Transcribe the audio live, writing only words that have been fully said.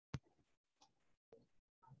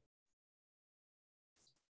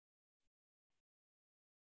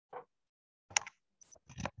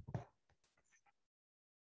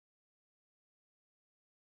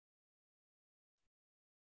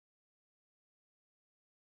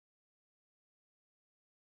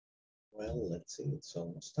Well, let's see, it's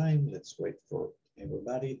almost time. Let's wait for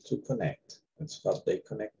everybody to connect. Let's hope they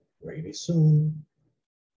connect really soon.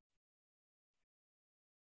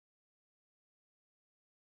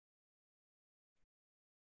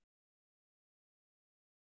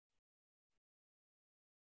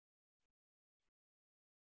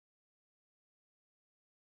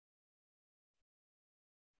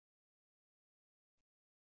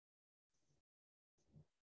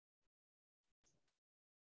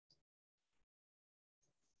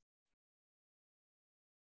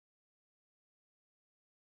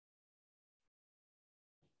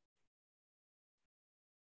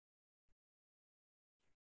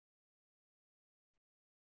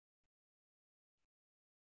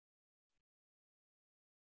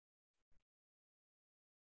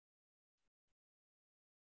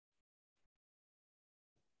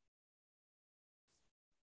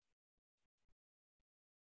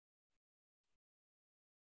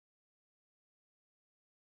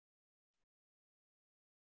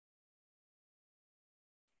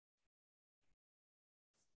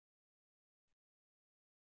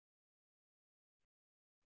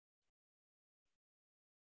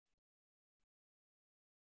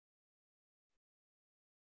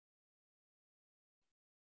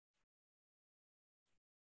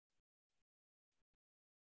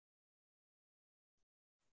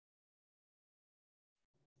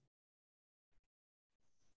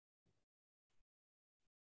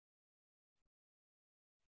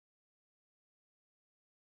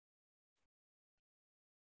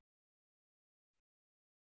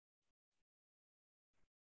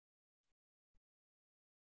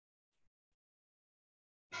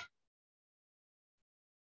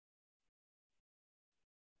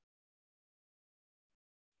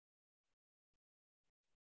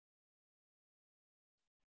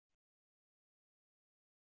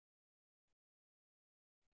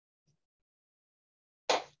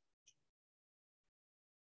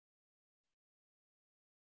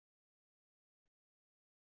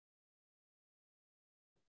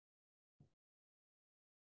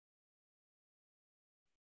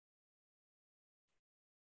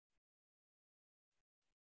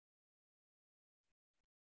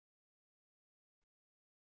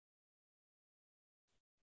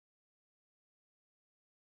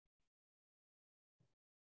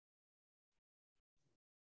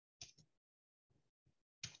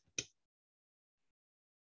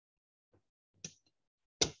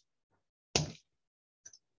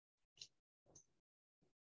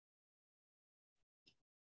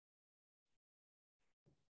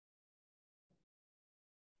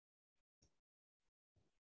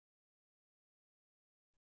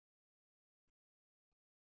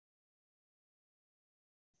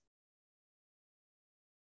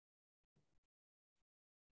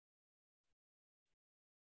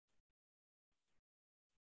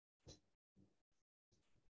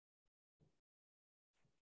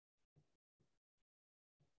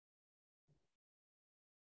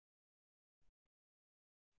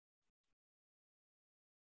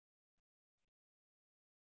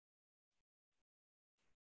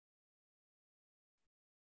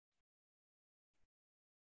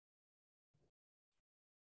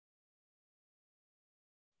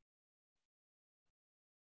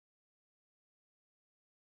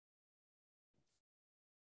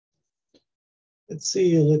 Let's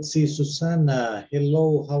see, Susana.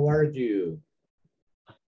 Hello, how are you?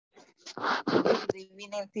 Good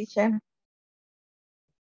evening, teacher.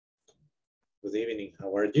 Good evening,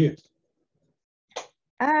 how are you?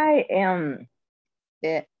 I am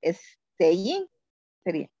staying.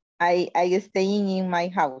 I staying in my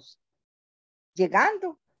house.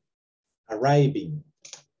 Llegando. Arriving.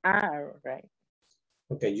 Right.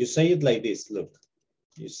 Okay, you say it like this, look.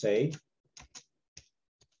 You say,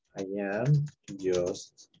 I am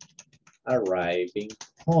just arriving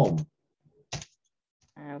home.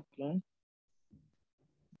 Okay.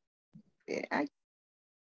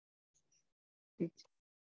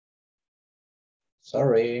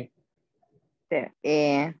 Sorry.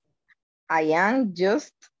 I am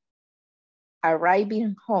just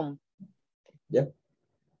arriving home. Yep.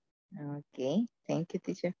 Okay, thank you,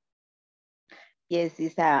 teacher. Yes,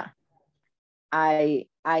 I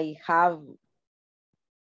have.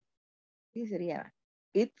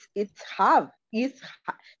 It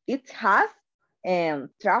has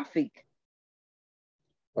traffic.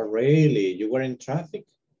 Oh, really? You were in traffic?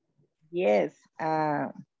 Yes.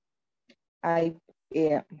 I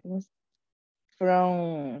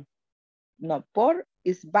from no por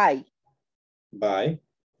is by. By?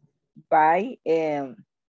 By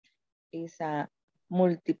is a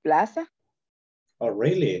multiplaza. Oh,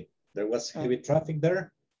 really? There was heavy traffic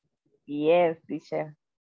there? Yes, teacher.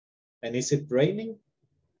 And is it raining?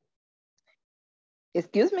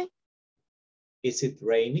 Excuse me? Is it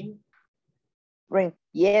raining? Rain.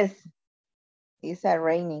 Yes, it's a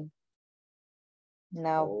raining.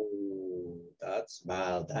 Now. Oh, that's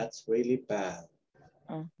bad. That's really bad.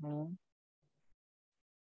 Mhm.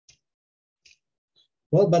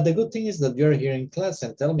 Well, but the good thing is that you're here in class,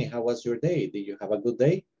 and tell me, how was your day? Did you have a good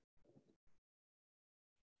day?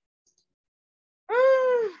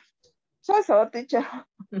 So, teacher.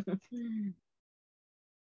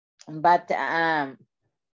 But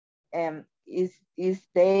is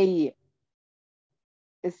they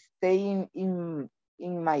staying in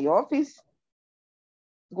my office,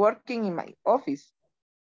 working in my office.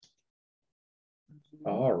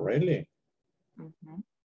 Oh, really? Mhm.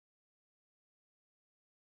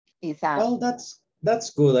 Well, that's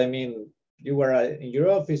good. I mean, you were in your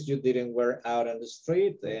office, you didn't were out on the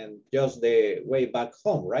street, and just the way back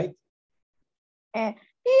home, right?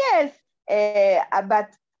 Yes, but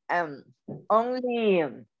only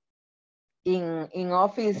in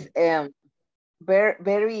office.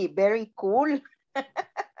 Very cool.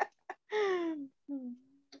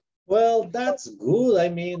 Well, that's good. I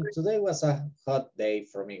mean, today was a hot day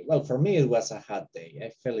for me. Well, for me, it was a hot day. I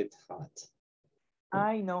feel it hot.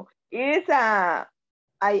 I know. It's I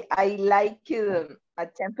like a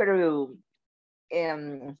temperature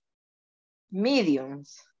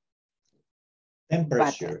mediums.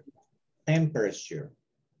 Temperature. Temperature.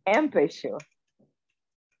 Temperature.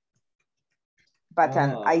 But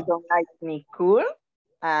I Ah, don't like ni cool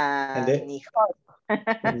and the ni hot.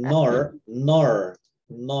 nor.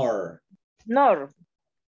 Nor.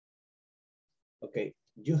 Okay,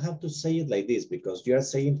 you have to say it like this because you are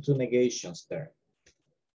saying two negations there.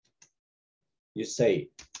 You say,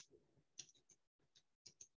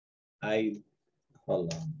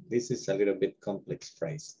 hold on. This is a little bit complex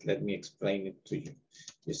phrase. Let me explain it to you.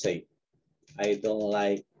 You say, I don't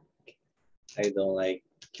like it. I don't like.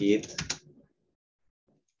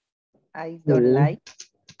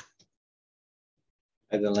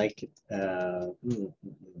 I don't like it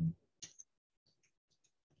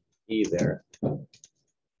either.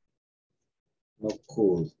 Not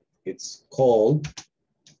cool. It's cold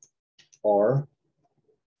or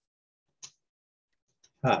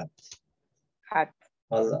hot. Hot.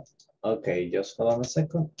 Okay, just hold on a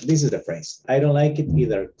second. This is the phrase. I don't like it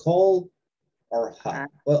either cold or hot.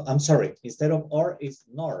 Well, I'm sorry. Instead of or, it's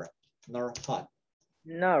nor hot.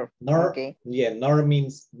 Nor. Nor, Okay. yeah, nor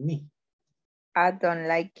means ni. I don't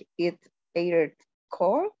like it either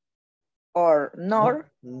cold or nor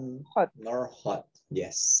hot. Nor hot.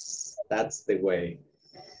 Yes, that's the way.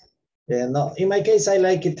 Yeah, no, in my case, I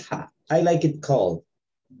like it hot. I like it cold.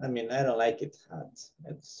 I mean, I don't like it hot.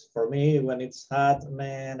 It's for me, when it's hot,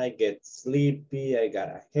 man, I get sleepy. I got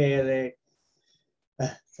a headache.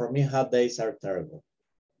 For me, hot days are terrible.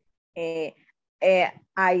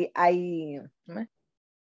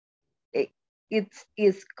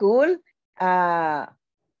 It's cool. I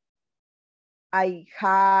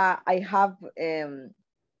have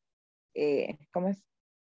 ¿cómo es?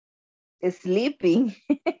 Sleeping.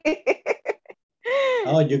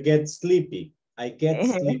 Oh, you get sleepy. I get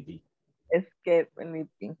sleepy. Escape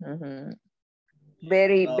sleeping.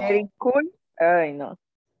 Very cool. I know.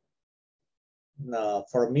 No,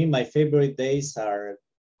 for me, my favorite days are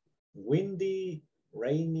windy,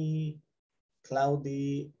 rainy,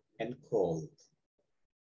 cloudy, and cold.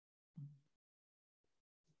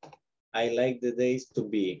 I like the days to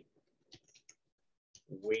be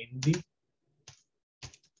windy,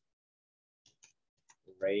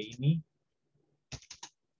 rainy,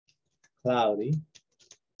 cloudy,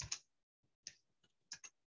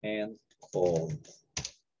 and cold.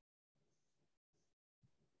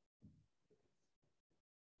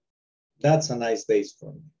 That's a nice days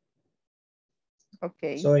for me.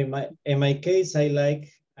 Okay. So in my case, I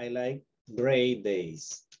like gray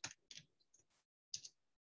days.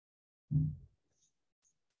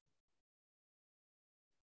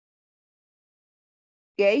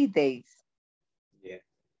 Gay days. Yeah,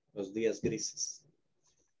 los días grises.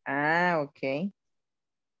 Okay.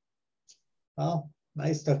 Oh,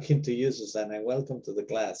 nice talking to you, Susana. Welcome to the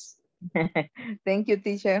class. Thank you,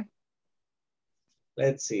 teacher.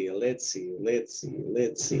 Let's see.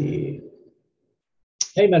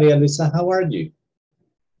 Hey, Maria Luisa, how are you?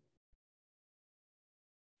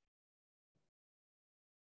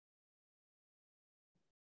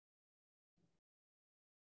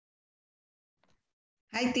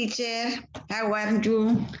 Hi, teacher. How are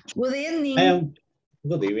you? Good evening.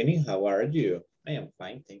 Good evening. How are you? I am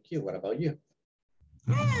fine. Thank you. What about you?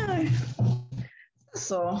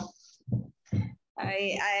 So,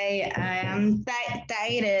 I am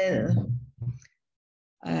tired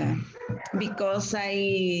because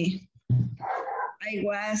I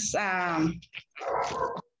was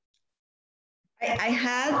I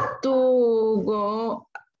had to go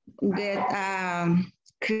get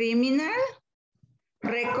criminal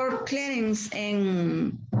record clearance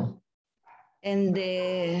in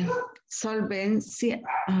the solvency.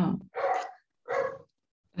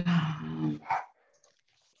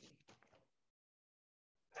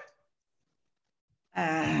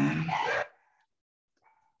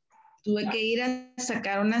 Tuve que ir a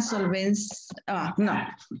sacar una solvencia. No.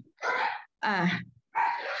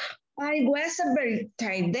 I was a very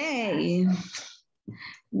tired day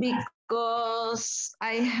because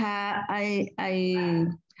I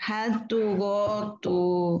had to go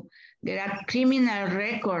to get a criminal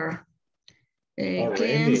record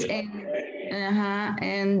clearance,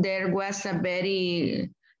 and there was a very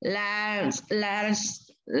large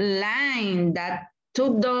line that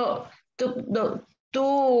took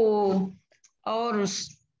 2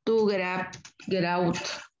 hours to get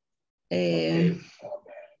out. It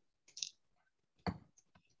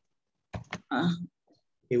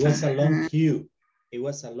was a long queue. It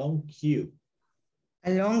was a long queue.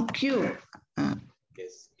 A long queue.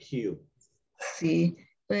 Yes, queue. Sí.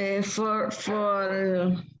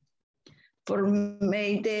 For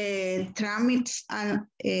make the tramits and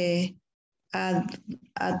at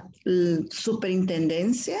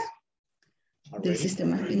superintendencia del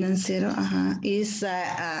sistema financiero, is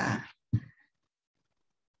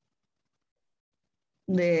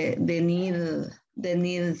the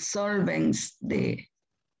need solvents the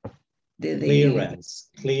clearance.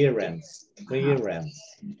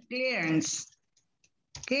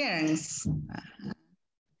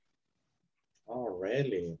 Oh,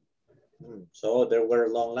 really? So there were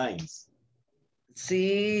long lines.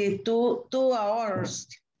 Sí, 2 hours.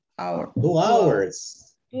 2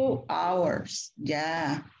 hours. 2 hours,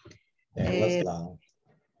 yeah. That was long.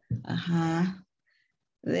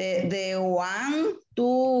 The 1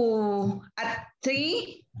 to at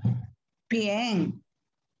 3 p.m.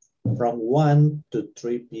 From 1 to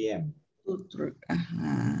 3 p.m.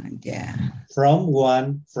 Yeah. From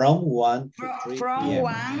 1 to 3 from p.m.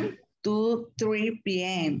 1 to 3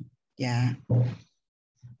 p.m. Yeah.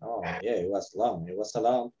 Oh, yeah, it was long. It was a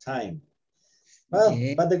long time. Well,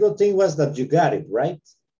 yeah. But the good thing was that you got it, right?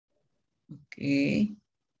 Okay.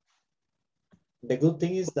 The good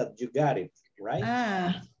thing is that you got it, right?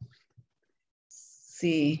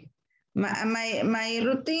 Sí. My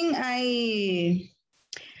routine,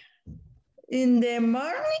 in the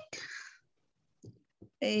morning,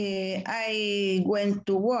 I went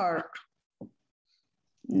to work.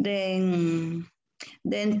 Then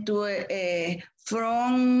to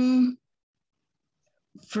from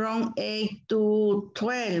 8 to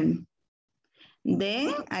 12.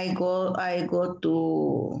 Then I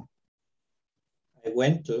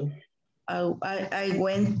went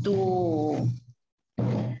to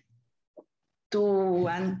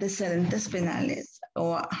antecedentes penales.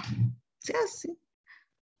 Sí, así.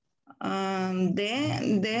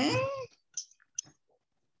 Then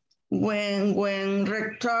when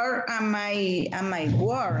return at my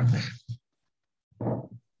work.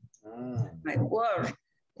 My work.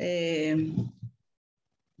 And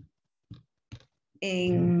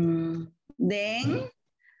then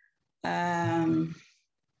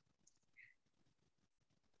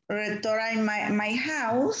return in my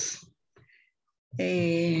house.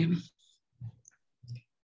 Then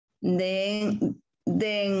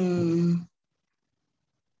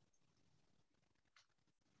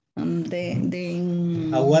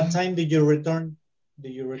at what time did you return?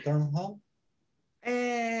 Did you return home?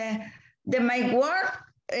 My work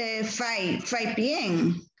 5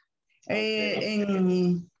 p.m. Okay.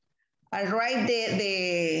 And I arrived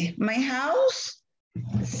my house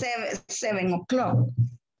 7 o'clock.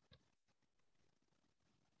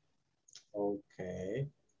 Okay.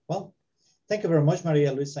 Well, thank you very much,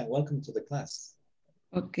 Maria Luisa, and welcome to the class.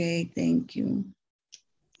 Okay, thank you.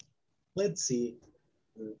 Let's see.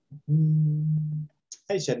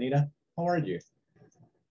 Hey, Shanita, how are you?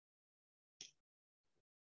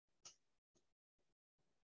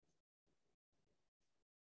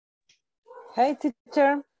 Hey,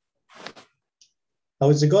 teacher. How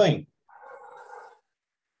is it going?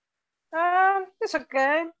 It's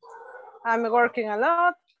okay. I'm working a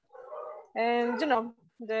lot and, you know,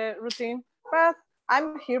 the routine, but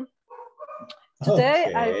I'm here. Today,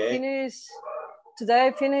 okay.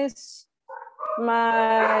 I finished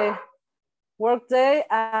my work day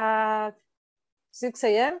at 6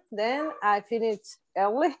 a.m. Then I finished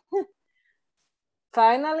early.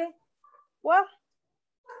 Finally, well,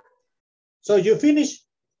 So you finish?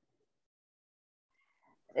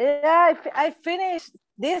 Yeah, I finished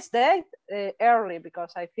this day early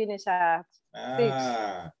because I finished at 6.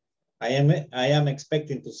 I am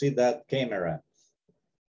expecting to see that camera.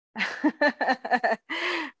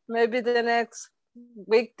 Maybe the next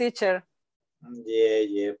week, teacher.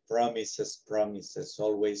 Yeah, promises,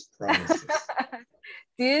 always promises.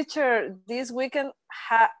 Teacher, this weekend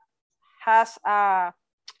has a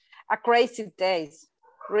crazy days.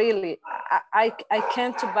 Really, I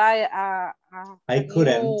can't buy I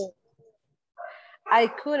couldn't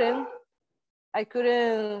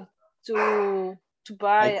to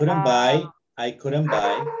buy. I couldn't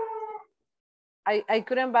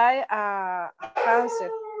buy a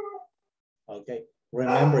handset. Okay.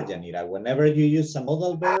 Remember, Janira, whenever you use a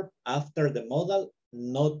modal verb, after the modal,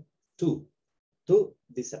 not to. To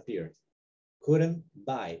disappears. Couldn't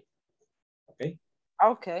buy. Okay.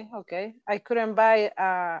 Okay. I couldn't buy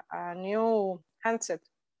a new handset.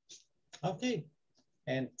 Okay.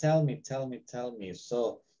 And tell me.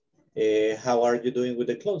 So, how are you doing with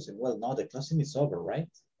the closing? Well, no, the closing is over, right?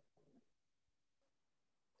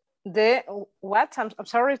 The what? I'm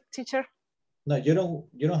sorry, teacher. No, you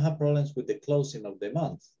don't have problems with the closing of the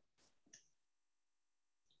month.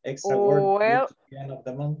 Extra work at the end of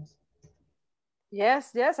the month.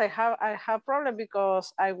 Yes, I have problem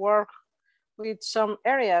because I work with some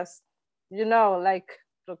areas, like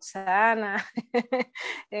Roxana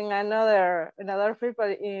and another people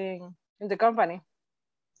in the company.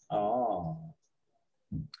 Oh.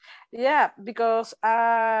 Yeah, because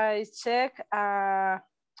I check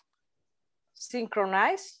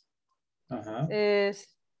synchronize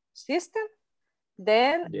system.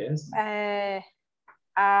 Then yes.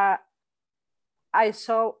 I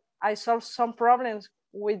solved some problems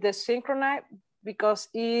with the synchronize because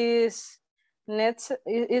it's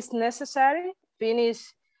necessary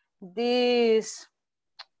finish this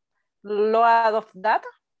load of data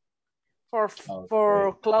for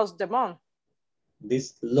close the month.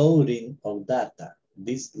 This loading of data.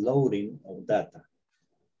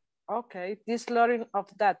 Okay, this loading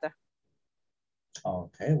of data.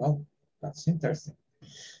 Okay, well, that's interesting.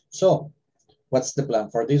 So, what's the plan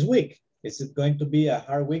for this week? Is it going to be a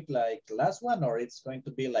hard week like last one, or it's going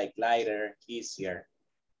to be like lighter, easier?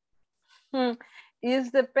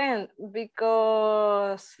 It depends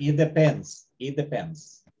because... It depends. It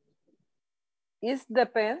depends. It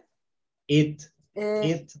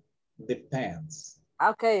depends.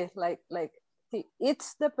 Okay, like it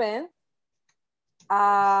depends.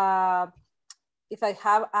 If I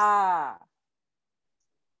have a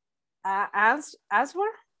answer,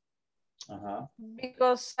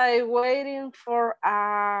 because I'm waiting for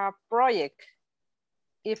a project.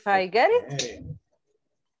 If I get it,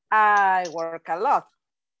 I work a lot.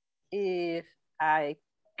 If I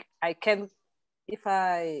can, if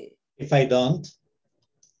I don't,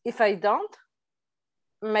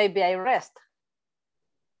 maybe I rest.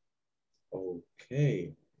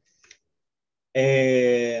 Okay.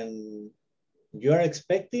 And you are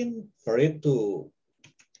expecting for you to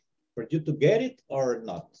get it or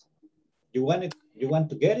not? You want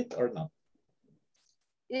to get it or not?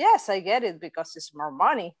 Yes, I get it because it's more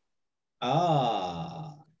money.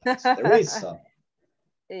 That's the reason.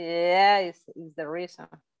 Yeah, it's the reason.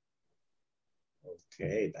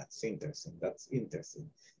 Okay, that's interesting.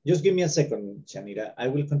 Just give me a second, Shanira. I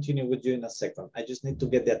will continue with you in a second. I just need to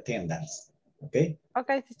get the attendance. Okay?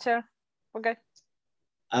 Okay, teacher. Okay.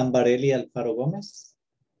 Ambarelli Alfaro Gomez.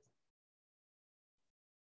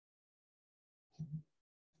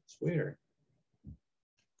 It's weird.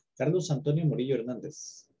 Carlos Antonio Murillo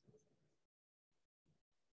Hernández.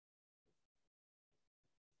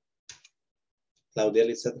 Claudia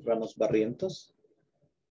Lizeth Ramos Barrientos.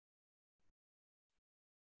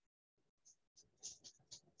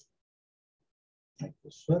 I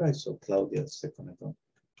swear I saw Claudia se conectó.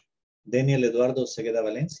 Daniel Eduardo Segueda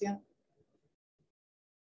Valencia.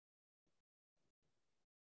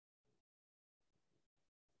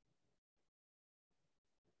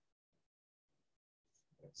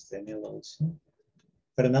 Daniel also.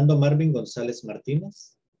 Fernando Marvin González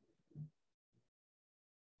Martínez.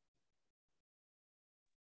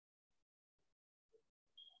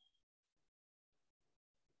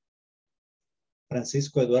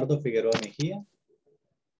 Francisco Eduardo Figueroa Mejía.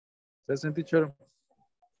 Present, teacher.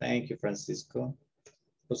 Thank you, Francisco.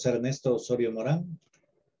 José Ernesto Osorio Morán.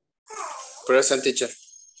 Present, teacher.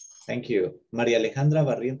 Thank you. María Alejandra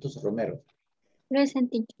Barrientos Romero.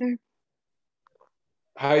 Present, teacher.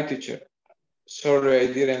 Hi, teacher. Sorry, I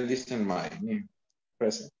didn't listen my name.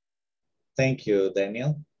 Present. Thank you,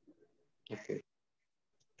 Daniel. Okay.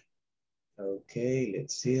 Okay,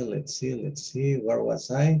 let's see. Where was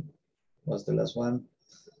I? What's the last one?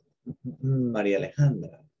 Maria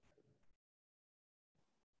Alejandra.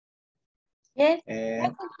 Yes.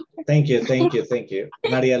 And thank you.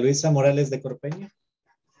 María Luisa Morales de Corpeña.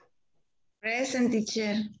 Present,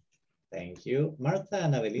 teacher. Thank you. Marta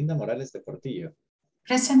Ana Belinda Morales de Portillo.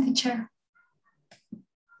 Present, teacher.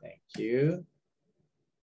 Thank you.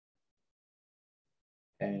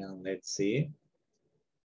 And let's see.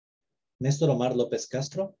 Néstor Omar López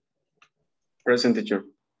Castro. Present, teacher.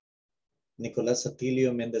 Nicolás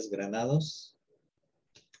Atilio Méndez Granados.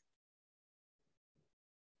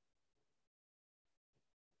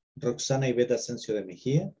 Roxana Iveta Asensio de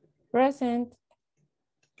Mejía. Present.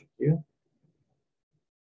 Thank you.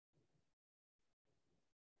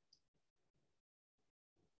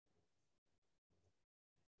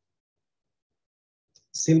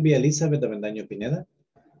 Silvia Elizabeth Avendaño Pineda.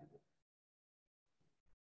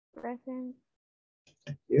 Present.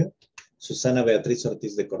 Thank you. Susana Beatriz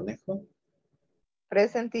Ortiz de Cornejo.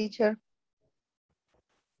 Present, teacher.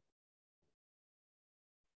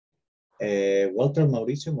 Walter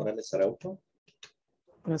Mauricio Morales Araujo.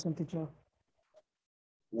 Present, teacher.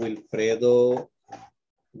 Wilfredo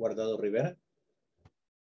Guardado Rivera.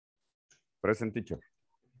 Present, teacher.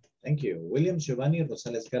 Thank you. William Giovanni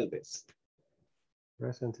Rosales Galvez.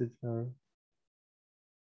 Present, teacher.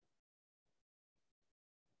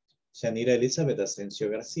 Shanira Elizabeth Asensio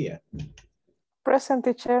García. Present,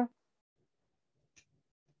 teacher.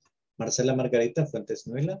 Marcela Margarita Fuentes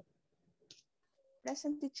Nuela.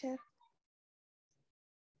 Present, teacher.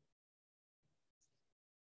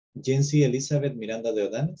 Jency Elizabeth Miranda de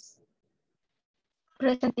Odanes.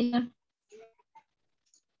 Present, teacher.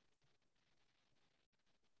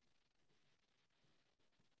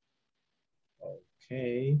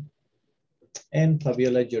 Okay. And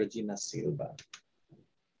Fabiola Georgina Silva.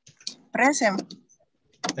 Present.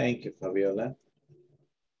 Thank you, Fabiola.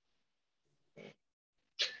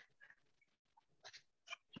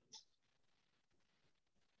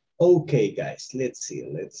 Okay, guys, let's see.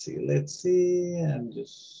 I'm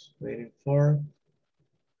just waiting for.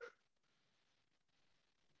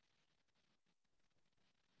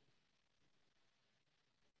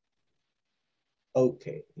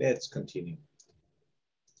 Okay, let's continue.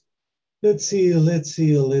 Let's see. Where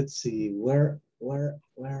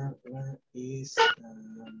is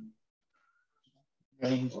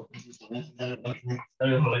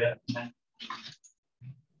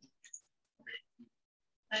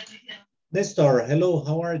Nestor, hello,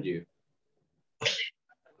 how are you?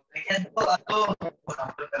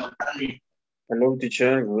 Hello,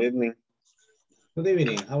 teacher. Good evening. Good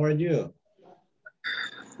evening. How are you?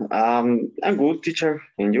 I'm good, teacher.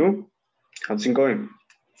 And you? How's it going?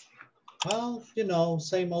 Well, you know,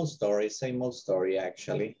 same old story,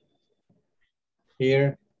 actually.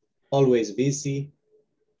 Here, always busy.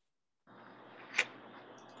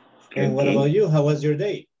 And what about you? How was your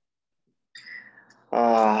day?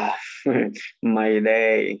 My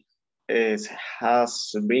day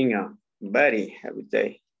has been a very heavy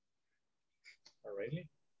day. Oh, really?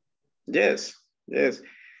 Yes.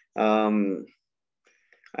 I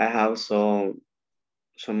have so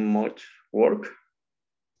much work.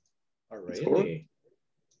 Oh, really?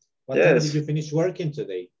 What Yes. time did you finish working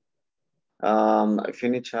today? I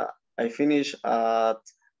finish at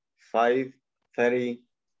 5:30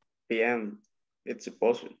 p.m. It's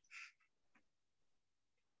possible.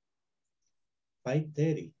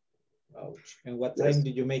 5:30. Ouch. And what time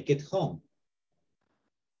did you make it home?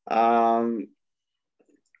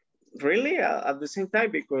 Really at the same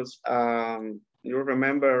time, because you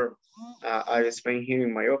remember I spent here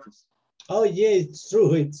in my office. Oh yeah, it's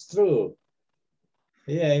true.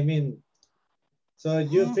 Yeah, I mean, so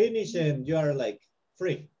you finish and you are like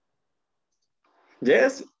free.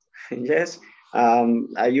 Yes.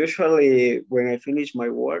 I usually, when I finish my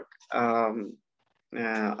work, I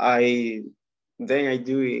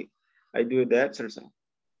do the exercise.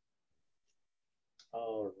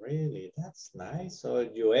 Oh, really? That's nice. So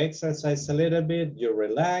you exercise a little bit, you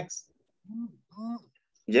relax.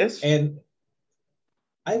 Yes. And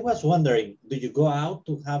I was wondering, do you go out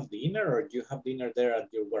to have dinner or do you have dinner there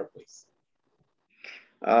at your workplace?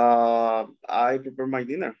 I prepare my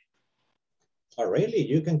dinner. Oh, really?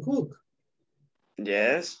 You can cook?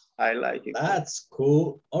 Yes, I like it. That's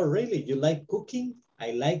cool. Oh, really? You like cooking?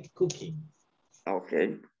 I like cooking.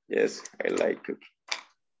 Okay. Yes, I like cooking.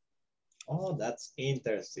 Oh, that's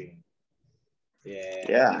interesting. Yeah.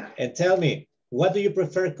 Yeah. And tell me, what do you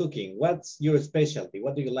prefer cooking? What's your specialty?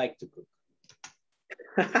 What do you like to cook?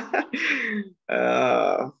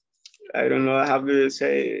 I don't know how to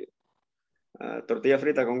say tortilla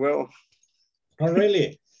frita con huevo. Oh,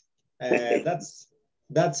 really? That's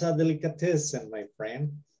a delicatessen, my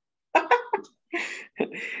friend.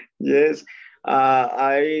 Yes.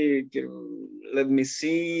 Let me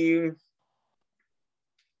see.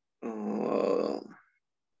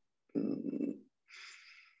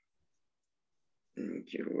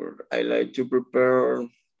 I like to prepare,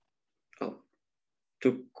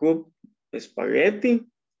 to cook spaghetti.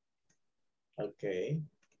 Okay.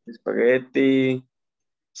 Spaghetti,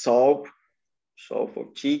 soup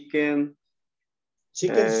of chicken.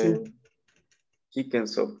 Chicken soup. Chicken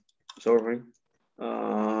soup, sorry.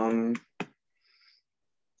 I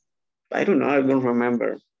don't know, I don't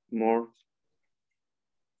remember more.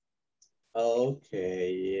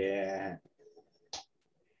 Okay, yeah.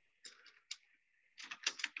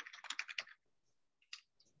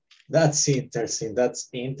 That's interesting,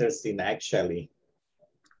 actually.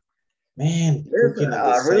 Man, cooking at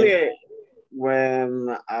the same. Really,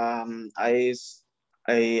 when I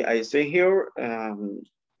stay here,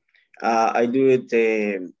 I do it.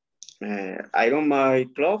 Iron my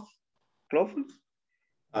clothes.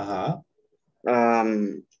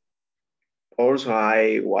 Also,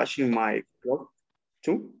 I washing my clothes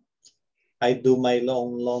too. I do my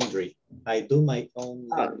own laundry. I do my own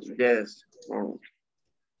laundry. Yes,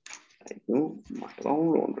 I do my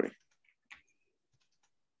own laundry.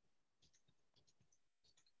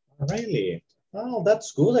 Really? Oh,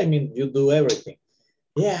 that's good. I mean, you do everything.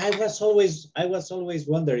 Yeah, I was always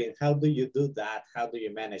wondering, how do you do that? How do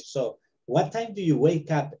you manage? So what time do you wake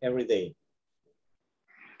up every day?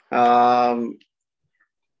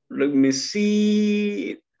 Let me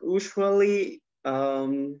see. Usually,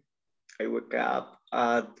 I wake up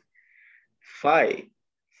at 5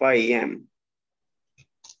 a.m.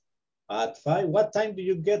 At 5? What time do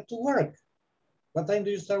you get to work? What time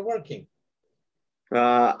do you start working?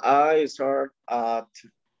 I start at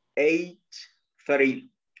 8:30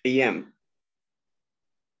 a.m.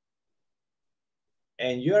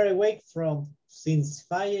 And you are awake since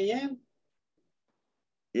 5 a.m.?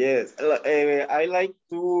 Yes, I like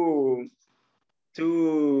to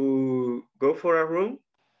go for a room.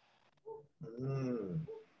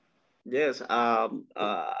 Yes, around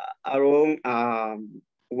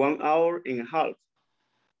 1 hour and a half.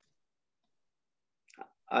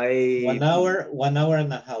 1 hour, 1 hour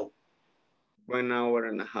and a half. 1 hour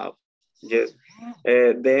and a half. Yes.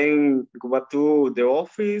 Then go back to the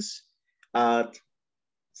office at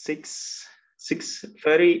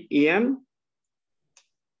 6:30 a.m.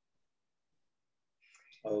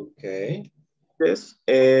 Okay. Yes.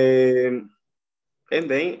 And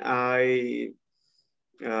then I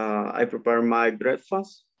prepare my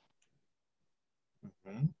breakfast.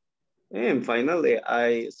 And finally,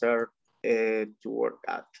 I start to work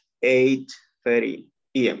at 8:30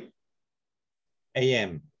 a.m.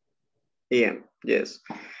 A.m. a.m. Yes.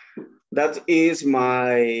 That is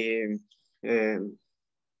my daily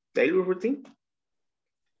routine.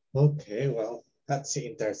 Okay, well, that's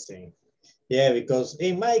interesting. Yeah, because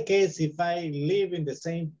in my case, if I live in the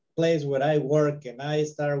same place where I work and I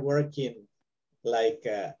start working like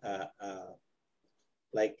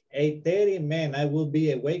 8:30, man, I will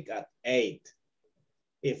be awake at 8.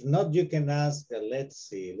 If not, you can ask, let's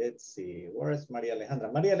see. Where's Maria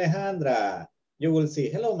Alejandra? Maria Alejandra, you will see.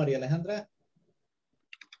 Hello, Maria Alejandra.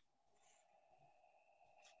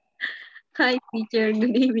 Hi, teacher.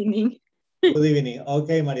 Good evening. Good evening.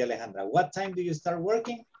 Okay, Maria Alejandra. What time do you start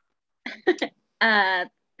working?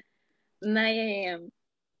 At 9 a.m.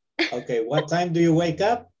 Okay, what time do you wake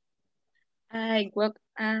up? I woke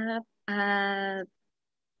up at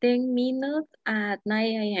 10 minutes at 9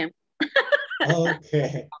 a.m.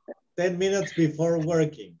 Okay, 10 minutes before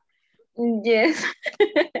working. Yes.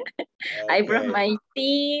 I brush Okay. my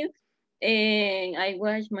teeth and I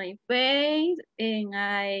wash my face and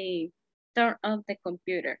I turn off the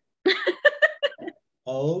computer.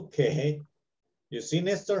 Okay. You see,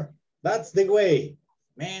 Nestor? That's the way.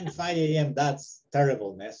 Man, 5 a.m., that's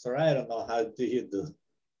terrible, Nestor. I don't know how do you do.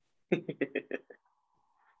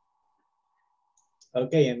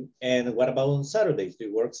 Okay, and what about on Saturdays? Do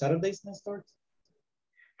you work Saturdays, Nestor?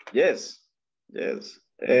 Yes. It's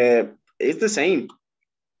the same.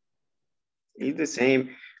 It's the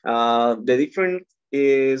same. The difference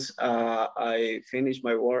is I finish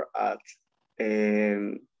my work at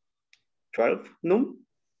 12 noon.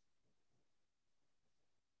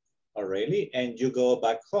 Oh, really? And you go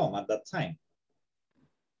back home at that time?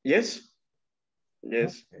 Yes. Okay.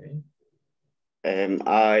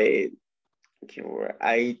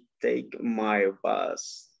 I take my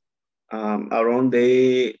bus around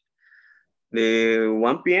the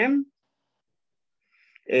 1 p.m.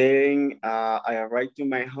 and I arrive to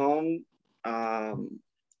my home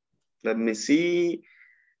let me see,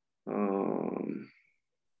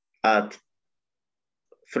 at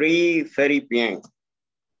 3:30 p.m.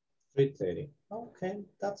 3:30. Okay,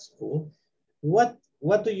 that's cool. What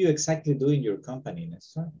do you exactly do in your company,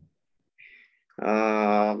 Nestor?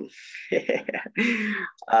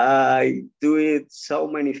 I do it so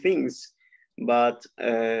many things, but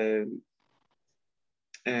I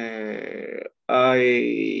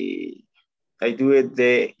do it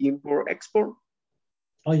the import export.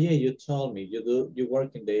 Oh yeah, you told me you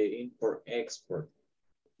work in the import export.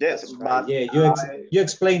 Yes, that's but right. Yeah, you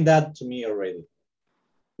explained that to me already.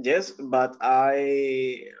 Yes, but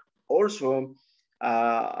I also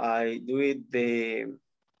I do it the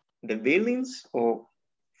billings or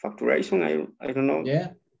facturation. I don't know.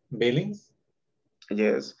 Yeah, billings.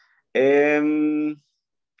 Yes, and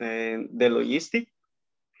the logistic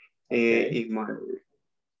Okay.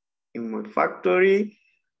 in my factory.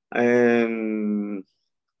 And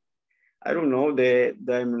I don't know the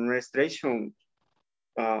administration,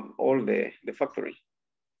 all the factory.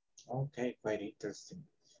 Okay, quite interesting.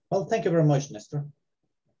 Well, thank you very much, Nestor.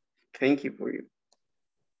 Thank you for you.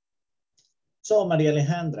 So, Maria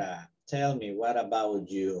Alejandra, tell me, what about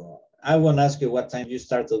you? I won't ask you what time you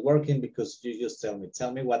started working because you just tell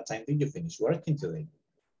me what time did you finish working today?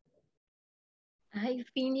 I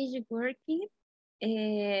finished working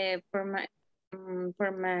for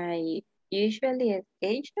my usually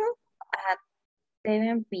schedule at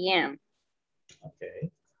 7 p.m.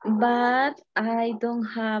 Okay. But I don't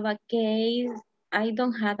have a case. I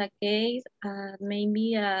don't have a case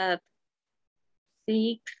maybe at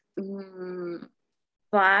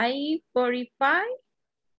 5:45.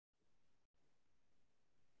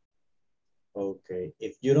 Okay.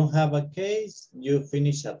 If you don't have a case, you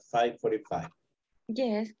finish at 5:45.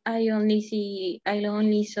 Yes, I only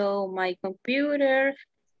saw my computer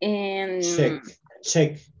and check.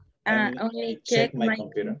 only check my my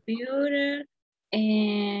computer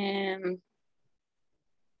and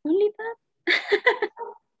only that.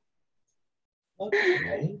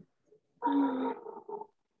 Okay.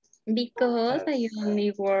 Because I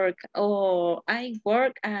only work I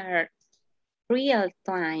work at real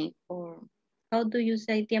time, or how do you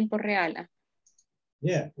say tiempo real?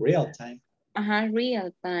 Yeah, real time.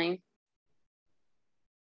 Real time.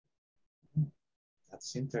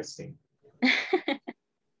 That's interesting.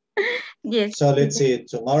 Yes. So let's see,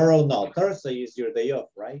 tomorrow, no, Thursday is your day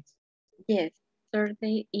off, right? Yes,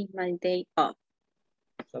 Thursday is my day off.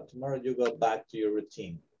 So tomorrow you go back to your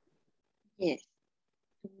routine. Yes.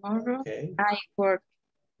 Tomorrow okay. I work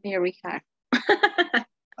very hard.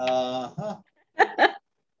 Uh-huh.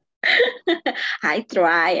 I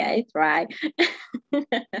try.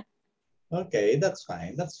 Okay, that's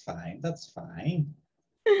fine.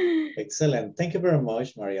 Excellent. Thank you very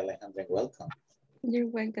much, Maria Alejandra. Welcome. You're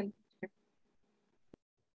welcome.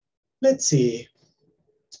 Let's see.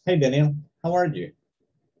 Hey, Daniel, how are you?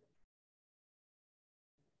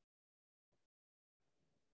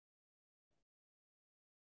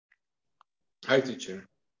 Hi, teacher.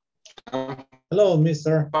 Hello,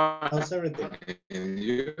 mister. How's everything? And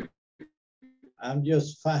you? I'm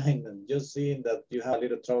just fine. I'm just seeing that you have a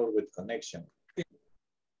little trouble with connection.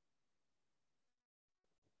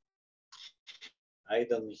 I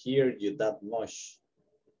don't hear you that much.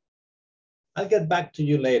 I'll get back to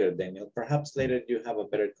you later, Daniel. Perhaps later you have a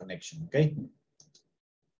better connection, okay?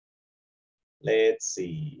 Let's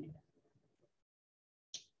see.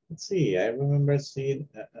 I remember seeing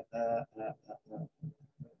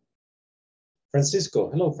Francisco.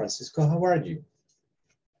 Hello, Francisco. How are you?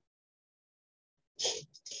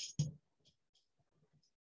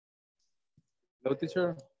 Hello,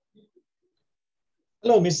 teacher.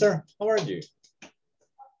 Hello, mister. How are you?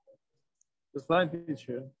 Just fine,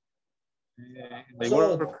 teacher.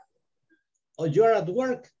 Work. Oh, you're at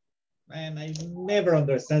work? Man, I never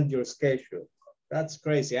understand your schedule. That's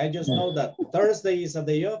crazy. I just know that Thursday is a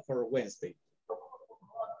day off or Wednesday.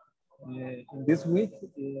 This week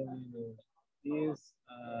is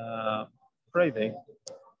Friday.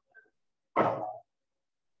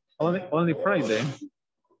 Only Friday.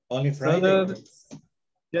 Only Friday? Saturday,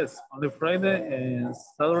 yes, only Friday and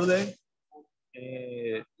Saturday.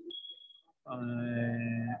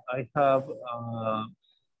 I have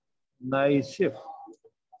night shift.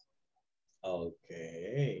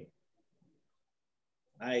 Okay.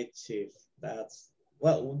 Night shift. That's,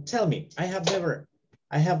 well, tell me, I have never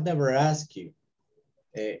asked you,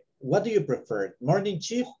 what do you prefer, morning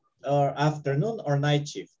shift or afternoon or night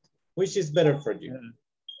shift? Which is better for you?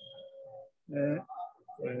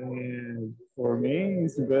 For me,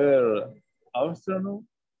 it's better afternoon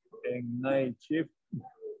and night shift.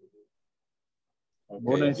 Okay,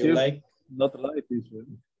 Morning you shift, like, not like teacher.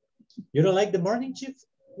 you don't like the morning shift?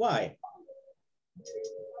 Why?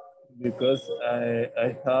 Because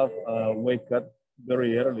I have wake up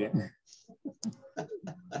very early.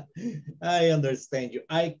 I understand you.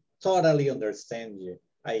 I totally understand you.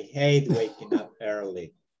 I hate waking up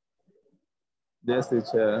early. Yes,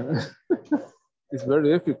 teacher. It's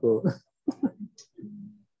very difficult.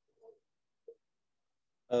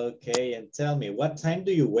 Okay, and tell me, what time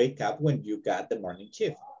do you wake up when you got the morning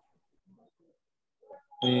shift?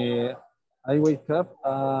 I wake up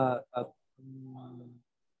at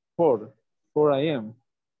 4 a.m.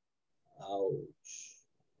 Ouch.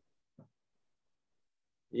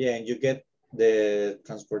 Yeah, and you get the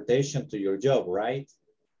transportation to your job, right?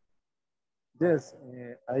 Yes,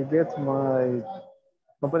 I get my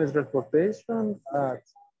company's transportation at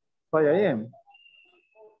 5 a.m.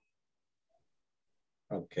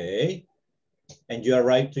 Okay. And you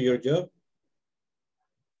arrive to your job?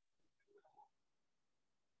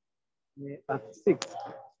 At 6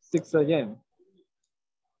 a.m.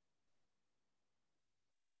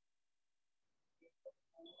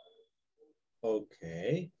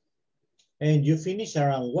 Okay. And you finish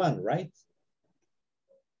around 1, right?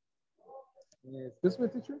 Excuse me,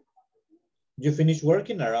 teacher? You finish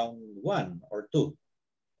working around 1 or 2?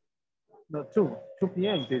 No, 2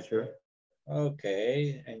 p.m. teacher.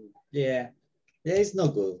 Okay, and yeah, it's no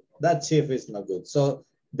good. That shift is no good. So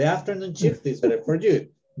the afternoon shift is better for you.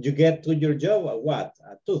 You get to your job at what?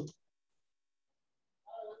 At 2?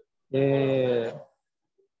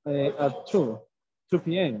 At 2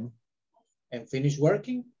 p.m. And finish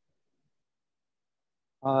working?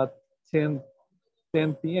 At 10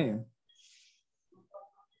 p.m.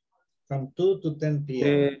 From 2 to 10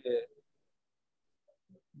 p.m.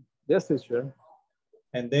 Yes, teacher.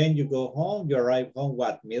 And then you go home, you arrive home,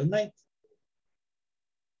 what, midnight?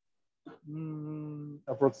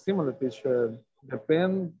 Approximately, teacher.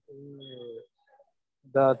 Depend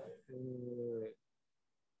that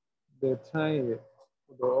the time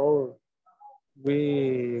or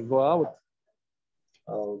we go out.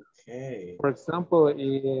 Okay. For example,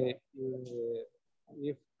 if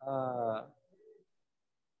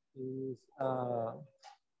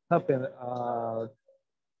happen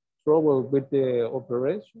trouble with the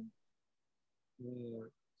operation,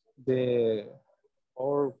 the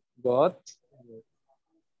or God,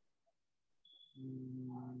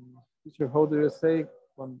 teacher, how do you say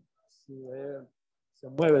cuando se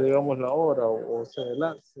mueve, digamos, la hora o se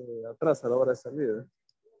atrasa la hora de salida?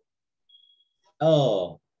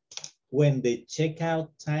 Oh, when the checkout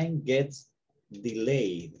time gets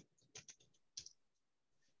delayed.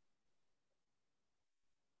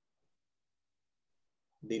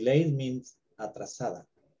 Delayed means atrasada.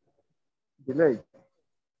 Delayed.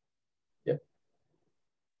 Yep.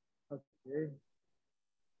 Okay.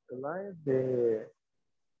 Delayed the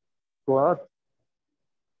go out.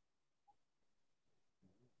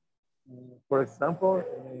 For example,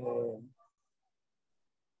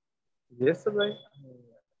 yesterday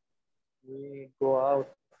we go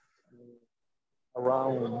out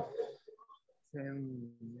around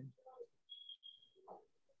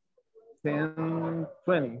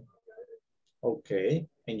 10:20. Okay,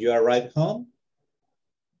 and you arrive home?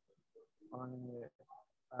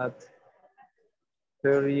 At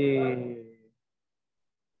 30.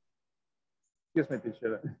 Excuse me,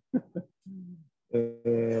 teacher.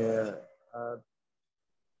 At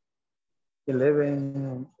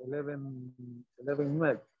 11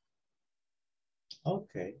 minutes.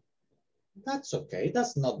 Okay, that's okay.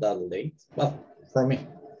 That's not that late. Well, for me.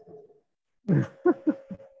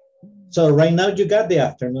 So right now you got the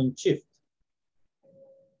afternoon shift.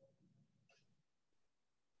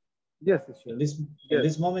 Yes, in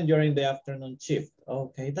this moment you're in the afternoon shift.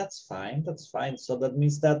 Okay, that's fine. That's fine. So that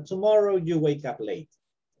means that tomorrow you wake up late.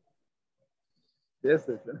 Yes,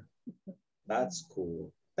 teacher. That's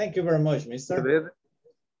cool. Thank you very much, mister.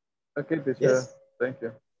 Okay, teacher. Yes. Thank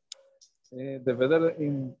you. The weather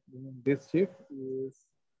in this shift is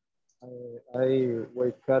I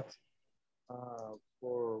wake up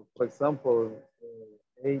for example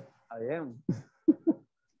 8 a.m.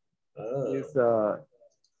 Is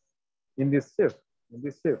in this shift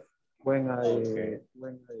when I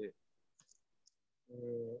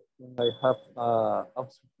have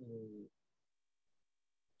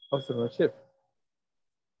afternoon shift.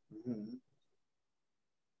 Mm-hmm.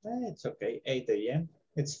 It's okay. 8 a.m.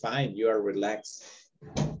 It's fine. You are relaxed.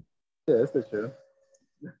 Yes, that's true.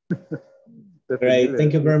 Great.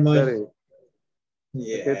 Thank you very much.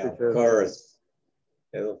 Yeah, Okay, of course.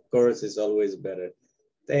 Of course, it's always better.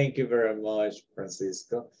 Thank you very much,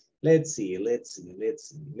 Francisco. Let's see.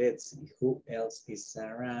 Who else is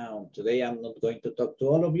around? Today, I'm not going to talk to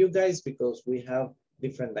all of you guys because we have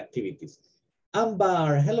different activities.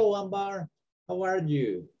 Ambar, hello, Ambar. How are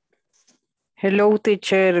you? Hello,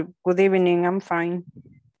 teacher. Good evening. I'm fine.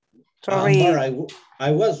 Sorry. Amber,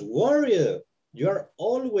 I was worried. You're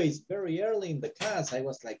always very early in the class. I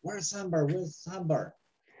was like, where's Amber? Where's Amber?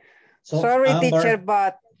 So, sorry, Amber, teacher,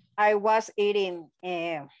 but I was eating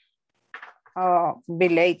be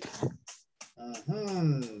late.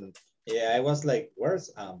 Yeah, I was like,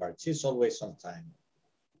 where's Amber? She's always on time.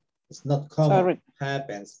 It's not common. Sorry.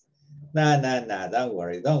 Happens. Nah. Don't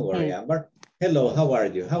worry, Amber. Hello, how are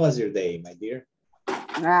you? How was your day, my dear?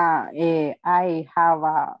 I have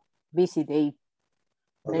a busy day.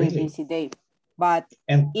 Very Really? busy day. But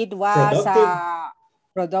and it was a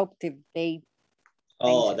productive day.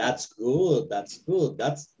 Oh, that's good. That's good.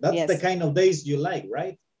 That's yes. The kind of days you like,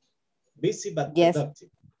 right? Busy but yes. productive.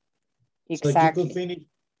 Exactly. So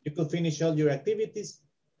you could finish all your activities?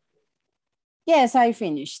 Yes, I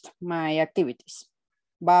finished my activities.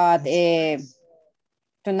 But nice.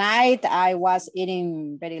 Tonight I was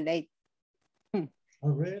eating very late. Oh,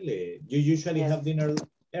 really? You usually have dinner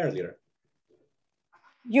earlier?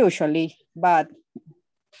 Usually, but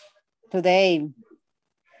today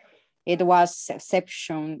it was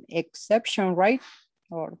exception, right?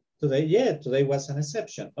 Or today was an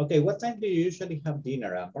exception. Okay, what time do you usually have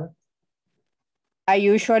dinner, Amber? I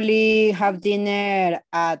usually have dinner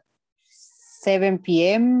at 7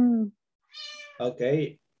 p.m.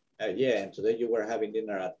 Okay, yeah, and today you were having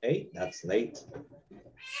dinner at 8. That's late.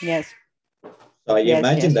 Yes. So I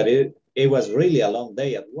imagine that it was really a long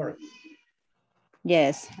day at work.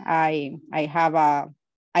 Yes, I had a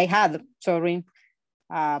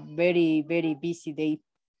very, very busy day,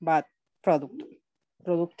 but productive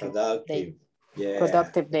day. Yeah,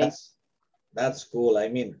 productive day. That's cool. I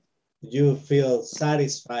mean, you feel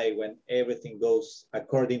satisfied when everything goes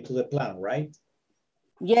according to the plan, right?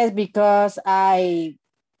 Yes, because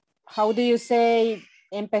how do you say,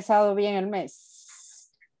 empezado bien el mes?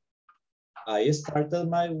 I started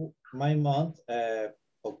my month,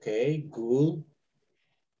 okay, good.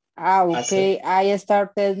 Okay, I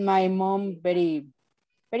started my month very,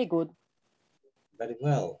 very good. Very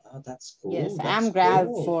well. Oh, that's cool. Yes, that's I'm glad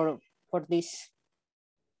cool. for this.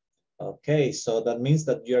 Okay, so that means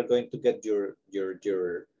that you are going to get your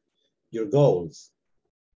goals.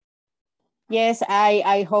 Yes,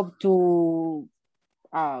 I hope to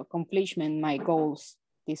accomplish my goals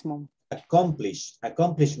this month. Accomplish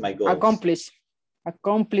my goals.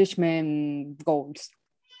 Accomplishment goals.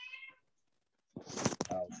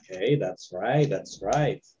 Okay, that's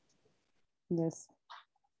right. Yes.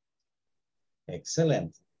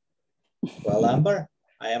 Excellent. Well, Amber,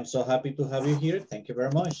 I am so happy to have you here. Thank you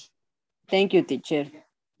very much. Thank you, teacher.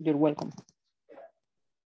 You're welcome.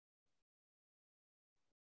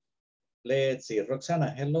 Let's see,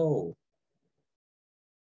 Roxana, hello.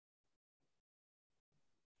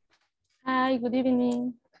 Hi, good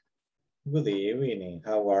evening. Good evening.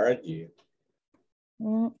 How are you?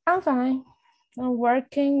 I'm fine. I'm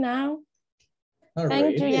working now. Oh,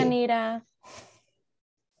 Thank really? you, Yanira.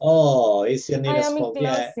 Oh, it's Yanira's fault. I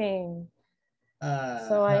am closing.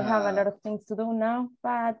 So I have a lot of things to do now,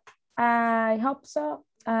 but I hope so.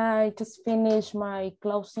 I just finished my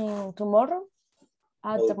closing tomorrow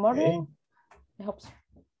at the morning. I hope so.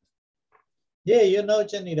 Yeah, you know,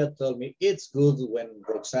 Janita told me it's good when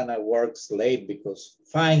Roxana works late because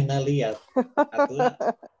finally at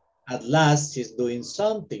last she's doing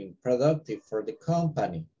something productive for the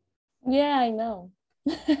company. Yeah, I know.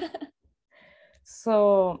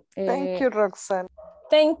 So thank you, Roxana.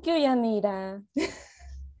 Thank you, Yanira.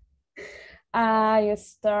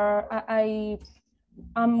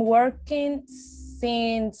 I'm working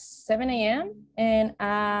since 7 a.m. and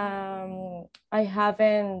I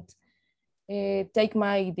haven't take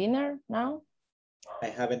my dinner now. I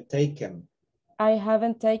haven't taken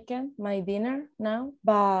my dinner now,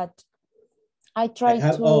 but I try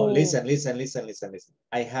to. Oh, listen.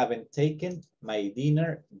 I haven't taken my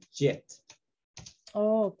dinner yet.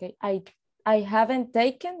 Oh, okay. I haven't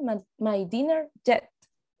taken my dinner yet.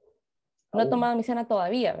 No he tomado mi cena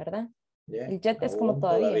todavía, ¿verdad? Yeah. El yet es como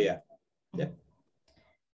todavía. Yeah.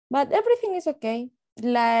 But everything is okay.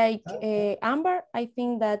 Like Amber, I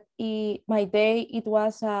think that my day, it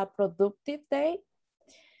was a productive day.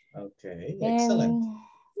 Okay, excellent. And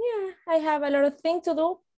yeah, I have a lot of things to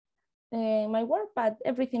do in my work, but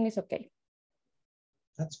everything is okay.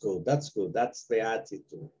 That's good. That's the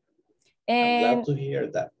attitude. And I'm glad to hear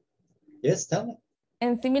that. Yes, tell me.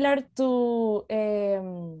 And similar to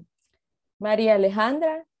Maria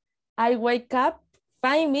Alejandra, I wake up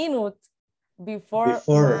 5 minutes before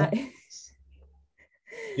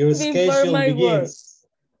your before schedule my work. begins.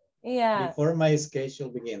 Yeah. Before my schedule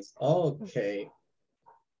begins. Okay.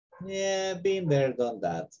 Yeah, been there, done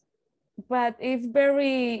that. But it's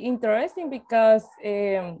very interesting because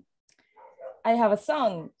I have a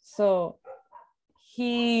son, so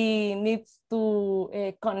he needs to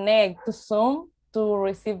connect to Zoom to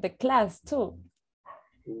receive the class too.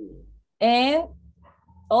 Ooh. And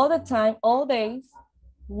all the time, all days,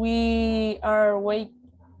 we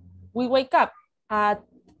wake up at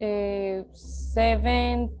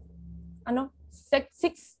 6:55.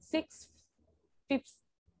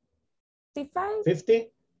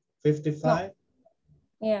 $50? 55? No.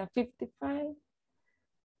 Yeah, 55.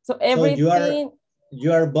 So everything. So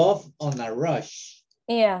you are both on a rush.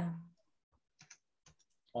 Yeah.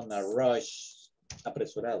 On a rush.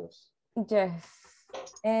 Apresurados. Yes.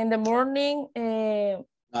 In the morning.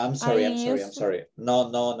 I'm sorry. No,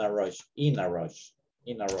 on a rush. In a rush.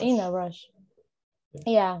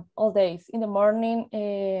 Yeah, all days. In the morning,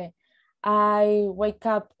 I wake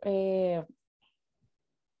up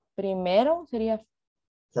primero, sería.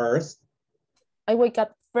 First. I wake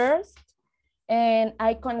up first and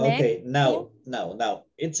I connect. Okay, now,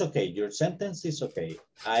 it's okay. Your sentence is okay.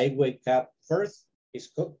 I wake up first. It's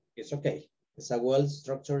okay. It's a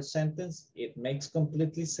well-structured sentence. It makes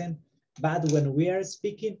completely sense. But when we are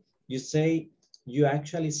speaking, you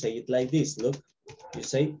actually say it like this. Look, you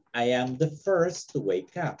say, I am the first to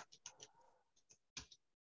wake up.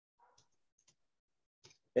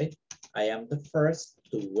 Okay, I am the first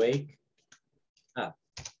to wake up.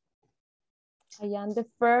 I am the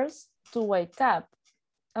first to wake up.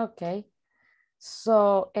 Okay.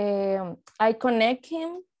 So I connect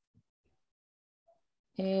him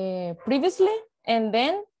previously, and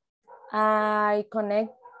then I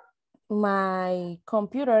connect my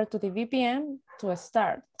computer to the VPN to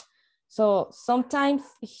start. So sometimes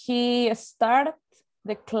he starts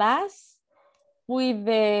the class with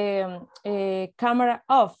the camera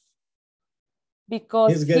off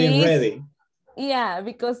because he's getting ready. Yeah,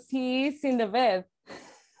 because he is in the bed.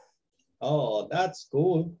 Oh, that's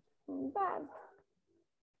cool. But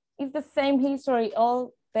it's the same history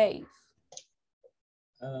all days.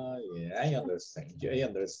 Yeah, I understand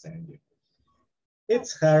you.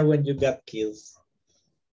 It's hard when you got kids.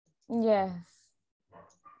 Yes.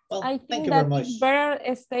 Well, I thank think you that very much. it's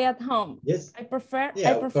better stay at home. Yes. I prefer.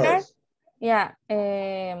 Of course. Yeah.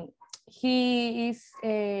 He is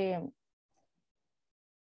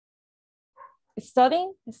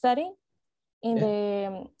studying in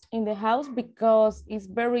the house because it's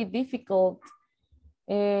very difficult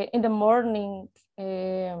in the morning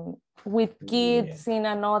with kids in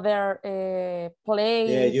another place.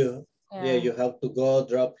 Yeah, you have to go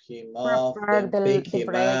drop him off, then pick him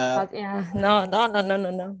up. Yeah, no.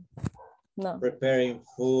 Preparing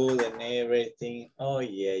food and everything. Oh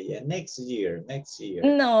yeah. Next year.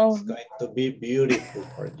 No. It's going to be beautiful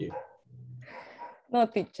for you. No,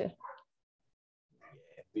 teacher.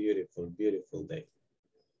 Yeah, beautiful day.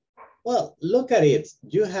 Well, look at it.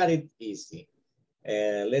 You had it easy.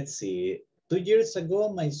 Let's see. 2 years ago,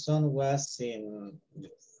 my son was in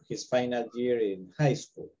his final year in high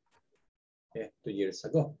school. Yeah, 2 years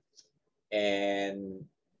ago. And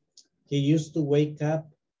he used to wake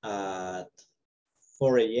up at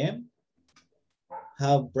 4 a.m.,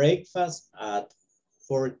 have breakfast at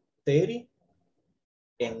 4:30,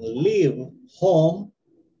 and leave home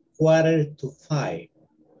 4:45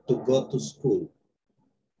 to go to school.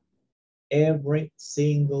 Every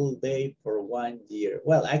single day for 1 year.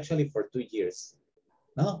 Well, actually for 2 years.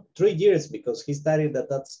 No, 3 years, because he studied at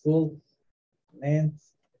that school 9th,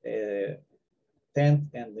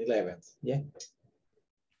 10th, and 11th. Yeah,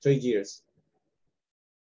 3 years.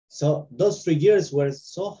 So those 3 years were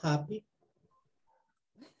so happy.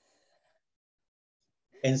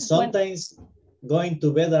 And sometimes going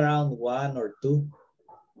to bed around 1 or 2.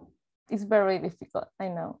 It's very difficult, I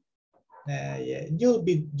know. Yeah, you'll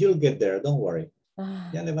get there. Don't worry.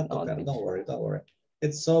 Ya le va a tocar. Don't worry.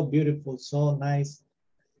 It's so beautiful, so nice.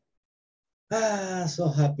 So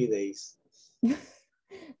happy days.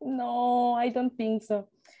 No, I don't think so.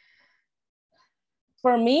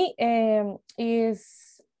 For me,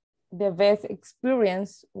 is the best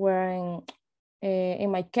experience when,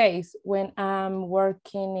 in my case, when I'm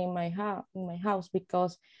working in my house,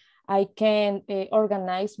 because I can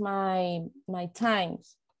organize my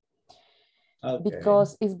times. Okay.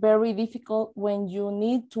 Because it's very difficult when you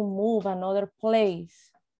need to move another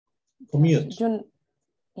place. Commute.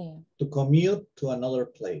 Yeah. To commute to another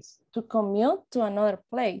place. To commute to another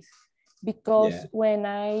place. because when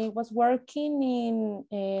I was working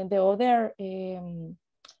in the other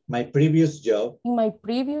my previous job,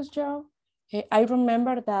 I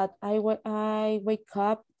remember that I wake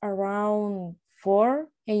up around 4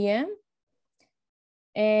 a.m.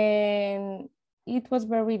 and it was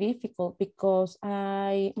very difficult because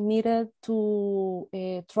I needed to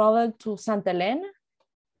travel to Santa Elena.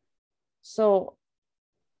 So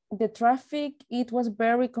the traffic, it was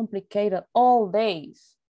very complicated all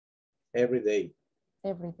days. Every day.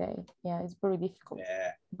 Every day. Yeah, it's very difficult.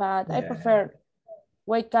 Yeah. But I prefer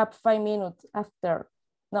wake up 5 minutes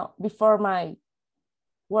before my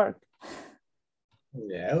work.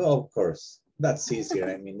 Yeah, of course. That's easier.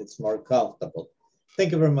 I mean, it's more comfortable.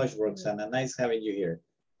 Thank you very much, Roxana. Nice having you here.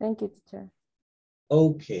 Thank you, teacher.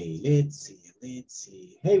 Okay, let's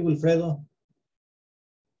see. Hey, Wilfredo.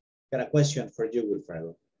 Got a question for you,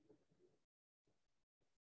 Wilfredo.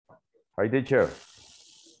 Hi, teacher.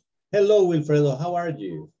 Hello, Wilfredo. How are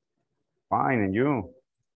you? Fine, and you?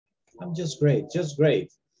 I'm just great, just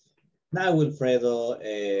great. Now, Wilfredo,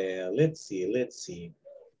 let's see.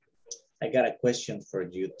 I got a question for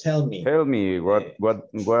you. Tell me. Tell me, what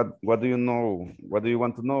do you know? What do you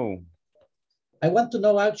want to know? I want to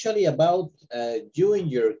know actually about you in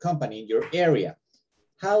your company, in your area.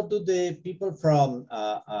 How do the people from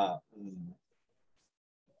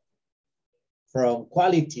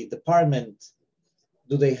quality department,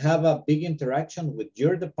 do they have a big interaction with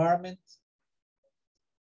your department?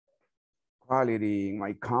 Quality,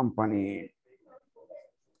 my company,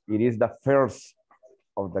 it is the first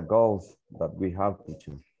of the goals that we have,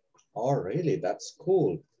 teacher. Oh, really? That's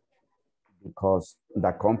cool. Because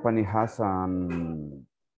the company has an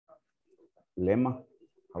lemma.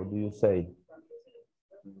 How do you say?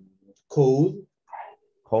 Code.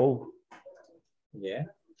 Code. Yeah.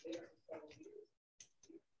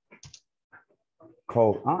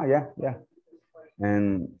 Code. Ah, yeah.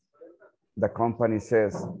 And the company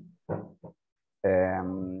says,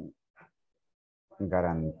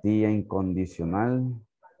 garantía incondicional.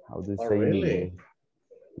 How do you say? Really?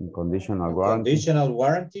 Unconditional warranty. Conditional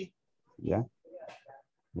warranty? Yeah.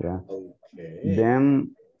 Okay.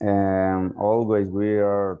 Then always we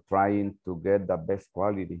are trying to get the best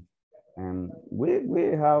quality, and we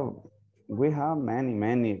have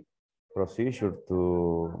many procedures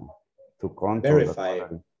to control verify. The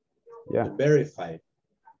quality. Yeah. To verify.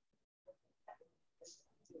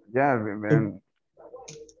 Yeah.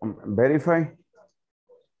 Verify.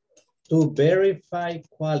 To verify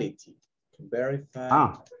quality. To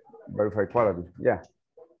verify. Verify quality. Yeah.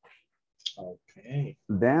 Okay.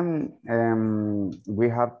 Then we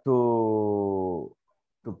have to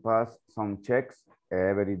pass some checks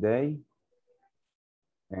every day,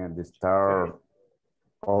 and they start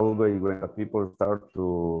always when the people start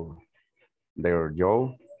to their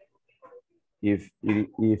job. If it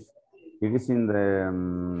is in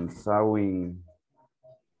the sewing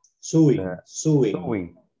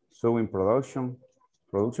production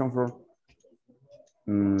floor.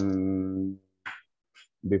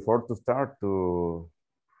 Before to start to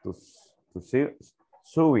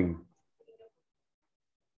sewing,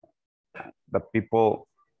 the people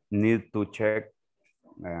need to check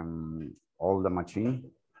all the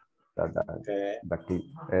machine that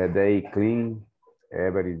they clean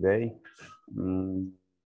every day.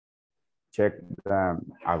 Check the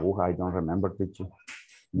aguja, I don't remember, teacher.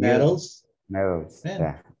 Needles.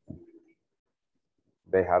 Yeah.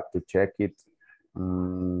 They have to check it.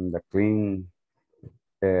 The clean.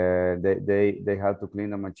 They have to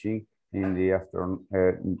clean the machine in the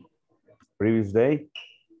afternoon, previous day.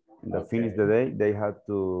 The finish the day, they have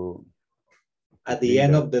to. At the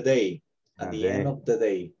end of the day. At the end of the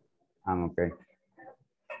day. Okay.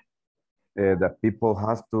 The people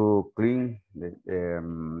has to clean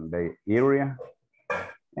the area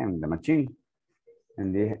and the machine,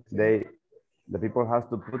 and the people has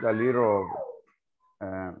to put a little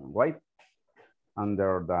wipe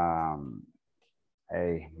under the.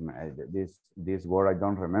 This word I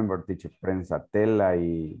don't remember, teacher. Prensatela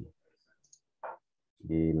y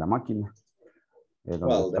la máquina.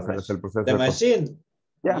 Well, the machine.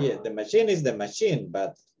 Yeah, the machine is the machine,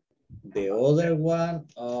 but the other one.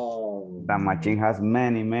 The machine has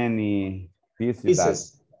many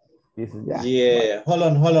pieces. Yeah. Hold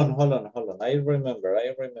on. I remember.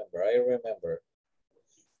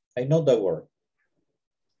 I know the word.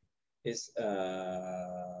 It's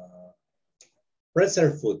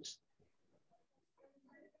presser foot.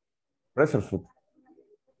 Presser foot.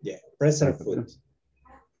 Yeah, presser foot.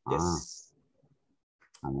 Yes.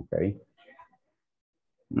 Okay.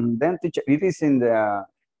 Then teacher, it is in the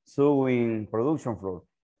sewing production floor.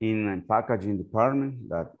 in a packaging department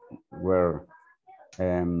that where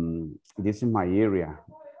this is my area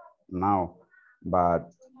now,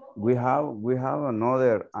 but we have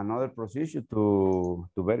another procedure to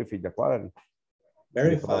verify the quality.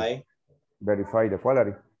 Verify the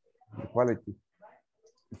quality.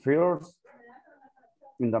 First,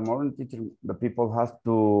 in the morning, teacher, the people has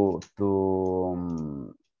to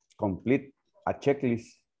complete a checklist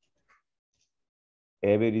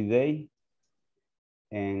every day,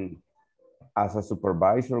 and as a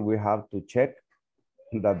supervisor, we have to check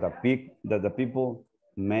that the people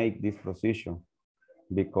make this procedure,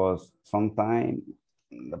 because sometimes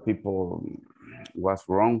the people was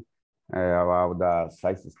wrong about the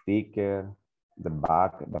size sticker, the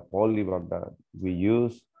back, the polybag that we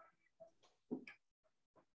use.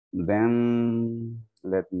 Then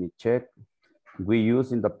let me check. We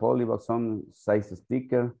use in the polybag some size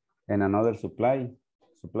sticker and another supplies,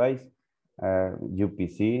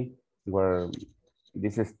 UPC, where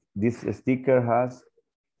this sticker has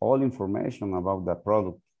all information about the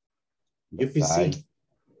product. UPC.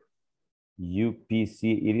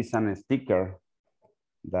 UPC, it is a sticker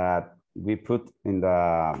that we put in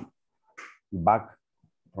the back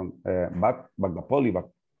from back the polybag.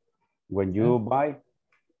 When you buy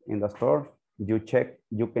in the store, you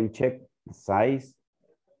can check the size.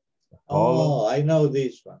 Oh, I know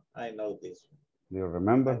this one. Do you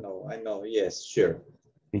remember? I know. Yes, sure.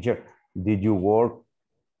 Teacher, did you work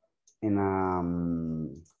in a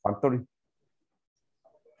factory?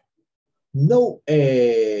 No,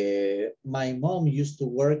 my mom used to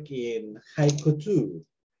work in high couture.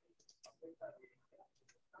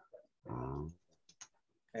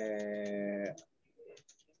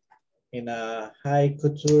 In a high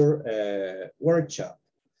couture workshop.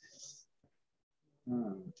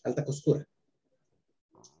 Alta costura.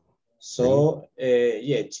 So,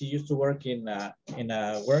 yeah, she used to work in a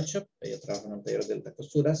workshop. Ella trabaja en un taller de alta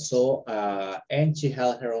costura. So, and she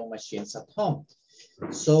had her own machines at home.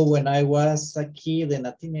 So when I was a kid and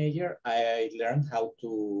a teenager, I learned how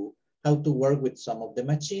to work with some of the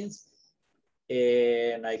machines,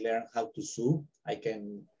 and I learned how to sew. I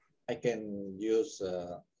can use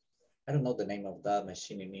I don't know the name of that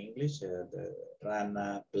machine in English. The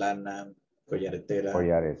rana, plana,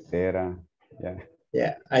 collarretera. Yeah.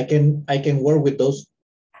 Yeah, I can work with those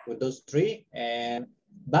three,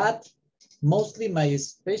 but mostly my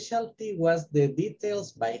specialty was the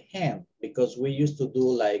details by hand, because we used to do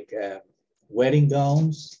like wedding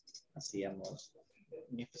gowns. Hacíamos,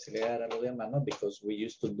 mi especialidad era lo de mano, because we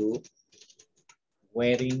used to do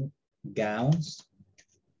wedding gowns.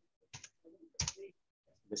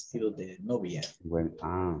 Vestido de novia.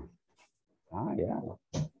 Yeah.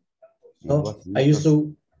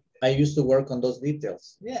 So I used to work on those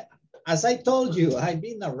details. Yeah. As I told you, I've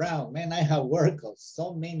been around, man. I have worked on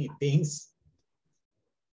so many things.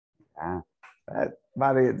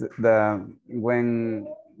 But when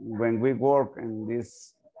we work in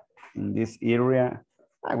this area,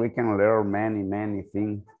 we can learn many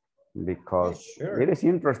things, because it is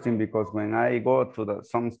interesting. Because when I go to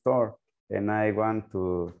some store and I want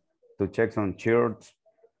to check some shirts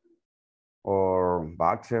or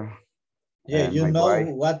boxer, yeah, you know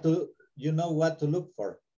what to look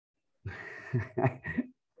for.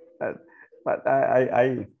 but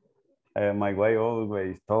my wife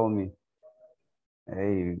always told me,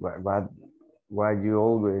 hey, why you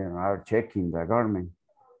always are checking the garment?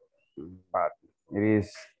 But it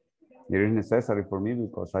is necessary for me,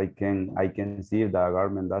 because I can see if the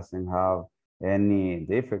garment doesn't have any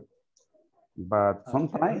defect. But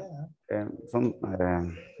sometimes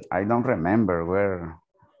I don't remember where,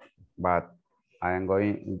 but I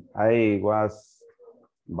was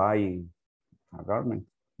buying a garment,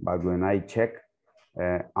 but when I check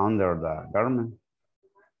under the garment,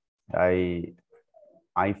 I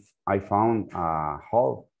found a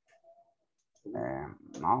hole.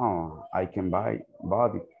 No, I can buy it.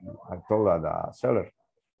 I told the seller,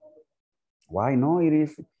 why no?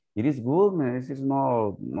 It is good, man. This is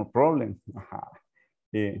no problem.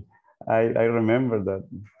 Yeah, I remember that.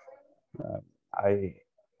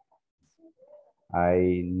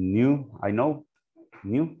 I knew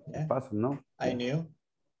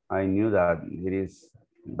that it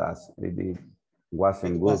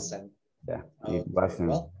wasn't good. Yeah, it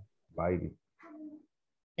wasn't binding.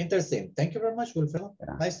 Interesting. Thank you very much, Wilfredo.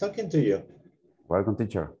 Yeah. Nice talking to you. Welcome,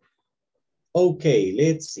 teacher. Okay,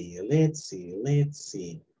 let's see.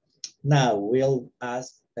 Now we'll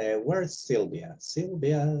ask, where's Sylvia?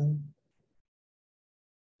 Sylvia.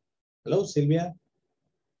 Hello, Sylvia.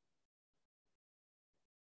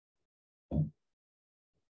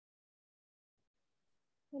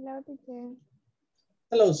 Hello, teacher.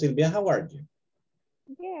 Hello, Sylvia. How are you?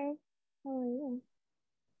 Yes. How are you?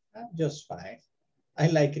 I'm just fine. I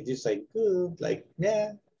like it. You say good, like,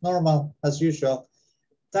 yeah, normal, as usual.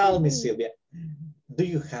 Tell me, Sylvia, do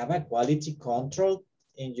you have a quality control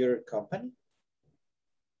in your company?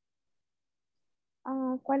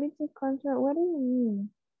 Quality control, what do you mean?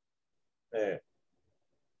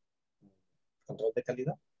 Control de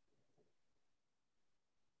calidad.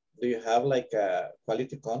 Do you have like a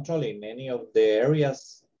quality control in any of the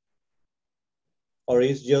areas? Or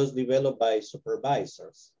is just developed by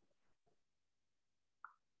supervisors?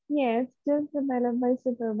 Yes, just developed by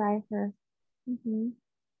supervisors.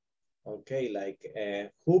 Okay, like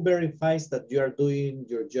who verifies that you are doing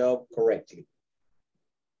your job correctly?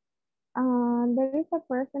 There is a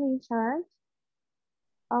person in charge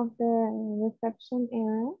of the reception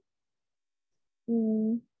area.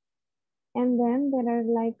 And then there are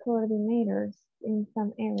like coordinators in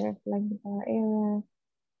some areas, like the bar area,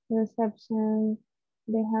 the reception,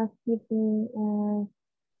 the housekeeping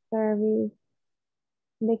service,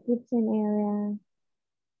 the kitchen area.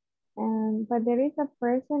 But there is a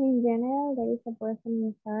person in general, there is a person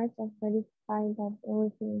in charge of verifying that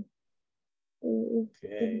everything is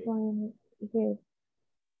going good.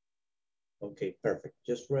 Okay, perfect.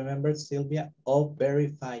 Just remember, Sylvia, of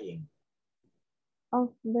verifying.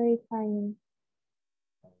 Of verifying.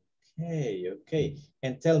 Okay, okay.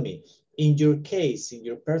 And tell me, in your case, in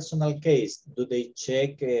your personal case, do they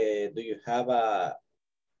check, do you have a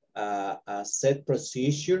set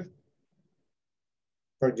procedure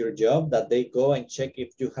for your job that they go and check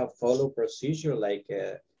if you have followed procedure? Like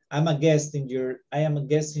I am a guest in your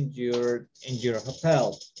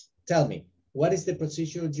hotel. Tell me, what is the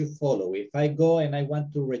procedure you follow? If I go and I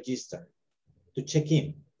want to register, to check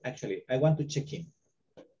in, actually, I want to check in.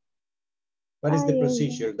 What is the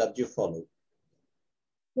procedure that you follow?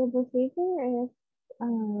 The procedure is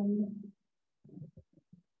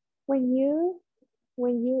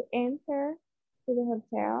when you enter to the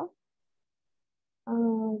hotel,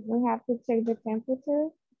 we have to check the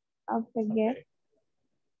temperature of the guest.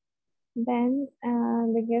 Then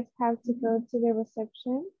the guests have to go to the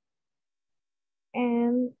reception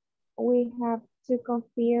and we have to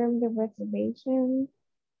confirm the reservation,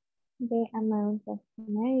 the amount of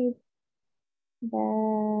nights,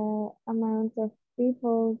 the amount of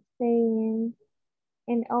people staying,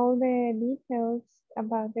 and all the details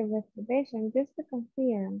about the reservation, just to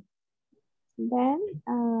confirm. Then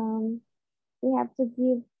we have to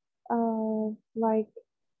give like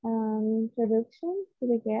introduction to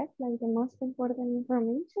the guest, like the most important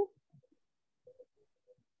information.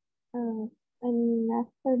 And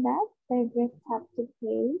after that, the guests have to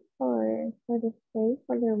pay for the stay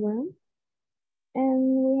for the room. And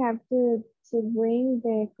we have to bring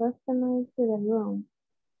the customers to the room.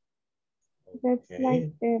 That's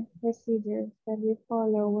like the procedures that we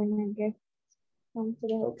follow when a guest comes to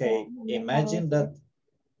the hotel. Okay, imagine that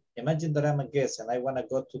I'm a guest and I want to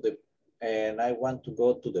go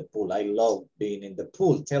to the pool. I love being in the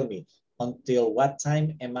pool. Tell me, until what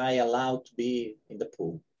time am I allowed to be in the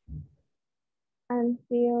pool?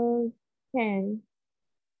 Until 10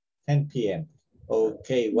 p.m.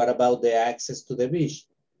 Okay, what about the access to the beach?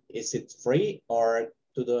 Is it free or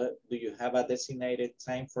do you have a designated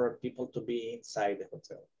time for people to be inside the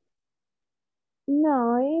hotel?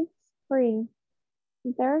 No, it's free.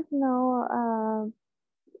 There's no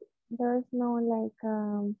like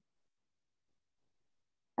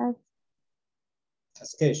a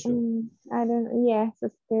schedule. Yes, a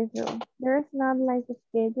schedule. There's not like a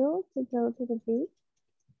schedule to go to the beach,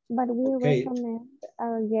 but we recommend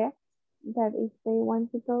our guests that if they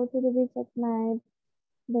want to go to the beach at night,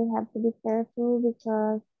 they have to be careful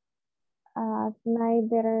because at night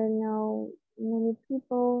there are no many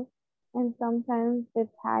people and sometimes the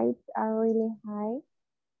tides are really high.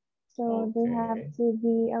 So they have to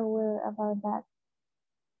be aware about that.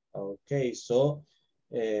 Okay, so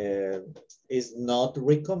it's not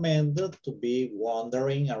recommended to be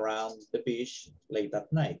wandering around the beach late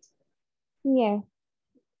at night. Yes.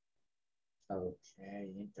 Okay,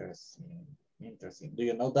 interesting. Interesting. Do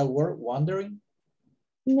you know that word, wandering?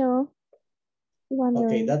 No. Wandering.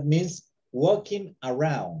 Okay, that means walking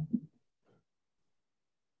around.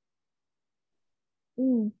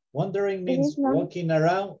 Wandering means walking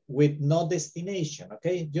around with no destination,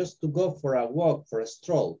 okay? Just to go for a walk, for a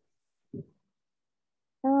stroll.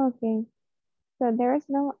 Oh, okay. So there is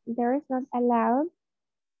not allowed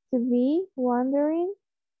to be wandering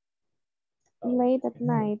late at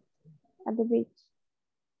night at the beach.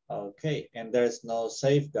 Okay, and there's no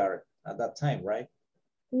safeguard at that time, right?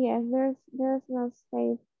 Yes, there's no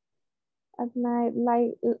safe at night,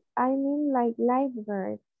 like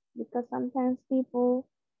lifeguards, because sometimes people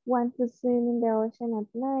want to swim in the ocean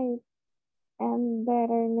at night, and there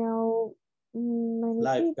are no many people,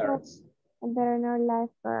 Lifeguards. and there are no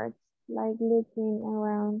lifeguards like looking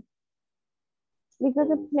around, because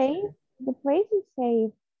the place is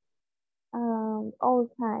safe all the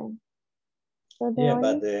time. So Yeah,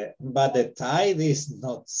 but the tide is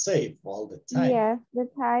not safe all the time. Yes, the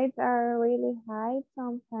tides are really high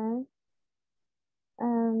sometimes.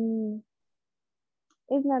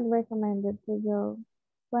 It's not recommended to go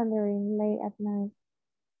wandering late at night.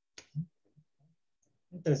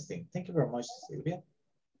 Interesting. Thank you very much, Sylvia.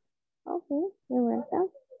 Okay, you're welcome.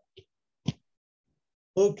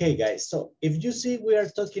 Okay, guys. So if you see, we are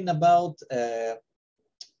talking about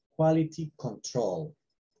quality control.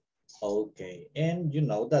 Okay, and you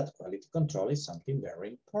know that quality control is something very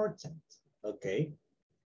important. Okay.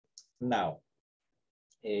 Now,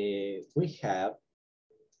 we have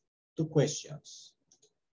two questions.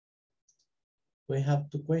 We have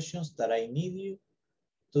two questions that I need you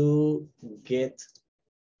to get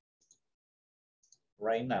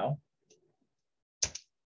right now.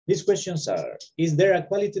 These questions are, is there a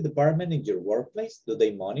quality department in your workplace? Do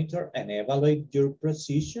they monitor and evaluate your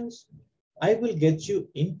positions? I will get you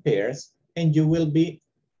in pairs and you will be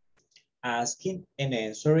asking and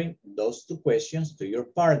answering those two questions to your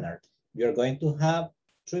partner. You're going to have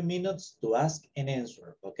 3 minutes to ask and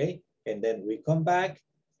answer, okay? And then we come back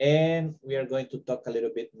and we are going to talk a little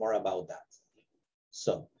bit more about that.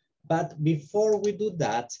 So, but before we do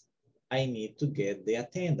that, I need to get the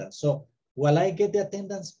attendance. So while I get the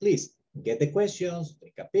attendance, please get the questions,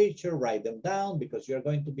 take a picture, write them down because you're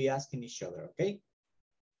going to be asking each other, okay?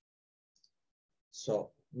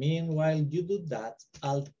 So meanwhile you do that,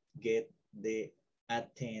 I'll get the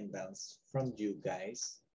attendance from you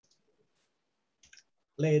guys.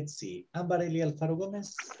 Let's see. Ambareli Alfaro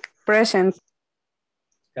Gómez. Present.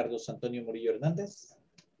 Carlos Antonio Murillo Hernández.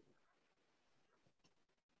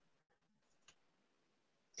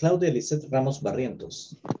 Claudia Elizeth Ramos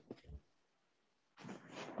Barrientos.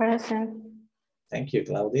 Present. Thank you,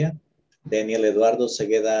 Claudia. Daniel Eduardo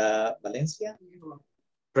Segueda Valencia.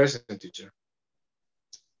 Present, teacher.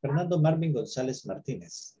 Fernando Marvin González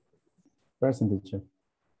Martínez. Present, teacher.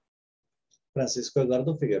 Francisco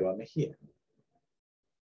Eduardo Figueroa Mejía.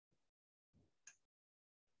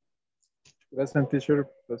 Present, teacher.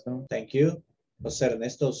 Present. Thank you. José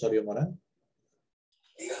Ernesto Osorio Morán.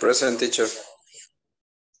 Present, teacher.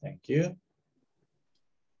 Thank you.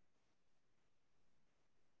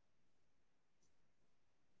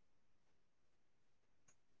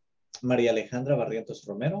 María Alejandra Barrientos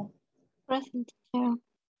Romero. Present, teacher.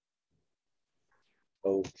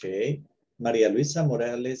 Ok. María Luisa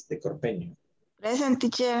Morales de Corpeño. Present,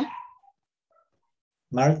 teacher.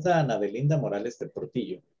 Marta Ana Belinda Morales de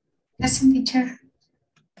Portillo. Present, teacher.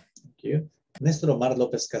 Thank you. Néstor Omar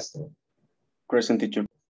López Castro. Present, teacher.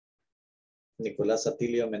 Nicolás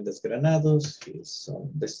Atilio Méndez Granados. He's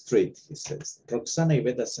on the street, he says. Roxana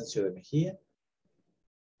Ivette Asensio de Mejía.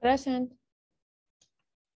 Present.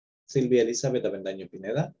 Silvia Elizabeth Avendaño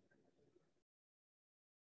Pineda.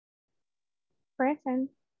 Present.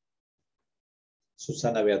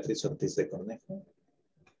 Susana Beatriz Ortiz de Cornejo.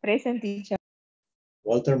 Present, teacher.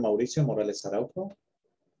 Walter Mauricio Morales Araujo.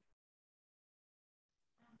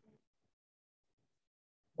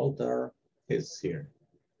 Walter is here.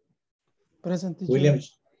 Present, teacher. William,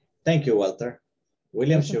 thank you, Walter.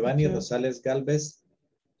 William Present, Giovanni teacher. Rosales Galvez.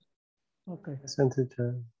 Okay. Present,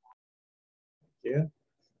 teacher. Thank you.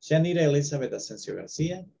 Shanira Elizabeth Asensio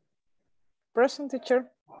García. Present, teacher.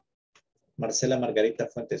 Marcela Margarita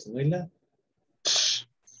Fuentes Nuila.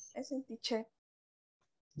 Present, teacher.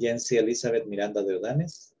 Yancy Elizabeth Miranda de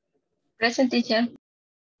Odanes. Present, teacher.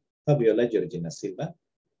 Fabiola Georgina Silva.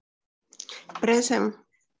 Present.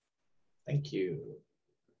 Thank you.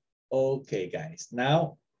 Okay, guys.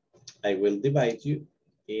 Now I will divide you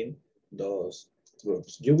in those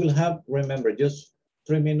groups. You will have, remember, just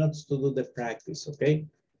 3 minutes to do the practice, okay?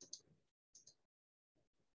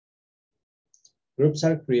 Groups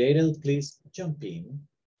are created. Please jump in.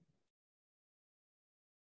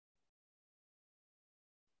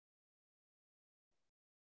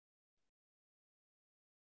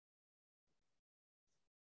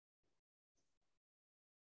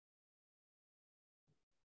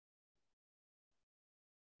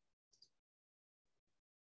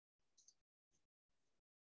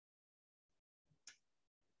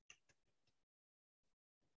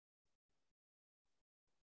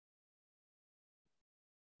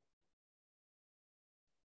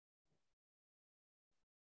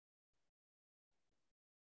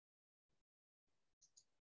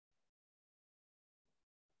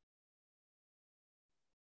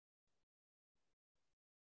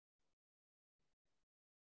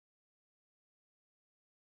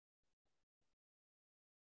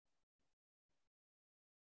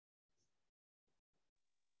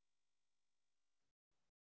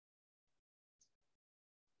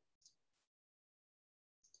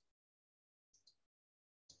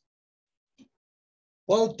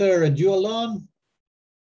 Walter, are you alone?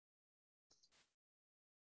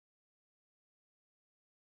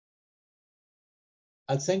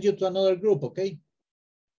 I'll send you to another group, okay?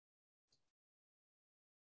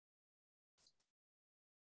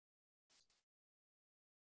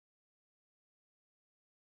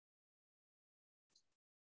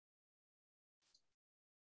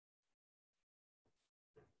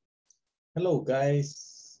 Hello,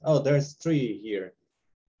 guys. Oh, there's 3 here.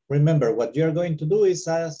 Remember, what you're going to do is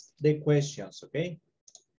ask the questions, okay?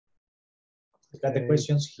 Look at the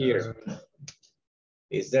questions here.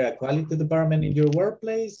 Is there a quality department in your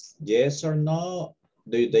workplace? Yes or no?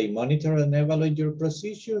 Do they monitor and evaluate your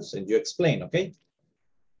procedures? And you explain, okay?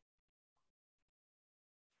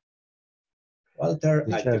 Walter,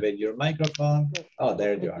 activate your microphone. Oh,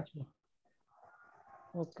 there you are.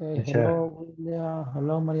 Okay, hello, William.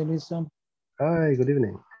 Hello, Maria Luisa. Hi, good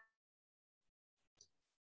evening.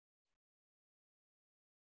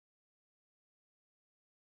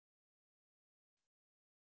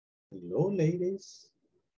 Hello, ladies.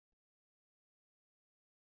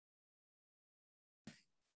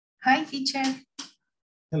 Hi, teacher.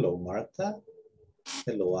 Hello, Martha.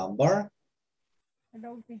 Hello, Amber.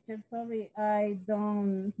 Hello, teacher. Sorry, I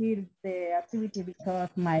don't hear the activity because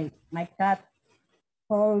my cat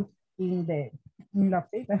falls in the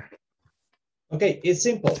paper. Okay, it's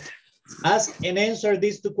simple. Ask and answer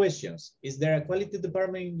these 2 questions. Is there a quality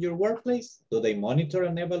department in your workplace? Do they monitor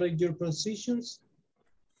and evaluate your procedures?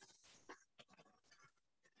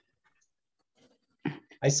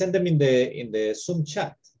 I send them in the Zoom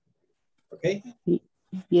chat. Okay?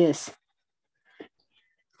 Yes.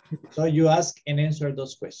 So you ask and answer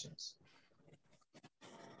those questions.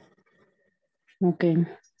 Okay.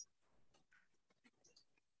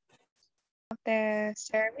 The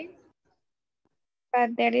service,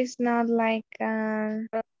 but there is not like the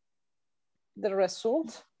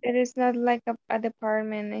result. There is not like a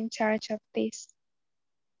department in charge of this.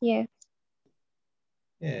 Yes.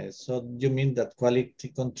 Yeah, so you mean that quality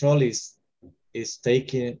control is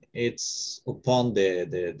taking it's upon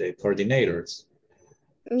the coordinators?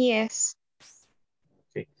 Yes.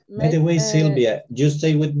 Okay. By the way, Sylvia, you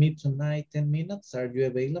stay with me tonight 10 minutes. Are you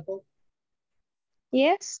available?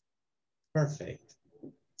 Yes. Perfect.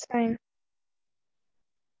 It's fine.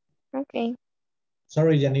 Okay.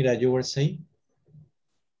 Sorry, Janira, you were saying?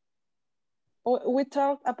 We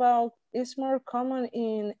talked about it's more common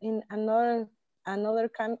in another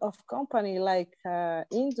kind of company like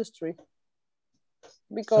industry.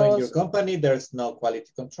 Because so in your company, there's no quality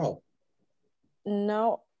control?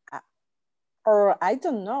 No, or I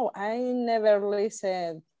don't know. I never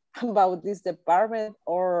listened about this department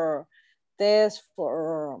or this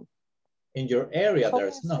for. In your area,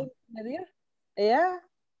 there's no. Yeah.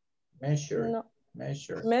 Measure. No.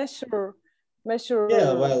 Measure.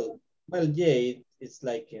 Yeah, well, yeah, it's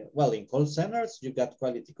like, well, in call centers, you got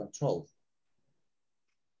quality control.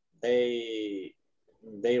 They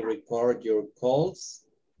record your calls.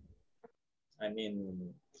 I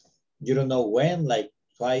mean, you don't know when, like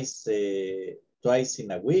twice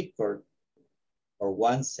in a week or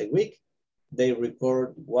once a week. They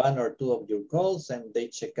record 1 or 2 of your calls and they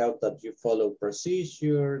check out that you follow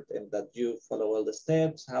procedure and that you follow all the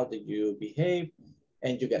steps. How did you behave?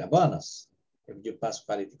 And you get a bonus if you pass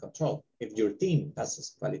quality control, if your team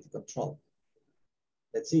passes quality control.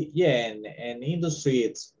 Let's see. Yeah, and industry,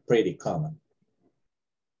 it's pretty common.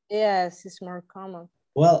 Yes, it's more common.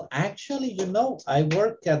 Well, actually, you know, I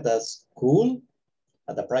work at a school,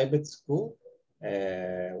 at a private school.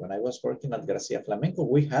 When I was working at Garcia Flamenco,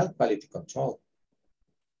 we had quality control.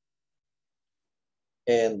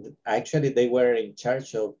 And actually, they were in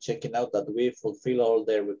charge of checking out that we fulfill all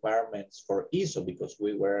the requirements for ISO because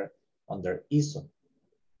we were under ISO.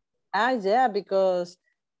 Yeah, because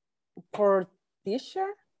for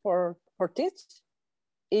teacher, for teach,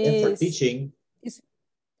 and for teaching, it's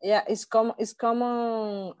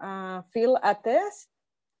common fill a test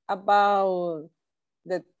about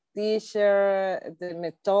the teacher, the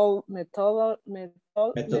methodology.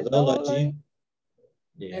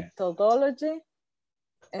 Yeah. Methodology.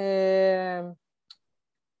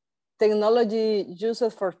 Technology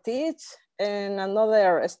used for teach and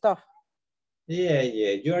another stuff. Yeah,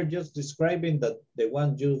 you are just describing the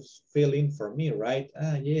one you fill in for me, right?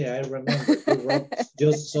 Yeah, I remember you wrote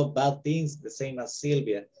just so bad things, the same as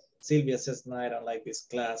Sylvia. Sylvia says, no, I don't like this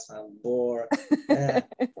class, I'm bored.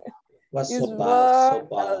 Was so bad,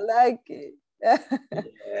 I like it.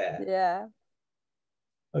 Yeah. Yeah.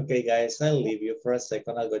 Okay, guys, I'll leave you for a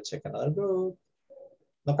second. I'll go check another group.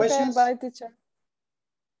 No questions? Okay, bye, teacher.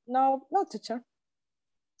 No, teacher.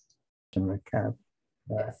 Recap.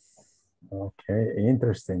 Yes. Okay,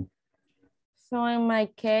 interesting. So in my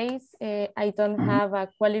case, I don't have a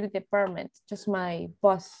quality department, just my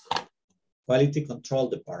boss. Quality control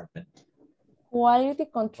department. Quality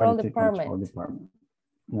control Quality department. control department.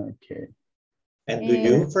 Okay. And do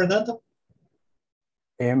you, Fernando?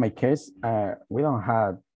 In my case, we don't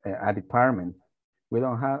have a department. We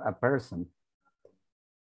don't have a person.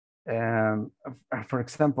 For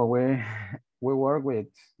example, we work with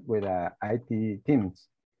IT teams,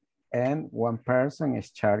 and one person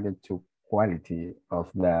is charged to quality of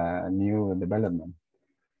the new development.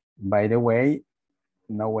 By the way,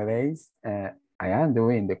 nowadays, I am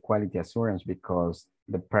doing the quality assurance because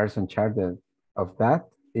the person charged of that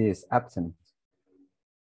is absent.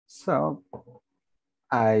 So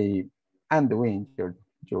I am doing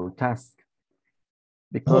your task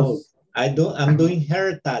because I'm doing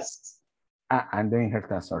her tasks. I'm doing her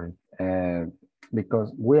task, sorry.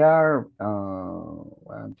 Because we are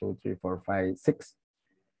 1, 2, 3, 4, 5,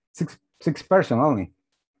 6 person only.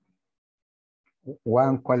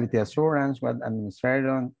 One quality assurance, one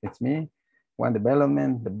administrator, it's me, one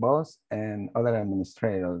development, the boss, and other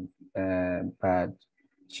administrator. But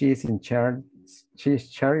she's in charge. She's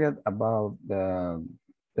charged about the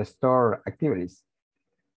store activities.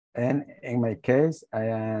 And in my case, I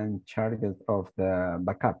am charged of the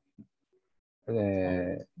backup.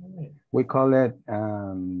 We call it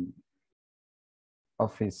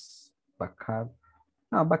office backup.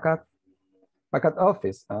 No, backup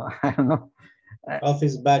office. I don't know.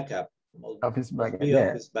 Office backup. Office backup. Yeah.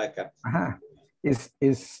 Office backup.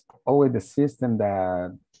 It's always the system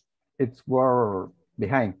that it's war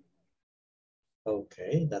behind.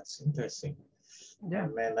 Okay, that's interesting. Yeah.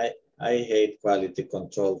 Man, I hate quality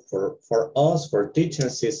control. For us, for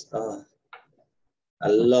teachers, is a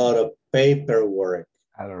lot of paperwork.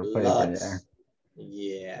 A lot of paper, yeah.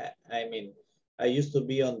 Yeah, I mean, I used to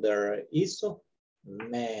be under ISO.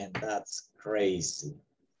 Man, that's crazy.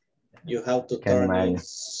 You have to turn in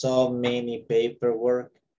so many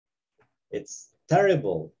paperwork. It's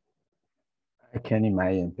terrible. I can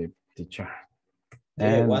imagine, teacher.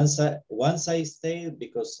 Yeah, once I stayed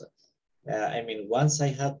because I mean, once I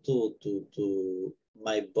had to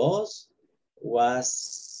my boss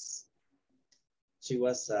she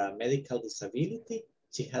was a medical disability.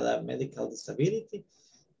 She had a medical disability,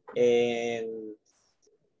 and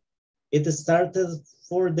it started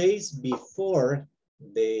 4 days before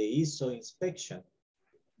the ISO inspection.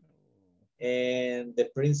 And the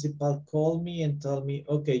principal called me and told me,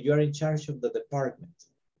 okay, you're in charge of the department.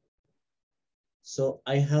 So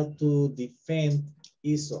I had to defend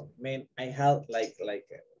ISO. Man, I had like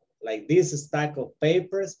this stack of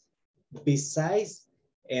papers besides,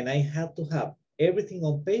 and I had to have everything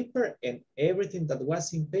on paper, and everything that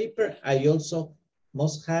was in paper, I also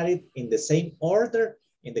must have it in the same order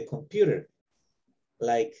in the computer.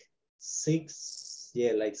 Like 6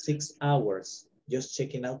 hours just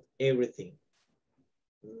checking out everything.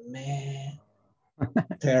 Man,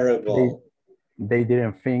 terrible. They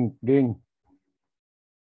didn't think green.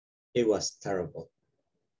 It was terrible.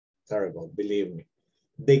 Terrible, believe me.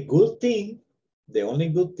 The good thing, the only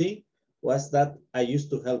good thing was that I used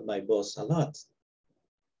to help my boss a lot.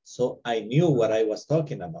 So I knew what I was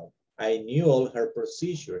talking about. I knew all her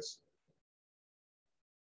procedures.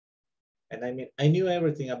 And I mean, I knew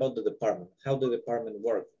everything about the department, how the department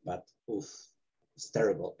worked, but oof, it's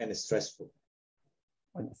terrible and stressful.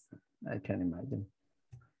 I can imagine.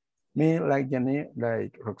 Me like Jenny,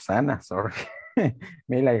 like Roxana, sorry.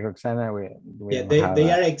 Me like Roxana, yeah, they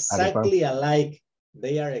are exactly alike.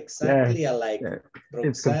 They are exactly alike. Yeah.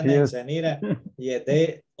 Roxana and Janira, yeah,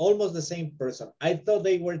 they almost the same person. I thought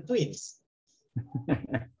they were twins.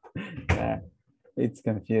 Yeah, it's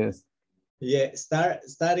confused. Yeah,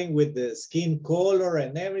 starting with the skin color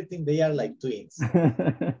and everything, they are like twins.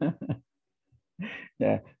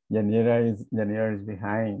 Yeah, Janira is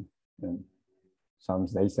behind some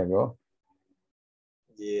days ago.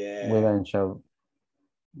 Yeah. We don't show.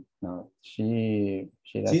 No, she's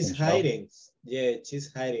hiding. Yeah,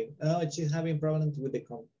 she's hiding. Oh, she's having problems with the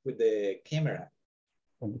camera.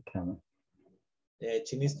 With the camera. Yeah,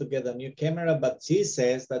 she needs to get a new camera, but she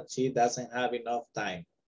says that she doesn't have enough time.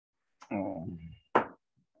 Oh.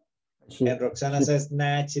 And Roxana says,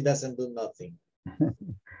 nah, she doesn't do nothing.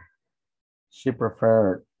 She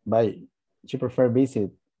prefer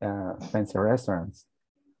visit fancy restaurants.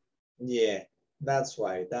 Yeah, that's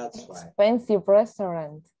why. Expensive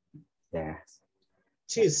restaurant. Yes.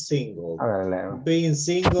 She's single. Being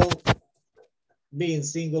single,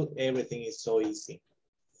 everything is so easy.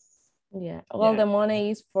 Yeah, all the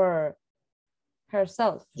money is for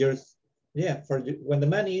herself. Yeah, for you, when the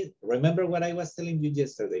money, remember what I was telling you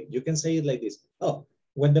yesterday, you can say it like this. Oh,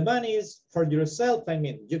 when the money is for yourself, I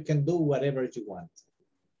mean, you can do whatever you want.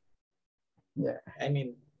 Yeah. I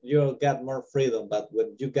mean, you got more freedom, but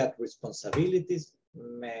when you got responsibilities,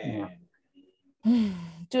 man.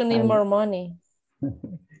 You need more money.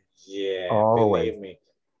 Yeah, always. believe me.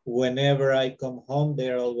 Whenever I come home,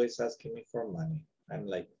 they're always asking me for money. I'm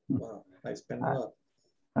like, wow, I spend a lot.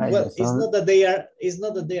 Well, it's not that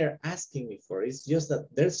they are asking me for it. It's just that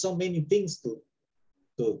there's so many things to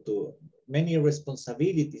many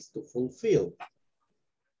responsibilities to fulfill.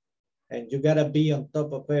 And you gotta be on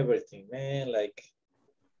top of everything, man. Like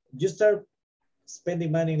you start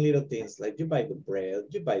spending money in little things, like you buy the bread,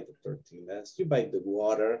 you buy the tortillas, you buy the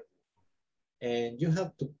water, and you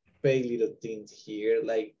have to pay little things here,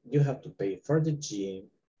 like you have to pay for the gym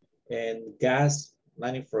and gas,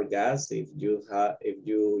 money for gas if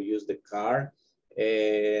you use the car,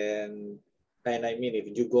 and I mean if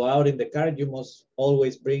you go out in the car, you must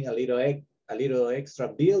always bring a little extra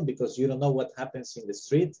bill because you don't know what happens in the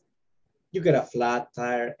street. You get a flat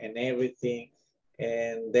tire and everything,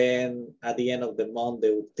 and then at the end of the month,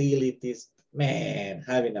 the utilities. Man,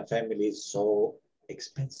 having a family is so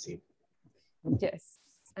expensive. Yes,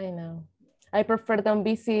 I know. I prefer than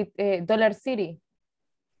visit Dollar City.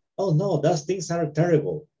 Oh no, those things are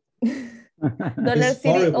terrible. Dollar City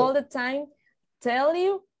horrible. All the time tell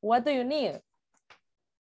you what do you need.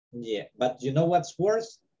 Yeah, but you know what's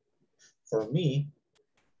worse? For me,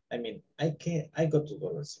 I mean, I go to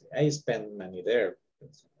Dollar City. I spend money there.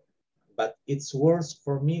 But it's worse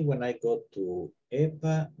for me when I go to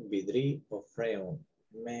EPA, Vidri, or Freon.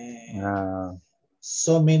 Man,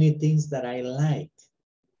 so many things that I like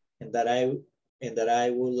and that I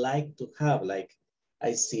would like to have. Like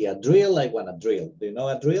I see a drill, I want a drill. Do you know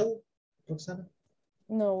a drill, Roxana?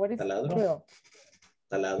 No, what is taladro? Drill?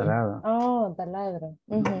 Taladro. Oh, taladro.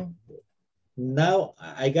 Now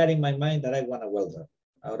I got in my mind that I want a welder.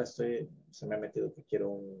 Ahora se me ha metido que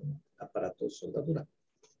quiero un aparato de soldadura.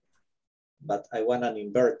 But I want an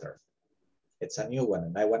inverter. It's a new one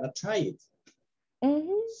and I want to try it.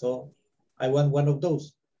 So I want one of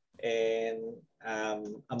those. And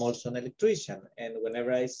I'm also an electrician. And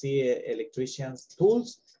whenever I see electrician's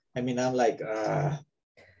tools, I mean, I'm like, I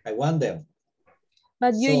want them.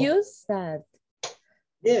 But you use that.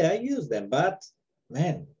 Yeah, I use them, but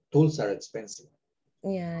man, tools are expensive.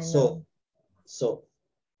 Yeah, I know. So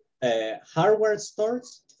hardware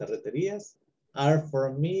stores, ferreterías, are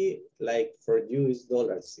for me like for you is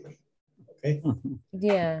Dollar City. Okay.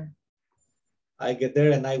 Yeah. I get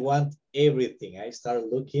there and I want everything. I start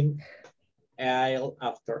looking aisle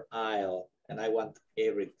after aisle and I want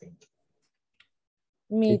everything.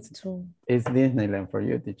 Me too. It's Disneyland for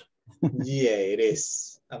you, teacher. Yeah, it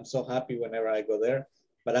is. I'm so happy whenever I go there,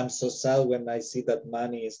 but I'm so sad when I see that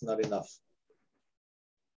money is not enough.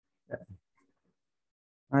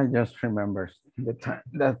 I just remember the time,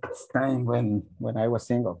 that time when I was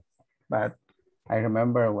single, but I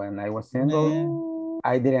remember when I was single,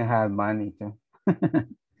 I didn't have money too.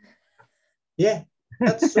 Yeah,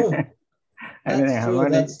 that's true. I didn't have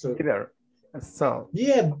money that's true. either. So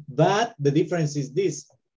yeah, but the difference is this.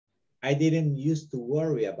 I didn't used to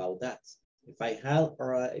worry about that. If I had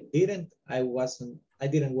or I didn't, I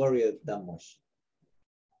didn't worry that much.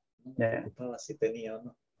 Yeah.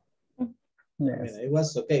 Yes. I mean, it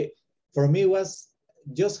was okay. For me, it was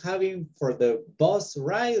just having for the bus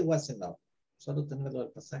ride was enough. Solo tener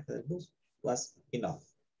el pasaje del bus was enough.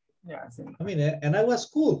 Yeah. I mean, and I was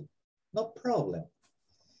cool, no problem.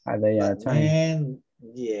 A day at a time. Man,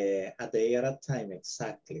 yeah, a day at a time,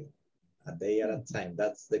 exactly. A day at a time,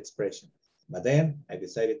 that's the expression. But then I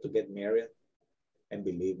decided to get married. And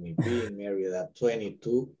believe me, being married at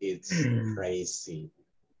 22, it's crazy.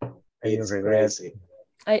 It's crazy.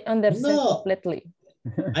 I understand completely.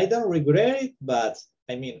 I don't regret it, but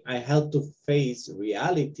I mean, I had to face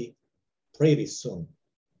reality pretty soon.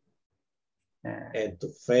 And to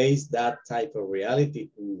face that type of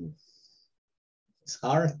reality, it's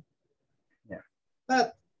hard. Yeah.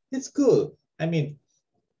 But it's good. I mean,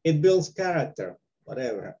 it builds character,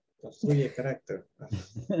 whatever. Construye character.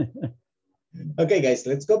 Okay, guys,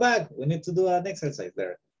 let's go back. We need to do an exercise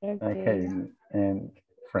there. Okay. And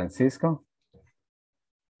Francisco?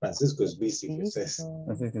 Francisco is busy, he says.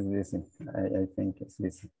 Francisco is busy. I think it's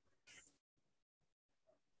busy.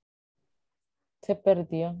 Se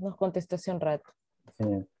perdió. Nos contestó hace un rato.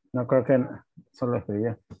 Sí. No creo que solo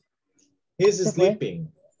escribió. He's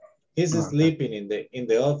sleeping. He's sleeping in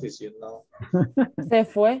the office, you know. Se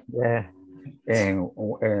fue. Yeah. And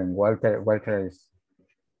Walter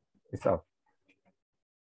is off.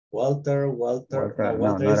 Walter, no, Walter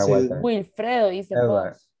not a is Walter. Wilfredo is the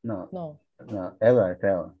Edward, boss. no, Edward,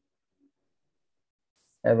 creo.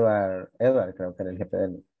 Edward creo que era el jefe de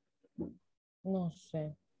él. No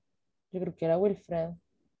sé. Yo creo que era Wilfredo.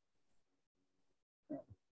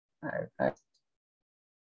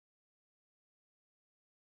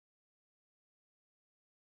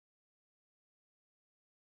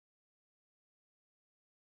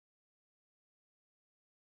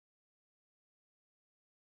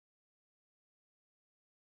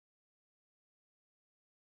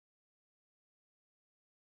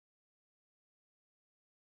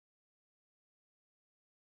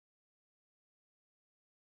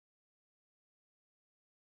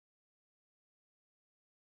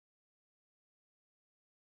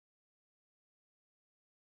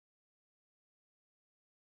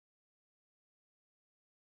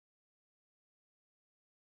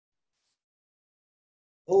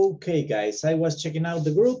 Okay, guys, I was checking out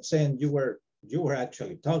the groups and you were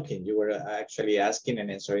actually talking. You were actually asking and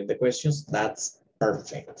answering the questions. That's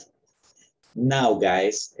perfect. Now,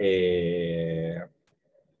 guys, we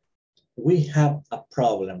have a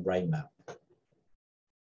problem right now.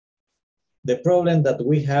 The problem that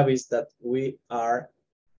we have is that we are,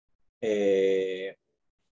 you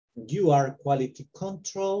are quality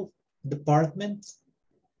control department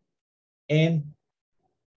and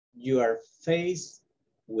you are faced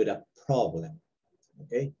with a problem,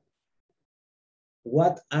 okay?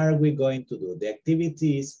 What are we going to do? The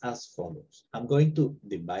activity is as follows. I'm going to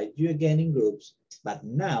divide you again in groups, but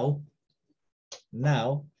now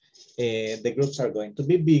the groups are going to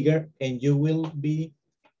be bigger and you will be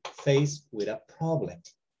faced with a problem.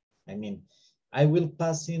 I mean, I will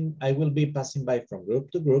be passing by from group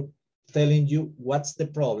to group, telling you what's the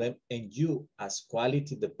problem, and you as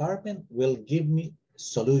quality department will give me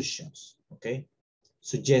solutions, okay?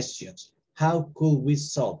 Suggestions. How could we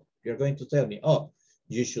solve? You're going to tell me, oh,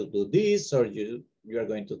 you should do this, or you are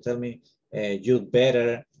going to tell me you'd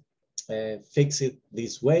better fix it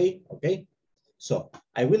this way, okay? So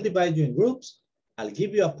I will divide you in groups. I'll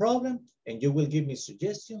give you a problem and you will give me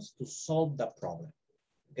suggestions to solve the problem,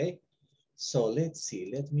 okay? So let's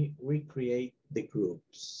see, let me recreate the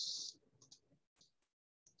groups.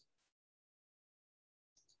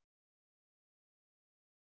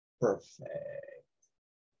 Perfect.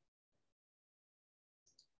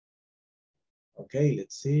 Okay,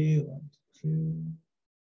 let's see, 1, 2.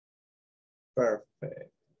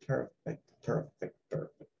 Perfect, perfect, perfect,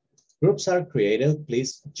 perfect. Groups are created,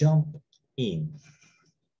 please jump in.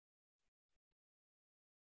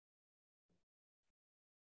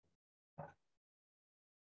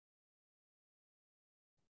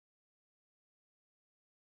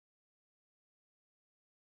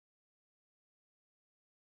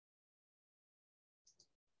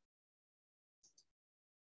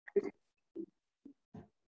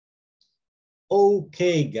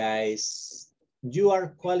 Okay, guys, you are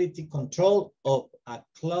quality control of a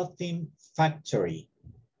clothing factory,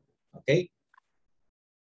 okay?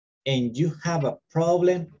 And you have a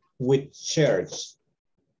problem with shirts.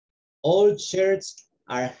 All shirts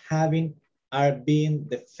are being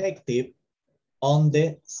defective on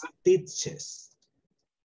the stitches,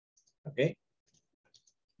 okay?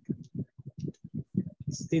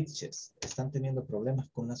 Stitches, están teniendo problemas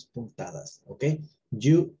con las puntadas, okay?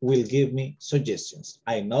 You will give me suggestions.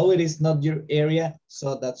 I know it is not your area,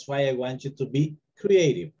 so that's why I want you to be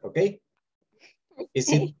creative, okay? Is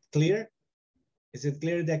it clear? Is it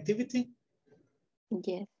clear, the activity?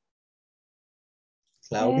 Yes.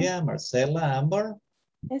 Claudia, Yes. Marcela, Amber?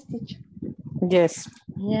 Yes, teacher. Yes.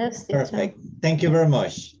 Yes, teacher. Perfect. Thank you very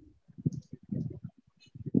much.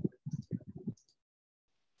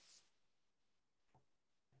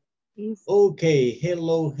 Okay,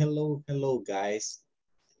 hello, hello, hello, guys.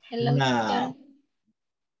 Hello, teacher.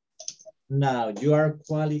 Now you are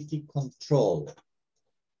quality control.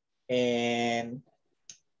 And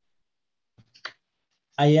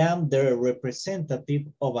I am the representative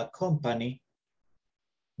of a company.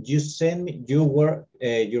 You send me, your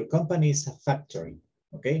company is a factory,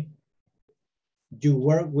 okay? You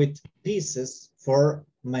work with pieces for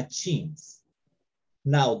machines.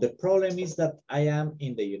 Now, the problem is that I am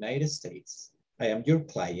in the United States. I am your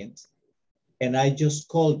client, and I just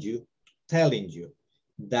called you telling you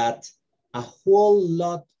that a whole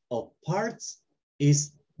lot of parts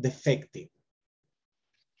is defective.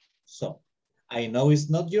 So, I know it's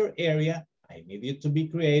not your area. I need you to be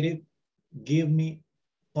creative. Give me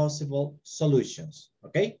possible solutions,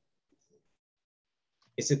 okay?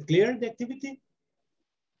 Is it clear, the activity?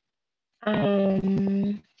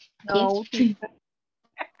 No.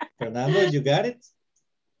 Fernando, you got it?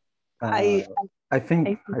 I I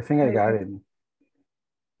think I got it.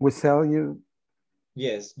 We sell you.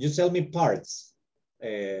 Yes, you sell me parts,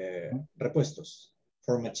 repuestos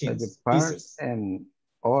for machines. The parts pieces. and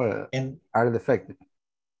all are defective.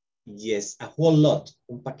 Yes, a whole lot.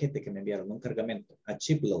 Un paquete que me enviaron, un cargamento, a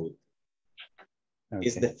shipload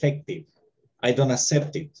is defective. I don't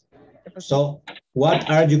accept it. So what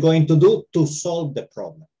are you going to do to solve the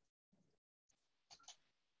problem?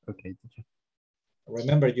 Okay.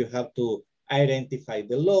 Remember, you have to identify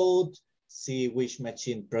the load, see which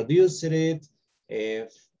machine produced it,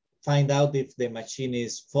 find out if the machine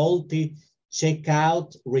is faulty, check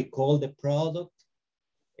out, recall the product,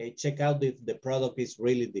 check out if the product is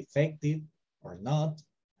really defective or not,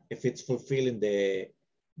 if it's fulfilling the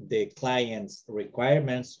client's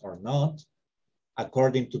requirements or not,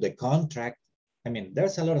 according to the contract. I mean,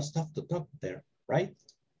 there's a lot of stuff to talk there, right?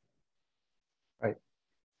 Right.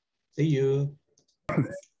 See you.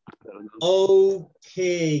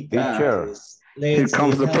 Okay, guys. Here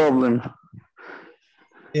comes the problem.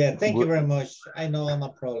 Yeah, thank you very much. I know I'm a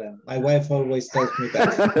problem. My wife always tells me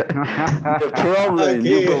that. The problem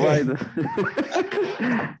you provide.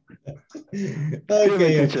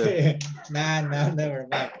 Okay. Nah, never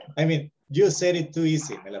mind. I mean, you said it too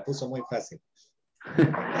easy. Me la puso muy fácil.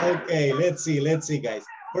 Okay, let's see, guys.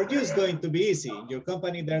 For you, it's going to be easy. In your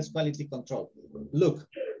company, there's quality control. Look,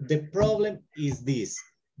 the problem is this.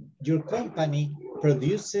 Your company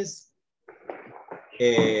produces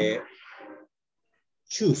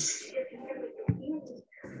shoes,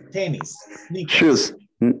 tennis, sneakers. Shoes.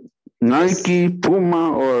 Nike,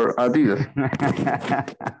 Puma, or Adidas.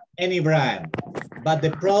 Any brand. But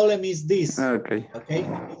the problem is this. Okay.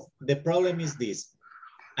 The problem is this.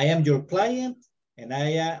 I am your client, and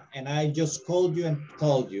I just called you and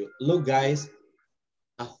told you, look, guys,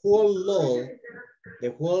 a whole load,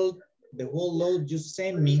 the whole load you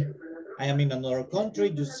send me. I am in another country.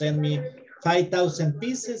 You send me 5,000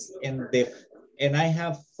 pieces, and I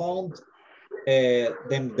have found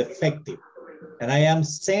them defective, and I am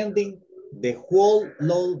sending the whole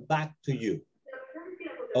load back to you.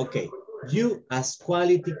 Okay, you as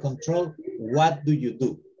quality control, what do you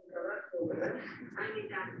do?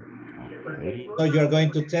 So you're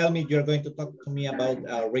going to tell me, you're going to talk to me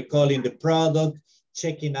about recalling the product,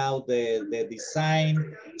 checking out the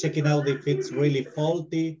design, checking out if it's really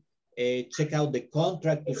faulty, check out the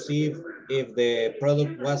contract to see if the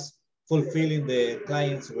product was fulfilling the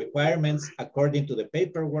client's requirements according to the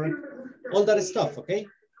paperwork, all that stuff, okay?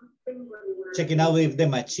 Checking out if the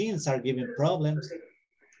machines are giving problems,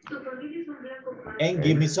 and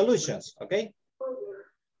give me solutions, okay?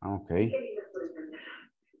 Okay.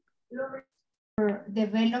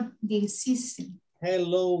 Develop the system.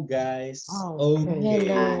 Hello, guys. Okay.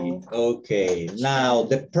 Hello. Okay. Now,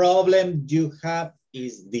 the problem you have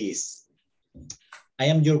is this. I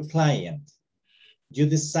am your client. You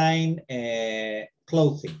design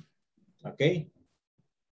clothing, okay?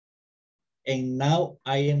 And now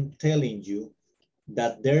I am telling you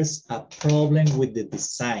that there's a problem with the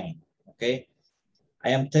design, okay? I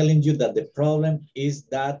am telling you that the problem is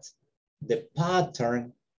that the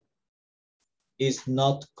pattern is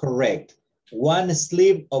not correct. One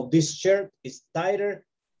sleeve of this shirt is tighter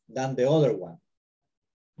than the other one.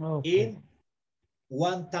 In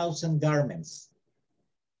 1,000 garments,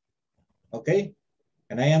 okay?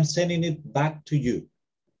 And I am sending it back to you.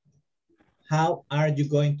 How are you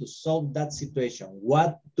going to solve that situation?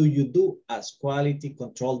 What do you do as quality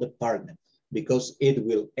control department? Because it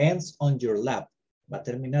will end on your lap. Va a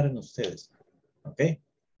terminar en ustedes, okay?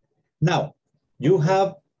 Now, you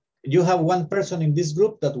have one person in this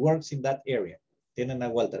group that works in that area. Tienen a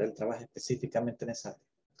Walter, él trabaja específicamente en esa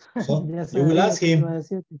área. So, you will ask him.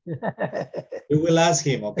 You will ask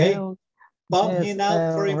him, okay? Pump him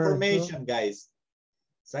out for information, guys.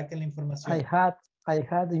 Saquen la información. I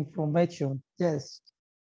had information, yes.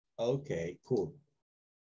 Okay, cool.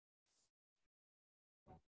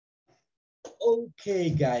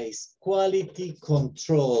 Okay, guys, quality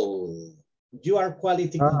control. You are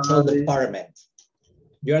quality control department.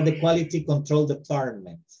 You are the quality control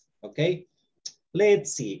department, okay?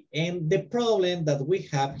 Let's see, and the problem that we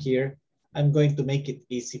have here, I'm going to make it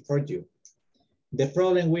easy for you. The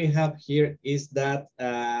problem we have here is that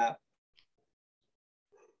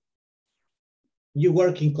you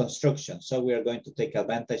work in construction, so we are going to take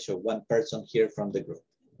advantage of one person here from the group,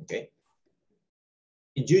 okay?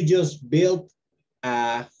 You just built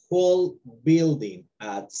a whole building,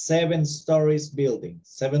 a 7 stories building,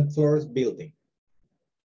 7 floors building.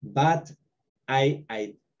 But I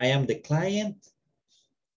am the client,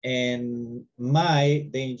 and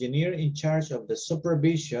the engineer in charge of the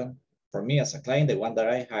supervision for me as a client, the one that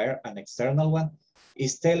I hire, an external one,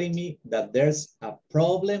 is telling me that there's a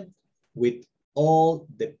problem with all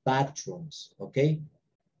the bathrooms, okay?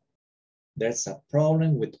 There's a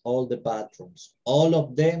problem with all the bathrooms. All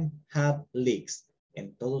of them have leaks.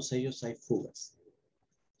 En todos ellos hay fugas.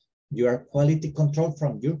 You are quality control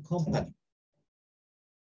from your company.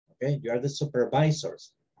 Okay, you are the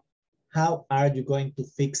supervisors. How are you going to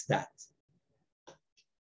fix that?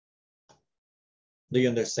 Do you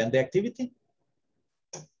understand the activity?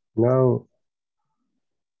 No.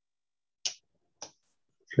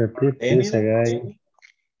 Repeat this again.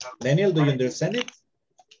 Daniel, do you understand it?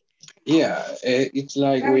 Yeah, it's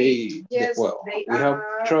like we have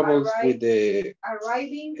troubles with the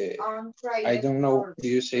I don't know, do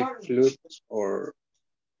you say flood or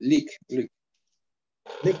leaks,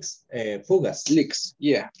 fugas. Leaks,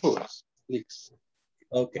 yeah, fugas, leaks.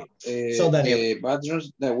 Okay, so Daniel, the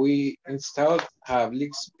bathrooms that we installed have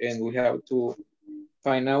leaks and we have to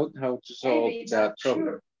find out how to solve that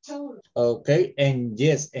problem. Okay, and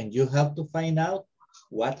yes, and you have to find out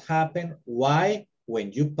what happened, why,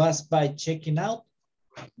 when you pass by checking out,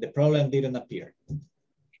 the problem didn't appear.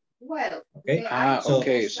 Well, okay.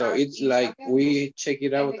 Okay, so it's like we check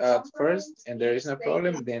it out at first and there is no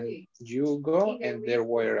problem, then you go and there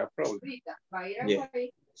were a problem. Yeah.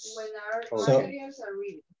 When our So, materials are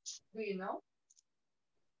ready, do you know?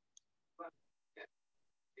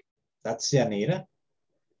 That's Yanira.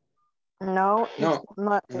 No, no,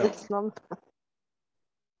 not, it's not.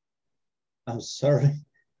 I'm sorry.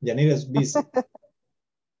 Yanira's busy.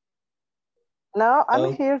 No, I'm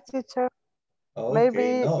Oh, here, teacher. okay,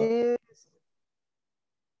 Maybe no. it's,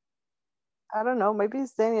 I don't know, maybe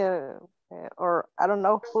it's Daniel or I don't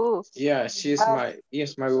know who. Yeah, she's my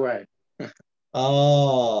wife.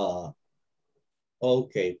 Oh,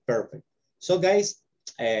 okay, perfect. So guys,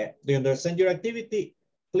 do you understand your activity?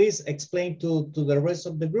 Please explain to the rest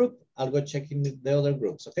of the group. I'll go check in with the other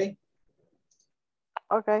groups, okay?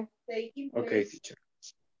 Okay. Okay, teacher.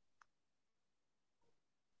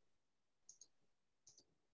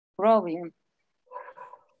 Problem.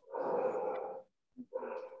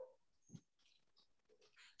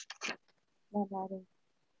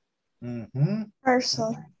 Mm-hmm.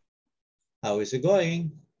 Person. How is it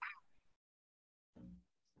going?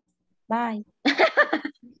 Bye.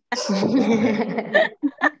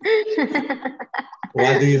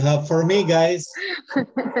 What do you have for me, guys?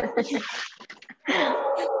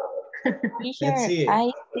 Teacher, Let's see.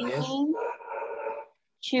 I Yes. think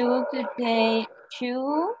they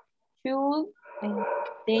should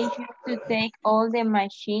to take all the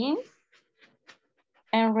machines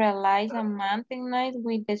and realize a maintenance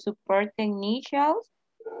with the support technicians,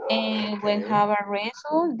 and when have a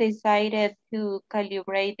result, decided to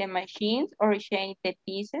calibrate the machines or change the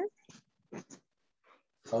pieces.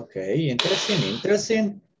 Okay,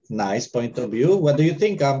 interesting. Nice point of view. What do you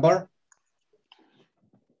think, Amber?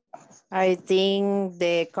 I think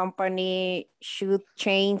the company should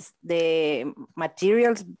change the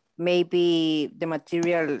materials. Maybe the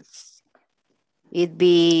materials, it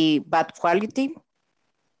be bad quality.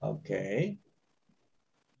 Okay.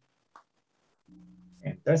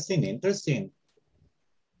 Interesting.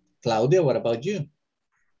 Claudia, what about you?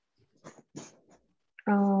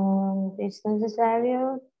 Es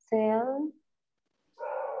necesario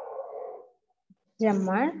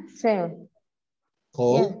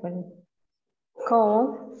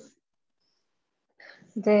call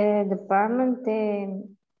the department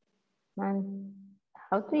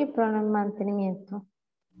how do you pronounce mantenimiento?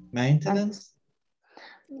 Maintenance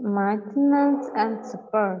and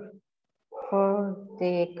support for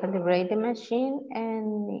the calibrate the machine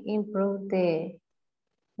and improve the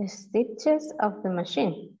stitches of the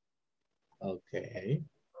machine. Okay,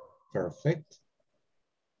 perfect.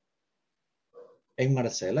 And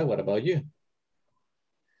Marcela, what about you?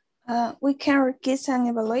 We can request an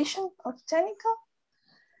evaluation of technical,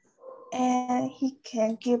 and he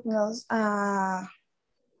can give us an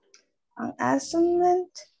assignment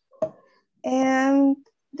and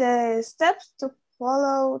the steps to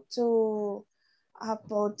follow to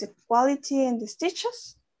about the quality and the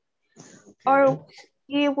stitches. Okay. Or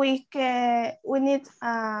if we need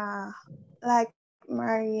like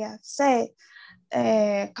Maria said,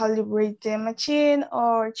 calibrate the machine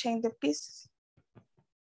or change the pieces.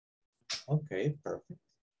 Okay, perfect.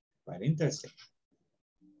 Quite interesting.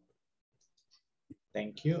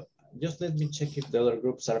 Thank you. Just let me check if the other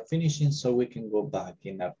groups are finishing so we can go back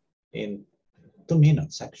in 2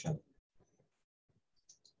 minutes, actually.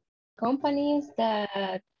 Companies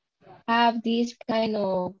that have this kind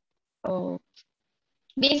of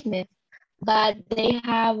business, but they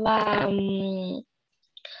have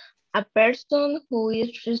a person who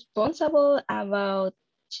is responsible about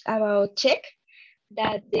check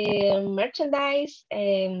that the merchandise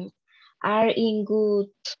are in good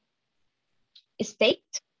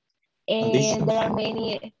state, and there are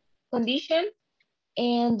many conditions,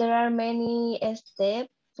 and there are many steps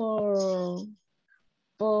for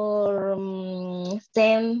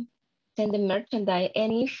send the merchandise.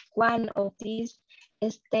 And if one of these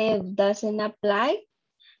steps doesn't apply,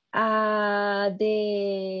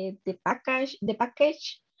 the package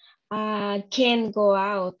can go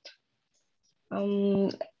out.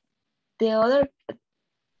 The other,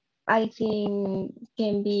 I think,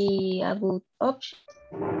 can be a good option.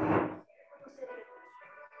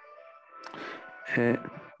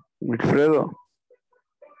 Wilfredo.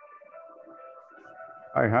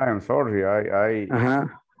 Hi, I'm sorry. I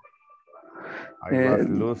was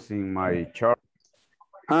losing my chart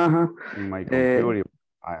in my computer.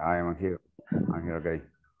 I am here. I'm here,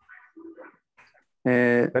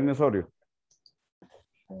 okay. Tell me, sorry.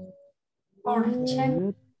 Or check.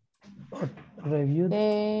 Or review.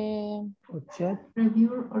 Or check.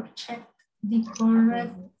 Review or check the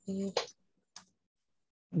correct.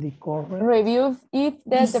 Review if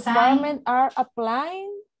the department are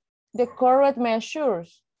applying the correct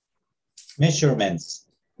measures. Measurements.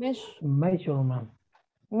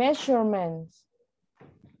 Measurements.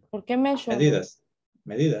 ¿Por qué measurements?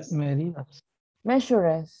 Medidas.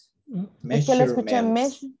 Measures. Es que le escuché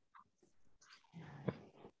measure.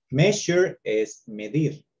 Measure es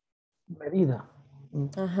medir. Medida.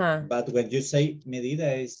 Ajá. But when you say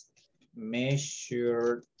medida is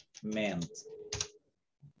measurement.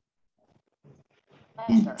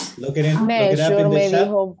 Look it up in the chat.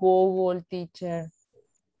 Dijo Google, teacher.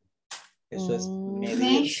 Eso es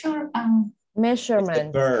medir.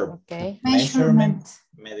 Measurement. Verb. Okay. Measurement.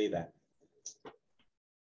 Medida.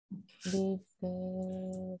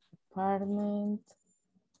 Department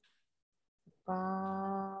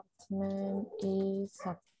is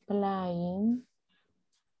applying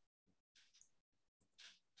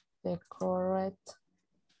the correct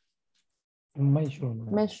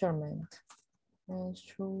measurement.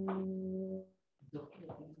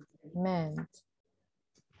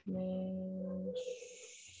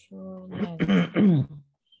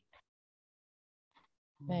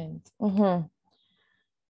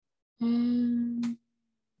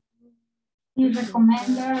 The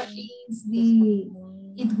recommender is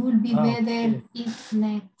it would be better if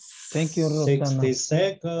next. Thank you, Rosana. 60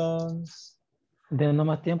 seconds. Denos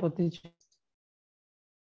más tiempo, teacher.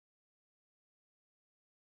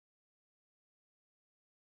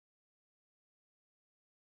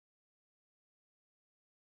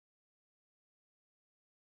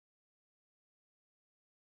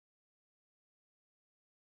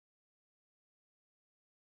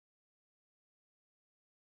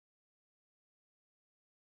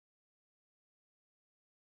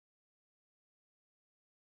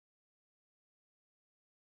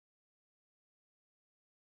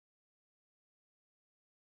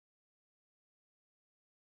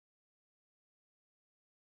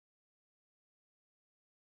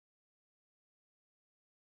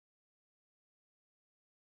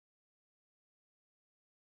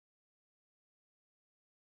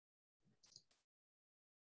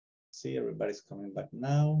 See, everybody's coming back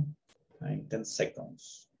now. 10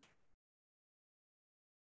 seconds.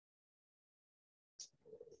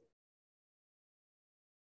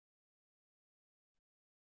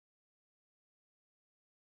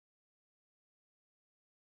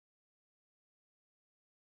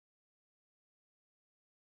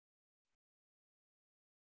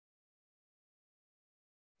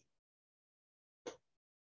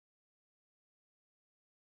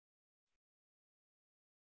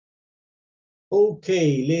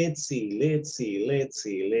 Okay, let's see.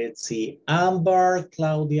 Amber,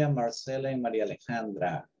 Claudia, Marcela, and Maria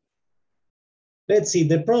Alejandra. Let's see,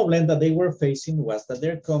 the problem that they were facing was that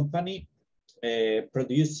their company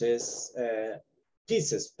produces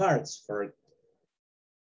parts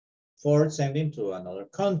for sending to another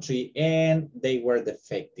country, and they were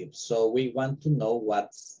defective. So we want to know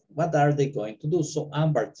what are they going to do. So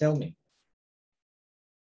Amber, tell me.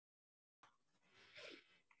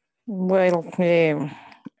 Well,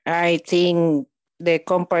 I think the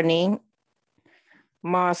company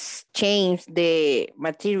must change the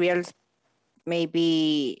materials.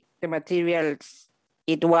 Maybe the materials,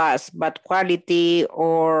 it was bad quality,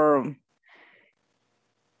 or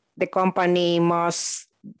the company must,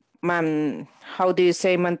 how do you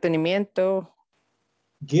say mantenimiento?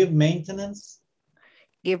 Give maintenance.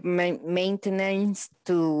 Give maintenance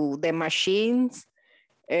to the machines,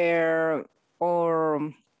 or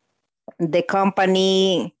the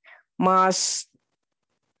company must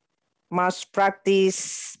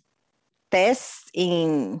practice tests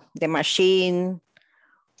in the machine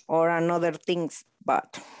or another things,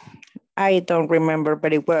 but I don't remember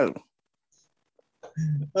very well.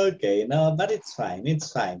 Okay, no, but it's fine.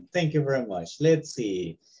 It's fine. Thank you very much. Let's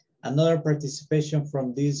see. Another participation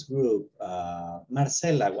from this group.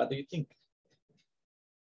 Marcela, what do you think?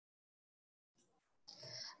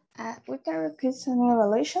 We can request an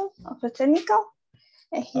evaluation of the technical.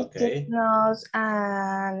 And he gives us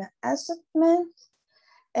an assessment,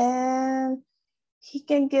 and he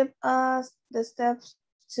can give us the steps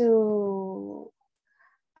to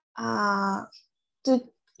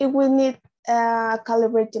if we need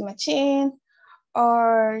calibrate the machine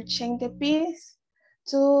or change the piece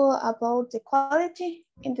to about the quality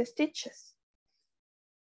in the stitches.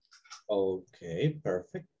 Okay,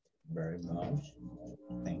 perfect. Very much.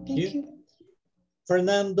 Thank you.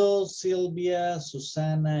 Fernando, Sylvia,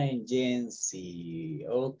 Susana, and Jency.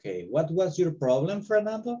 Okay, what was your problem,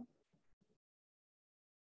 Fernando?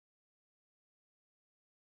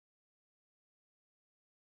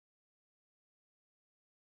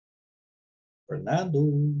 Fernando.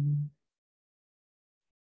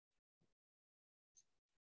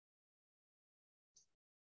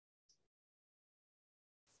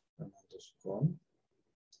 Fernando's gone.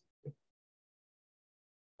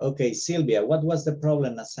 Okay, Sylvia, what was the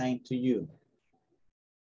problem assigned to you?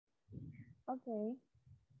 Okay.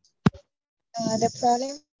 The problem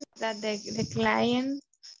is that the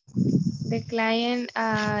client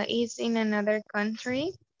is in another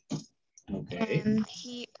country. Okay. And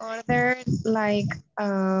he ordered like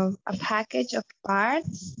a package of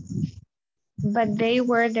parts, but they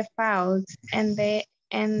were default, and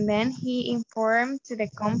then he informed to the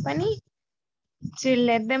company to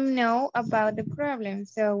let them know about the problem.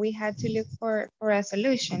 So we had to look for a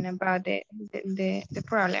solution about the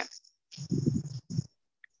problem.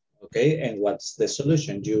 Okay, and what's the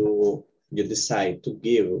solution you decide to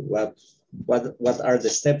give? What are the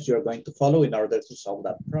steps you're going to follow in order to solve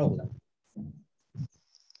that problem?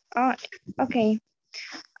 Oh, okay.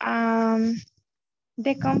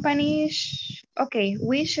 The company, okay,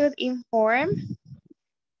 we should inform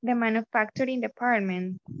the manufacturing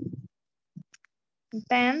department.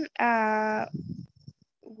 Then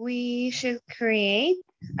we should create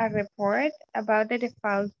a report about the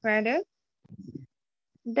default product.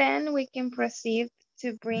 Then we can proceed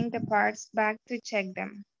to bring the parts back to check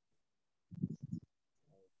them.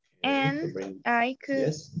 And I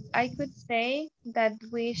could say that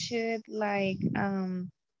we should like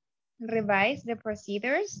revise the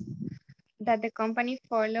procedures that the company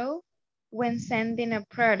follow when sending a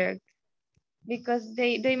product, because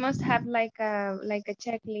they must have like a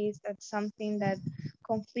checklist of something that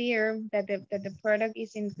confirm that the product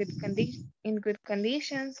is in good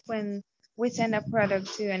conditions when we send a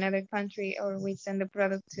product to another country or we send the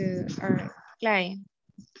product to our client.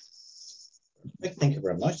 Thank you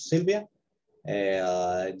very much, Sylvia.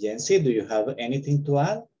 Jency, do you have anything to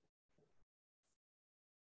add?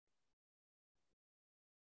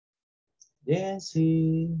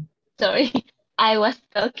 Jency. Sorry, I was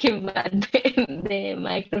talking, but the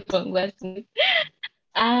microphone wasn't.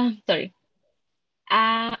 Sorry.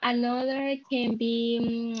 Another can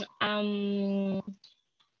be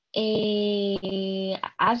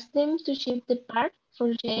ask them to ship the part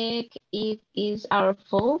for check if it's our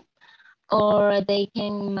fault or they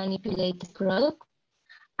can manipulate the product.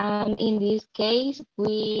 In this case,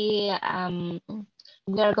 we are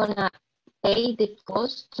gonna pay the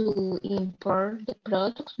cost to import the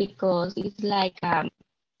products because it's like a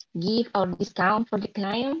gift or discount for the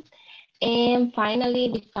client. And finally,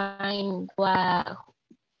 define what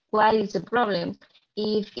is the problem.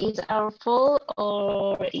 If it's our fault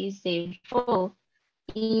or is their fault.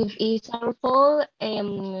 If it's our fault,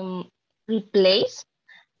 replace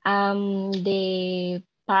the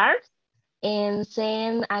parts and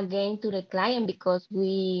send again to the client because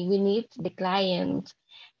we need the client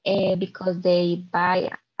because they buy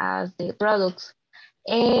us the products.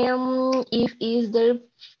 And if it's their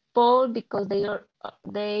fault because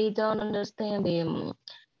they don't understand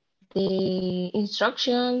the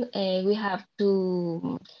instruction, we have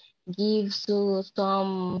to give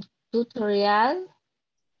some tutorial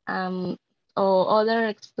or other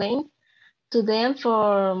explain to them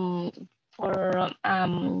for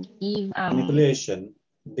give manipulation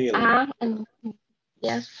dealing. And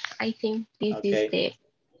yes, I think this is the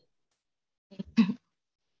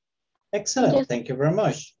excellent. Yes. Thank you very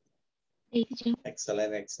much. Thank you.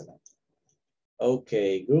 Excellent, excellent.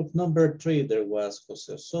 Okay, group number 3, there was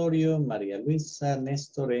Jose Osorio, Maria Luisa,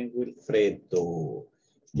 Nestor, and Wilfredo.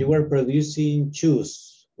 You were producing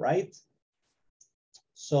shoes, right?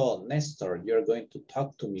 So, Nestor, you're going to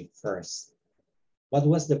talk to me first. What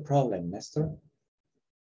was the problem, Nestor?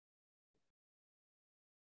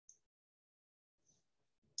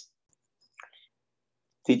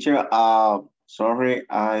 Teacher, sorry,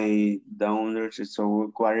 I don't understand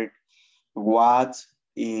so quite what's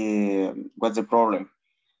the problem.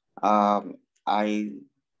 I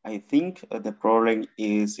think the problem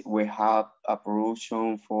is we have a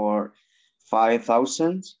production for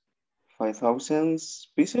 5,000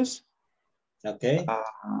 pieces. Okay.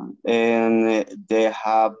 And they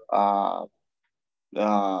have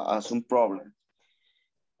some problem.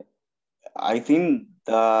 I think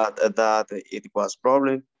that it was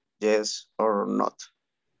problem, yes or not.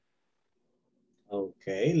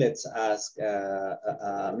 Okay, let's ask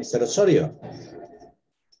Mr. Osorio.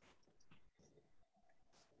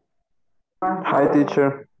 Hi,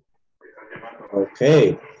 teacher.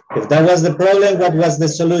 Okay, if that was the problem, what was the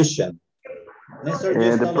solution? Nestor,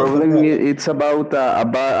 The problem it's about a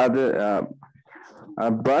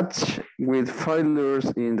batch with failures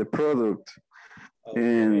in the product.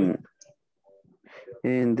 Okay.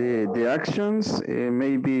 And the actions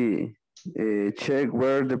maybe check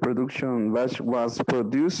where the production batch was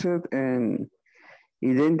produced and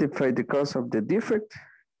identify the cause of the defect.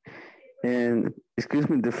 And excuse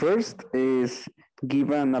me, the first is give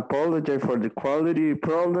an apology for the quality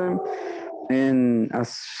problem and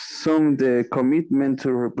assume the commitment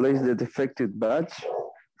to replace the defective batch.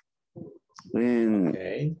 And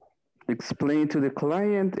explain to the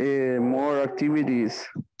client more activities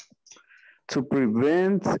to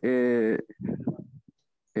prevent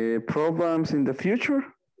problems in the future.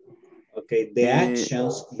 Okay, the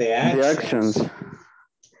actions.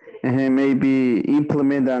 And maybe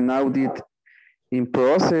implement an audit in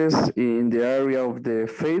process in the area of the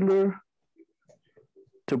failure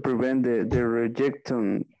to prevent the rejects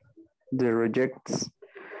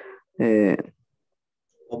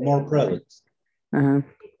of more products. Okay,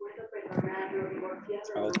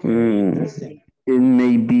 interesting. And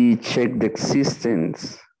maybe check the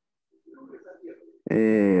existence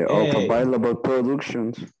of available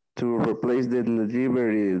productions to replace the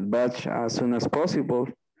delivery batch as soon as possible.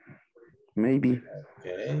 Maybe.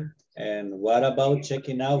 Okay. And what about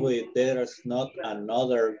checking out if there's not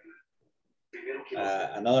another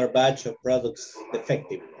batch of products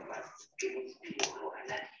defective?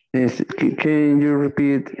 Yes. Can you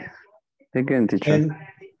repeat again, teacher? And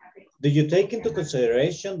do you take into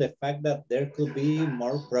consideration the fact that there could be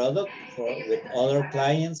more product with other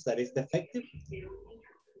clients that is defective?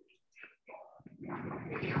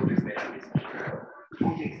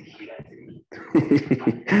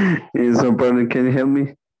 So, pardon, can you help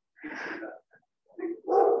me?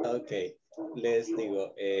 Ok, les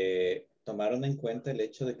digo, ¿tomaron en cuenta el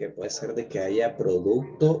hecho de que puede ser de que haya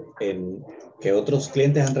producto que otros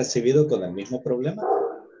clientes han recibido con el mismo problema?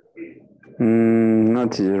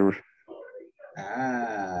 Not here.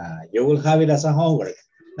 You will have it as a homework.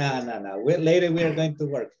 No. Later we are going to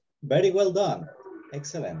work. Very well done.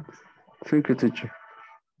 Excellent. Thank you, teacher.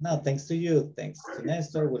 No, thanks to you. Thanks to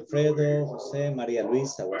Nestor, Wilfredo, Jose, Maria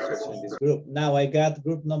Luisa was also in this group. Now I got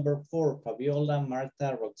group number 4, Fabiola,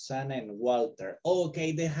 Marta, Roxana, and Walter.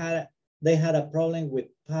 Okay, they had a problem with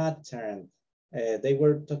pattern. They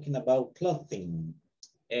were talking about clothing.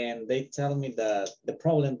 And they tell me that the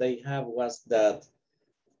problem they have was that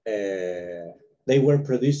they were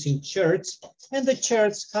producing shirts, and the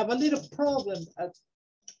shirts have a little problem, a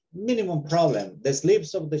minimum problem. The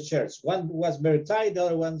sleeves of the shirts, one was very tight, the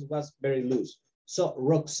other one was very loose. So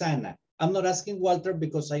Roxana, I'm not asking Walter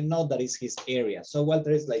because I know that is his area. So Walter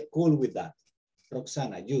is like cool with that.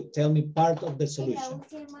 Roxana, you tell me part of the solution.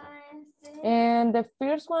 And the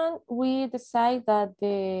first one, we decide that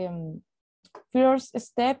the first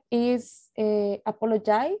step is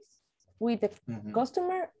apologize with the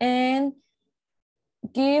customer and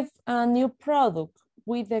give a new product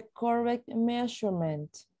with the correct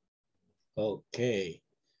measurement. Okay.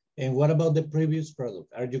 And what about the previous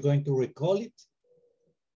product? Are you going to recall it?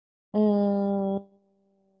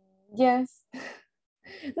 Yes.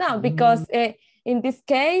 No, because in this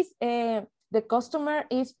case, the customer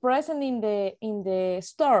is present in the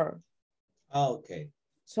store. Okay.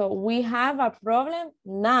 So we have a problem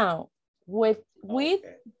now with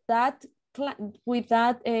that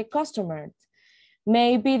customer.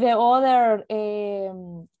 Maybe the other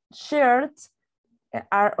shirts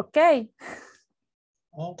are okay.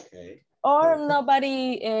 Okay. Or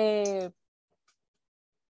nobody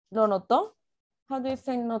lo notó. How do you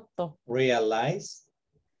say notó? Realize.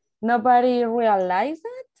 Nobody realized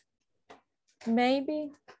it.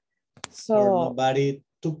 Maybe. So or nobody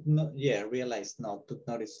took no, yeah, realized no, took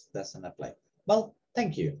notice doesn't apply. Well,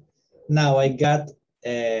 thank you. Now I got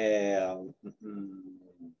the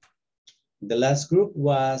last group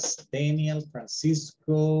was Daniel,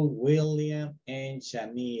 Francisco, William, and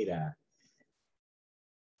Shanira.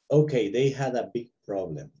 Okay, they had a big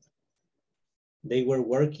problem. They were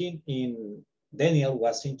working in, Daniel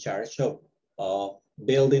was in charge of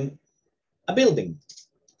building a building,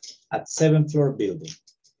 a 7th-floor building.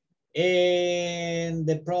 And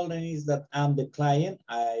the problem is that I'm the client.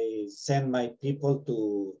 I send my people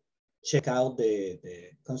to check out the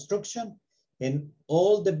construction, and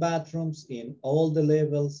all the bathrooms in all the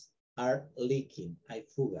levels are leaking. Hay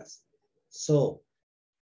fugas. So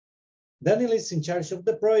Daniel is in charge of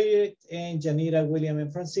the project, and Janira, William,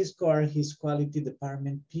 and Francisco are his quality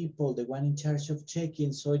department people, the one in charge of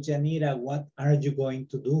checking. So Janira, what are you going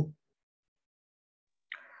to do?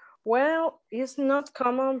 Well, it's not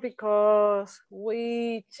common because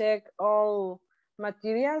we check all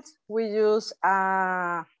materials. We use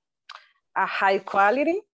a high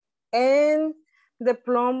quality, and the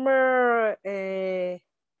plumber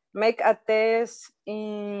make a test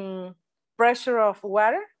in pressure of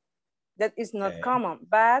water. That is not common,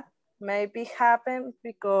 but maybe happen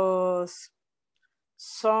because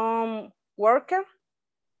some worker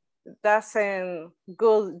doesn't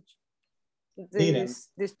go this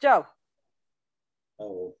job.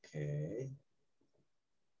 Okay.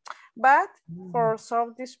 But for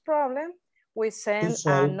solve this problem, we send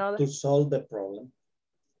another. To solve the problem.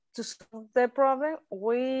 To solve the problem,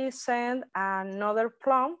 we send another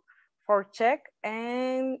plumber for check,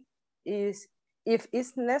 and if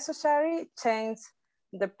it's necessary, change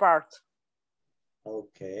the part.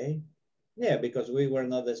 Okay. Yeah, because we were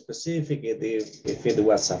not specific if it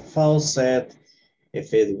was a faucet,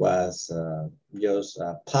 if it was just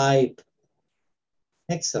a pipe.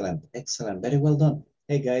 Excellent, excellent, very well done.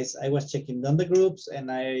 Hey guys, I was checking on the groups and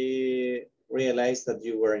I realized that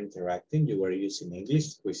you were interacting, you were using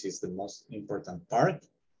English, which is the most important part.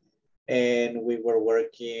 And we were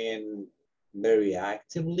working very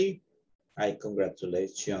actively. I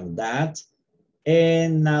congratulate you on that.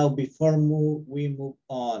 And now before we move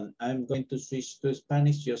on, I'm going to switch to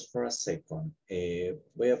Spanish just for a second.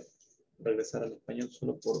 Voy a regresar al español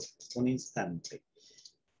solo por un instante.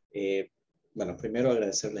 Bueno, primero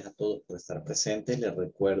agradecerles a todos por estar presentes. Les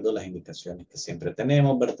recuerdo las indicaciones que siempre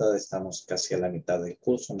tenemos, ¿verdad? Estamos casi a la mitad del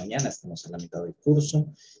curso. Mañana estamos a la mitad del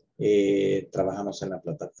curso. Trabajamos en la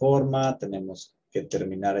plataforma. Tenemos que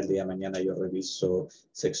terminar el día de mañana. Yo reviso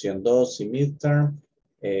sección 2 y midterm.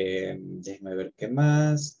 Déjenme ver qué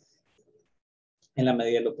más. En la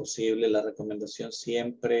medida de lo posible, la recomendación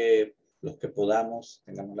siempre, los que podamos,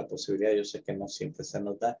 tengamos la posibilidad, yo sé que no siempre se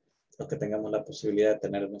nos da, los que tengamos la posibilidad de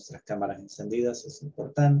tener nuestras cámaras encendidas es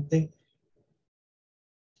importante.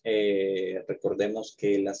 Recordemos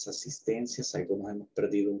que las asistencias, algunos hemos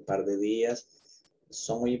perdido un par de días,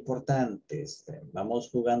 son muy importantes. Vamos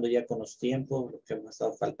jugando ya con los tiempos, los que hemos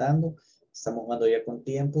estado faltando. Estamos jugando ya con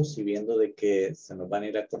tiempos y viendo de que se nos van a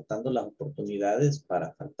ir acortando las oportunidades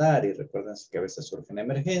para faltar. Y recuerden que a veces surgen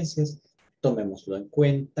emergencias. Tomémoslo en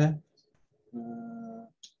cuenta.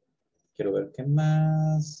 Quiero ver qué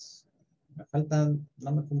más. Me faltan,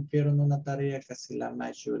 no me cumplieron una tarea casi la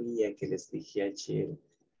mayoría que les dije ayer.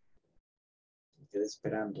 Me quedé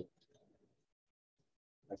esperando.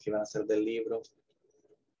 Aquí van a ser del libro.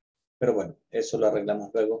 Pero bueno, eso lo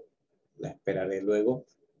arreglamos luego. La esperaré luego.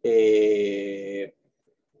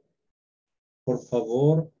 Por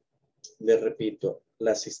favor, les repito,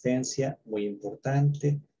 la asistencia muy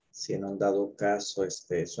importante. Si en un dado caso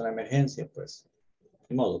es una emergencia, pues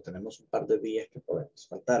de modo, tenemos un par de días que podemos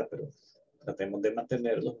faltar, pero tratemos de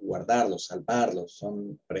mantenerlos, guardarlos, salvarlos.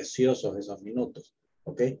 Son preciosos esos minutos,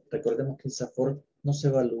 ¿ok? Recordemos que INSAFORP nos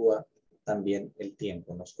evalúa también el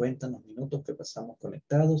tiempo. Nos cuentan los minutos que pasamos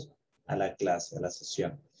conectados a la clase, a la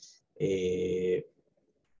sesión.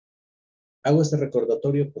 Hago este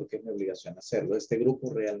recordatorio porque es mi obligación hacerlo. Este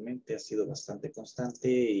grupo realmente ha sido bastante constante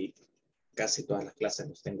y casi todas las clases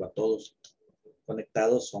los tengo a todos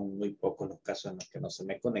conectados. Son muy pocos los casos en los que no se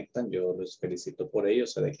me conectan. Yo los felicito por ello.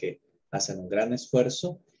 Sé de que hacen un gran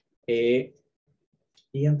esfuerzo.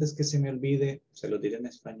 Y antes que se me olvide, se lo diré en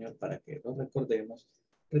español para que lo recordemos.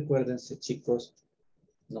 Recuérdense, chicos,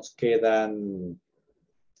 nos quedan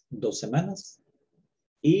 2 semanas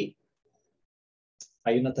y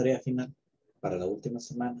hay una tarea final para la última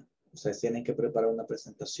semana. Ustedes tienen que preparar una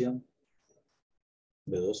presentación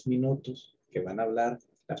de 2 minutos que van a hablar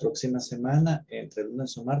la próxima semana. Entre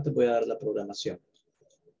lunes o martes voy a dar la programación.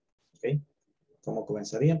 ¿Ok? ¿Cómo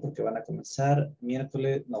comenzarían? Porque van a comenzar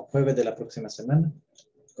jueves de la próxima semana.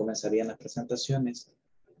 Comenzarían las presentaciones.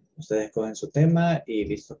 Ustedes cogen su tema y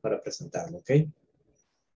listos para presentarlo, ¿ok?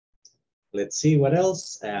 Let's see what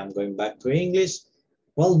else. I'm going back to English.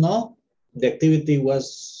 Well, no, the activity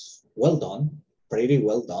was well done, pretty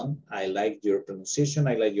well done. I like your pronunciation.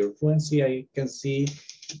 I like your fluency. I can see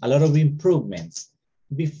a lot of improvements.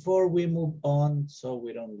 Before we move on, so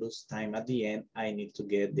we don't lose time at the end, I need to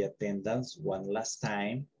get the attendance one last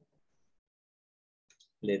time.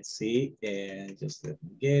 Let's see, and just let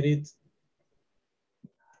me get it.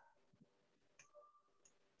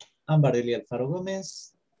 Ambarelli Alfaro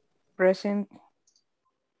Gomez. Present.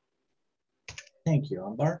 Thank you,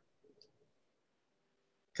 Ambar.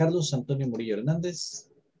 Carlos Antonio Murillo Hernández.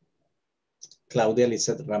 Claudia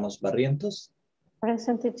Lizeth Ramos Barrientos.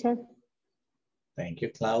 Present, teacher. Thank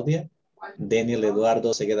you, Claudia. Daniel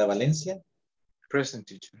Eduardo Segueda Valencia. Present,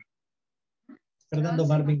 teacher. Fernando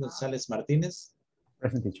Marvin González Martínez.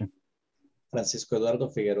 Present, teacher. Francisco Eduardo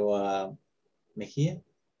Figueroa Mejía.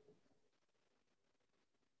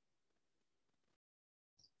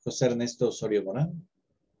 José Ernesto Osorio Morán.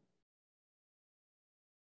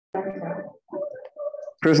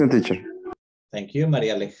 Present, teacher. Thank you.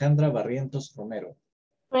 María Alejandra Barrientos Romero.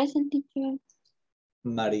 Present, teacher.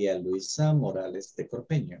 María Luisa Morales de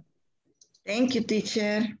Corpeño. Thank you,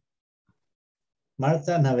 teacher.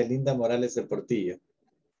 Marta Navelinda Morales de Portillo.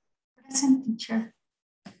 Present, teacher.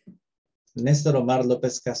 Néstor Omar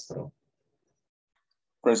López Castro.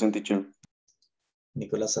 Present, teacher.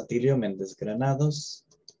 Nicolás Atilio Méndez Granados.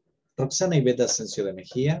 Roxana Iveta Asensio de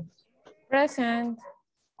Mejía. Present.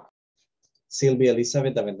 Silvia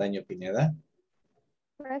Elizabeth Avendaño Pineda.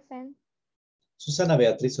 Present. Susana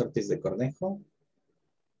Beatriz Ortiz de Cornejo.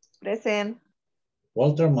 Present.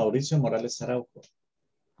 Walter Mauricio Morales Araujo.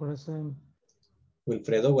 Present.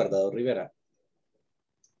 Wilfredo Guardado Rivera.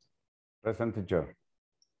 Present, teacher.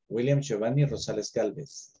 William Giovanni Rosales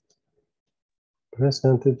Galvez.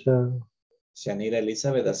 Present, teacher. Shanira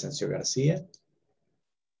Elizabeth Asensio García.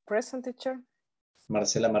 Present, teacher.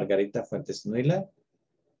 Marcela Margarita Fuentes Nuila.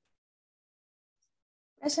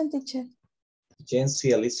 Present, teacher.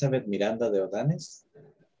 Jency Elizabeth Miranda de Odanes.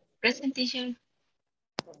 Present, teacher.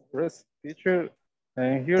 Present, teacher.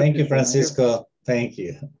 And here, Thank you, teacher, Francisco. Thank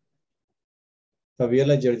you.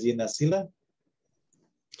 Fabiola Georgina Sila.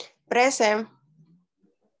 Present.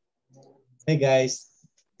 Hey, guys.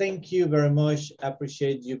 Thank you very much.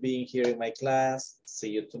 Appreciate you being here in my class. See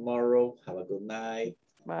you tomorrow. Have a good night.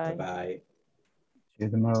 Bye. Bye-bye. See you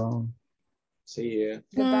tomorrow. See you.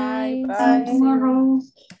 Goodbye. See you tomorrow.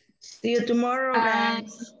 See you tomorrow,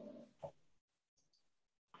 guys.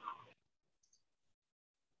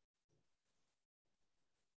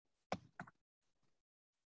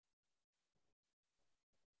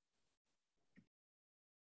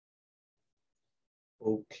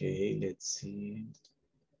 Okay, let's see.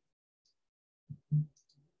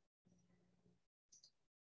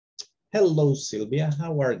 Hello, Sylvia.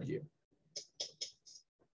 How are you?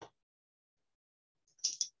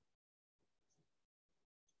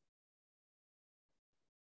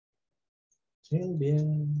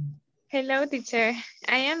 Sylvia. Hello, teacher.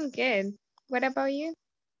 I am good. What about you?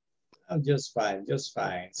 I'm just fine, just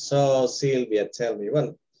fine. So, Sylvia, tell me,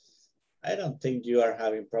 well, I don't think you are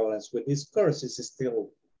having problems with this course. It's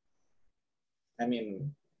still, I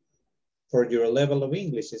mean, for your level of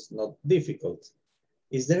English, it's not difficult.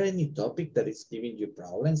 Is there any topic that is giving you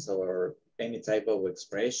problems or any type of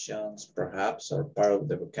expressions, perhaps, or part of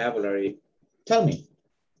the vocabulary? Tell me.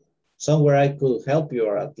 Somewhere I could help you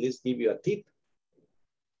or at least give you a tip.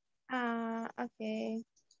 Okay.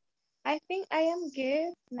 I think I am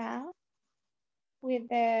good now with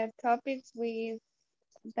the topics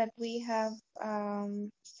that we have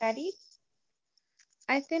studied.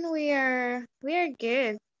 I think we are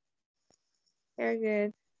good. We're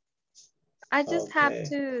good. I just have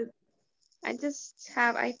to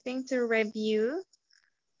I think to review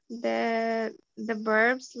the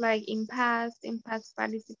verbs like in past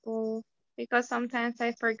participle, because sometimes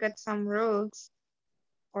I forget some rules,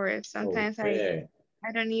 or sometimes Okay.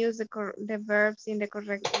 I don't use the verbs in the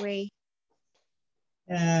correct way.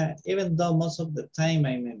 Even though most of the time,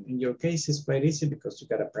 I mean, in your case, it's quite easy because you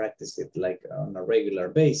gotta practice it like on a regular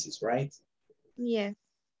basis, right? Yes.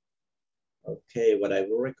 Okay, what I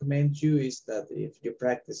will recommend you is that if you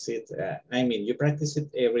practice it, I mean, you practice it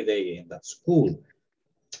every day in that school,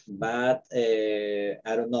 but I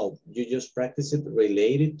don't know, you just practice it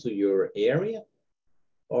related to your area,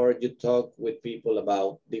 or you talk with people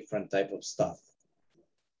about different type of stuff?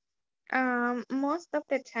 Most of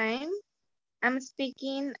the time, I'm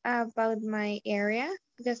speaking about my area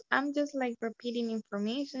because I'm just like repeating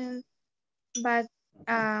information, but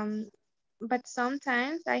but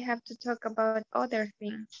sometimes I have to talk about other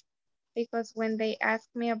things because when they ask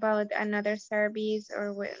me about another service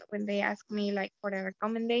or when they ask me like for a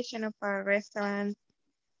recommendation of a restaurant,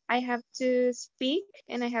 I have to speak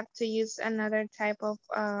and I have to use another type of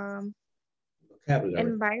Vocabulary.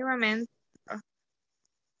 environment,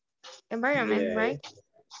 Yeah. right?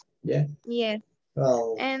 Yeah. Yes.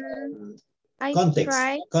 Well, And I context,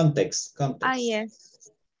 try. context. Yes.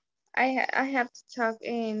 I have to talk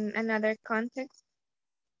in another context,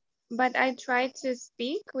 but I try to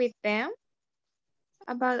speak with them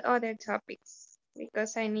about other topics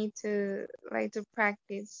because I need to like to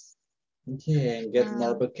practice. Yeah, and get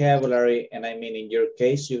more vocabulary. And I mean, in your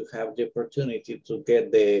case, you have the opportunity to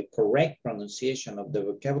get the correct pronunciation of the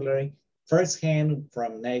vocabulary firsthand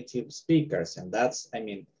from native speakers. And that's, I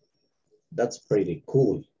mean, that's pretty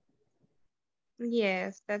cool.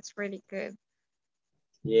 Yes, that's really good.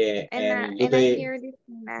 Yeah, and do and I they? hear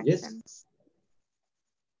different Yes. accents.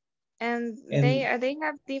 And And they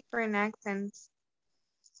have different accents.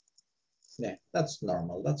 yeah, that's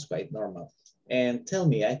normal. That's quite normal. And tell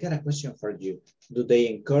me, I got a question for you. Do they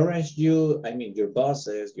encourage you, I mean, your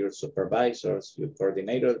bosses, your supervisors, your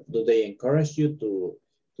coordinator, do they encourage you to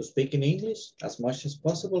speak in English as much as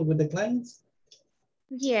possible with the clients?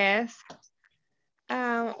 Yes.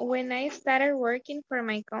 When I started working for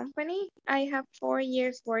my company, I have 4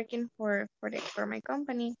 years working for my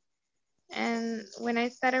company. And when I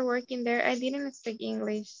started working there, I didn't speak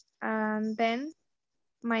English. Then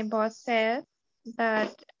my boss said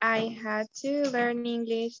that I had to learn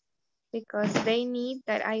English because they need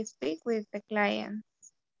that I speak with the client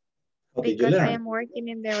How did you because I learn? am working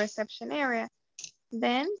in the reception area.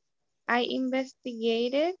 Then I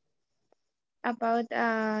investigated about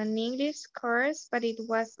an English course, but it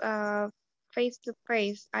was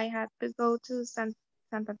face-to-face. I had to go to Santa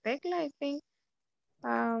Tecla, I think,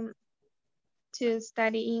 um, to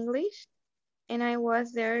study English. And I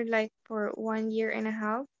was there like for 1.5 years.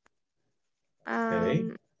 Okay.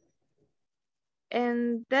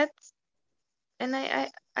 And that's and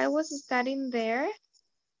I was studying there.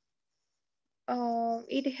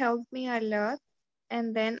 It helped me a lot.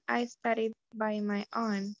 And then I studied by my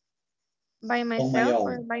own, by On my myself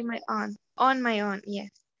or own. by my own, on my own.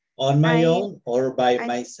 Yes. On my I own or by I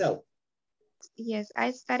myself? yes,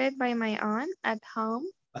 I studied by my own at home,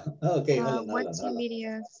 Okay, hold on. watching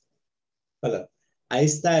videos. Hold on. I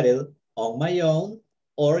started on my own,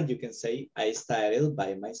 or you can say I started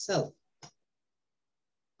by myself.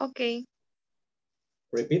 Okay.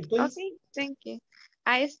 Repeat, please. Okay, thank you.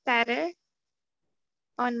 I started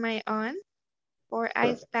on my own or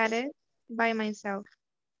I Perfect. started by myself.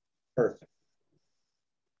 Perfect.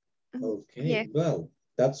 Okay, Yes. well,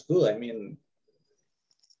 that's good. I mean,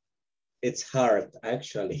 it's hard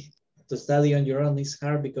actually. To study on your own is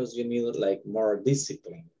hard because you need like more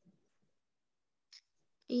discipline.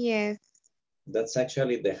 Yes. That's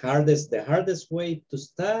actually the hardest way to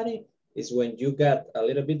study is when you got a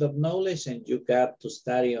little bit of knowledge and you got to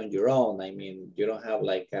study on your own. I mean, you don't have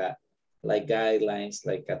like guidelines,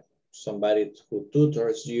 like somebody who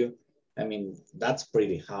tutors you. I mean, that's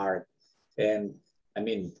pretty hard. And I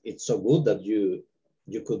mean, it's so good that you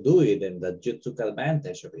could do it and that you took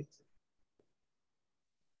advantage of it.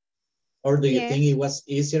 Or do you think it was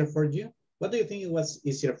easier for you? What do you think it was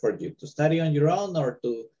easier for you, to study on your own or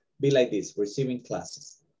to be like this, receiving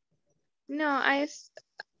classes? No,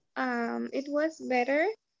 it was better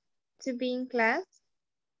to be in class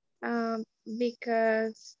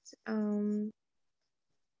because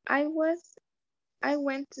I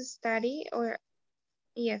went to study, or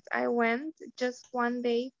yes, I went just 1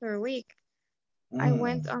 day per week. I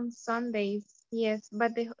went on Sundays, yes,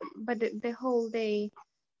 but the whole day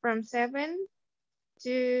from 7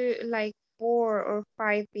 to like 4 or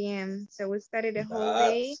 5 p.m. So we studied the whole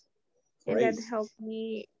day, That's and that crazy. helped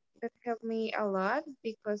me. That helped me a lot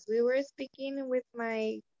because we were speaking with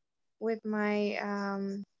my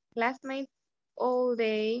classmates all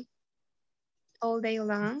day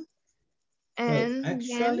long, Well, and then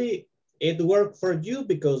actually, it worked for you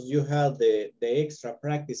because you had the extra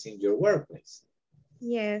practice in your workplace.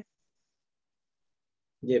 yes,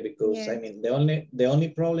 Yeah, because I yes, mean, the only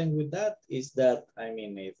problem with that is that, I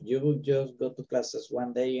mean, if you would just go to classes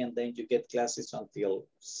one day and then you get classes until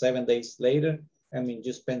 7 days later, I mean,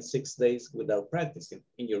 you spend 6 days without practicing.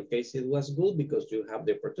 In your case, it was good because you have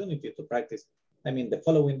the opportunity to practice. I mean, the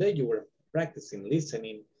following day you were practicing,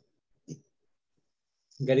 listening,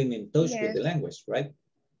 getting in touch with yes, the language, right?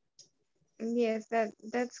 yes.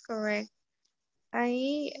 That's correct.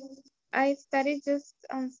 I I studied just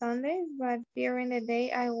on Sundays, but during the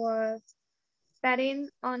day I was studying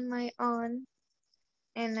on my own.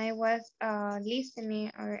 and I was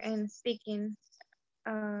listening and speaking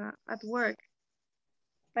at work.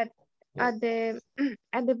 But at the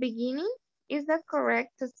at the beginning, is that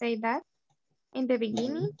correct to say that? In the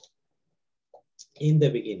beginning? In the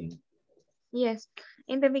beginning. Yes.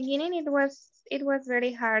 In the beginning it was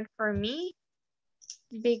very hard for me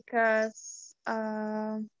because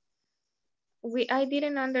I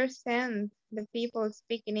didn't understand the people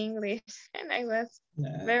speaking English and I was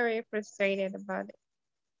very frustrated about it.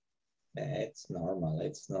 It's normal.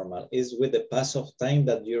 It's normal. It's with the pass of time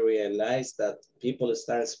that you realize that people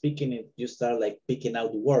start speaking and you start like picking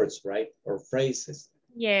out words, right? Or phrases.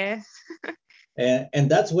 Yes. And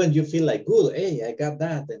that's when you feel like, good, hey, I got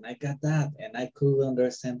that and I got that and I could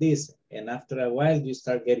understand this. And after a while, you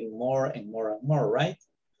start getting more and more and more, right?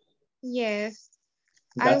 Yes.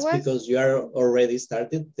 That's because you are already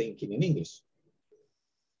started thinking in English.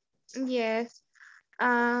 Yes.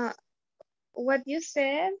 What you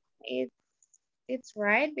said, it's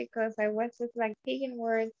right because I was just like taking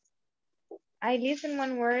words. I listened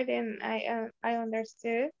one word and I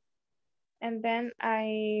understood, and then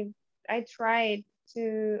I tried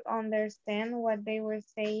to understand what they were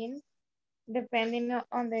saying, depending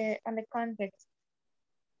on the context.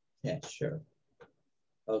 Yeah, sure.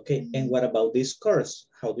 Okay, and what about this course?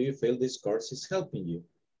 How do you feel this course is helping you?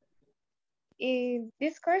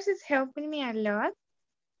 This course is helping me a lot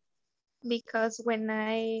because when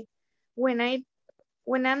I'm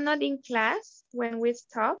not in class, when we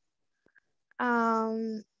stop,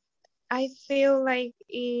 I feel like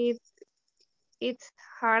it's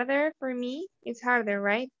harder for me. It's harder,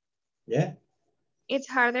 right? Yeah. It's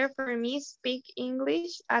harder for me to speak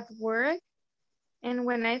English at work, and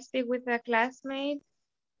when I speak with a classmate,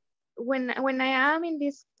 when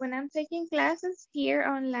I'm taking classes here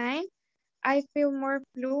online, I feel more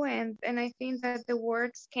fluent, and I think that the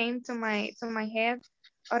words came to my head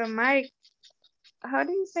automatic. How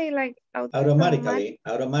do you say like Automatically.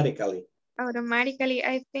 Automatically,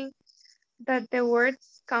 I think that the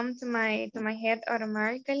words come to my head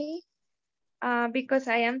automatically because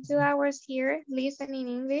I am 2 hours here listening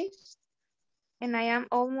English, and I am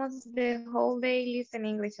almost the whole day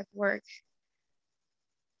listening English at work.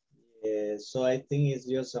 Yeah, so I think it's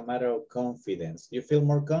just a matter of confidence. You feel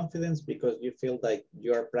more confidence because you feel like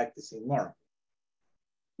you are practicing more.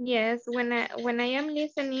 Yes, when I am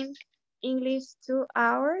listening English 2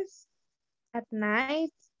 hours at night,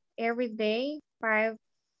 every day, five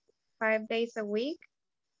days a week,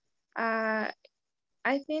 I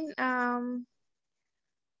think I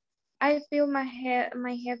feel my head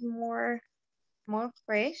more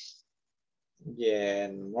fresh. Yeah,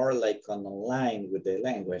 and more like on line with the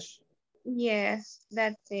language. Yes,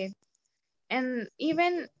 that's it. And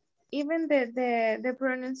even the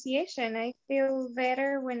pronunciation, I feel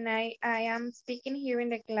better when I am speaking here in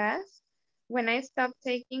the class. When I stop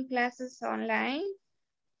taking classes online,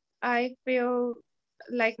 I feel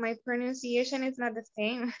like my pronunciation is not the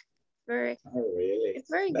same. Oh, really? It's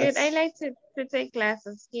very good. I like to take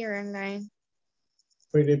classes here online.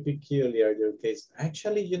 Pretty peculiar, your case.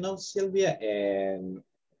 Actually, you know, Sylvia,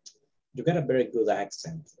 you got a very good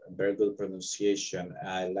accent, a very good pronunciation.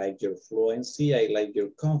 I like your fluency. I like your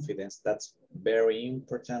confidence. That's very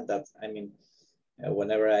important. That, I mean,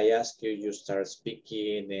 whenever I ask you, you start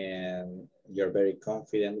speaking and you're very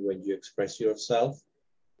confident when you express yourself.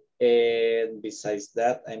 And besides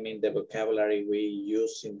that, I mean, the vocabulary we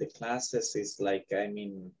use in the classes is like, I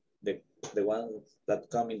mean, the ones that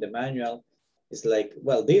come in the manual is like,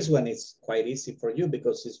 well, this one is quite easy for you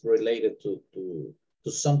because it's related to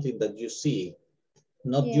something that you see,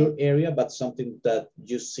 not your area, but something that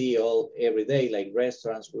you see every day, like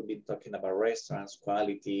restaurants. We've been talking about restaurants,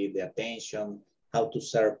 quality, the attention, how to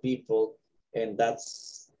serve people. And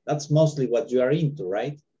that's mostly what you are into,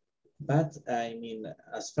 right? But I mean,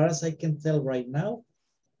 as far as I can tell right now,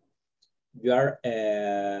 you are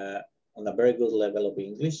on a very good level of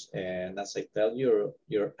English. And as I tell you,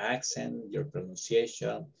 your accent, your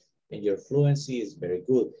pronunciation, and your fluency is very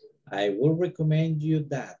good. I will recommend you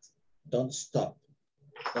that. Don't stop.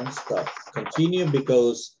 Don't stop. Continue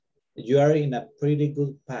because you are in a pretty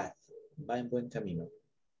good path. Va en buen camino.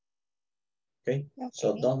 Okay?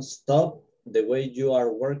 So don't stop. The way you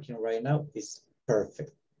are working right now is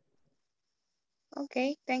perfect.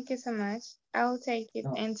 Okay, thank you so much. I'll take it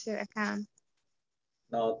into account.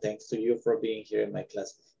 No, thanks to you for being here in my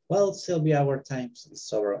class. Well, Sylvia, our time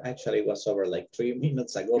is over. Actually, it was over like 3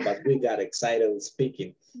 minutes ago, but we got excited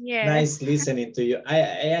speaking. Yes. Nice listening to you.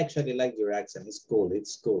 I actually like your accent. It's cool.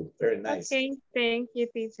 It's cool. Very nice. Okay, thank you,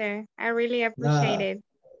 teacher. I really appreciate it.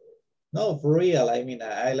 No, for real. I mean,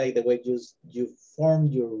 I like the way you form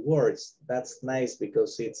your words. That's nice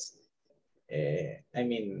because it's, I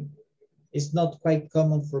mean, it's not quite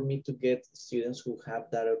common for me to get students who have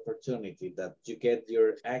that opportunity, that you get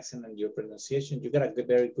your accent and your pronunciation. You got a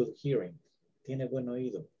very good hearing. Tiene buen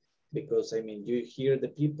oído. Because, I mean, you hear the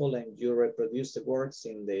people and you reproduce the words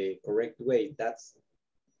in the correct way. That's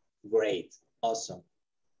great. Awesome.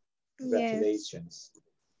 Congratulations. Yes.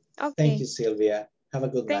 Okay. Thank you, Sylvia. Have a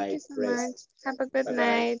good night. Thank you so much. Have a good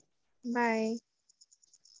night. Bye.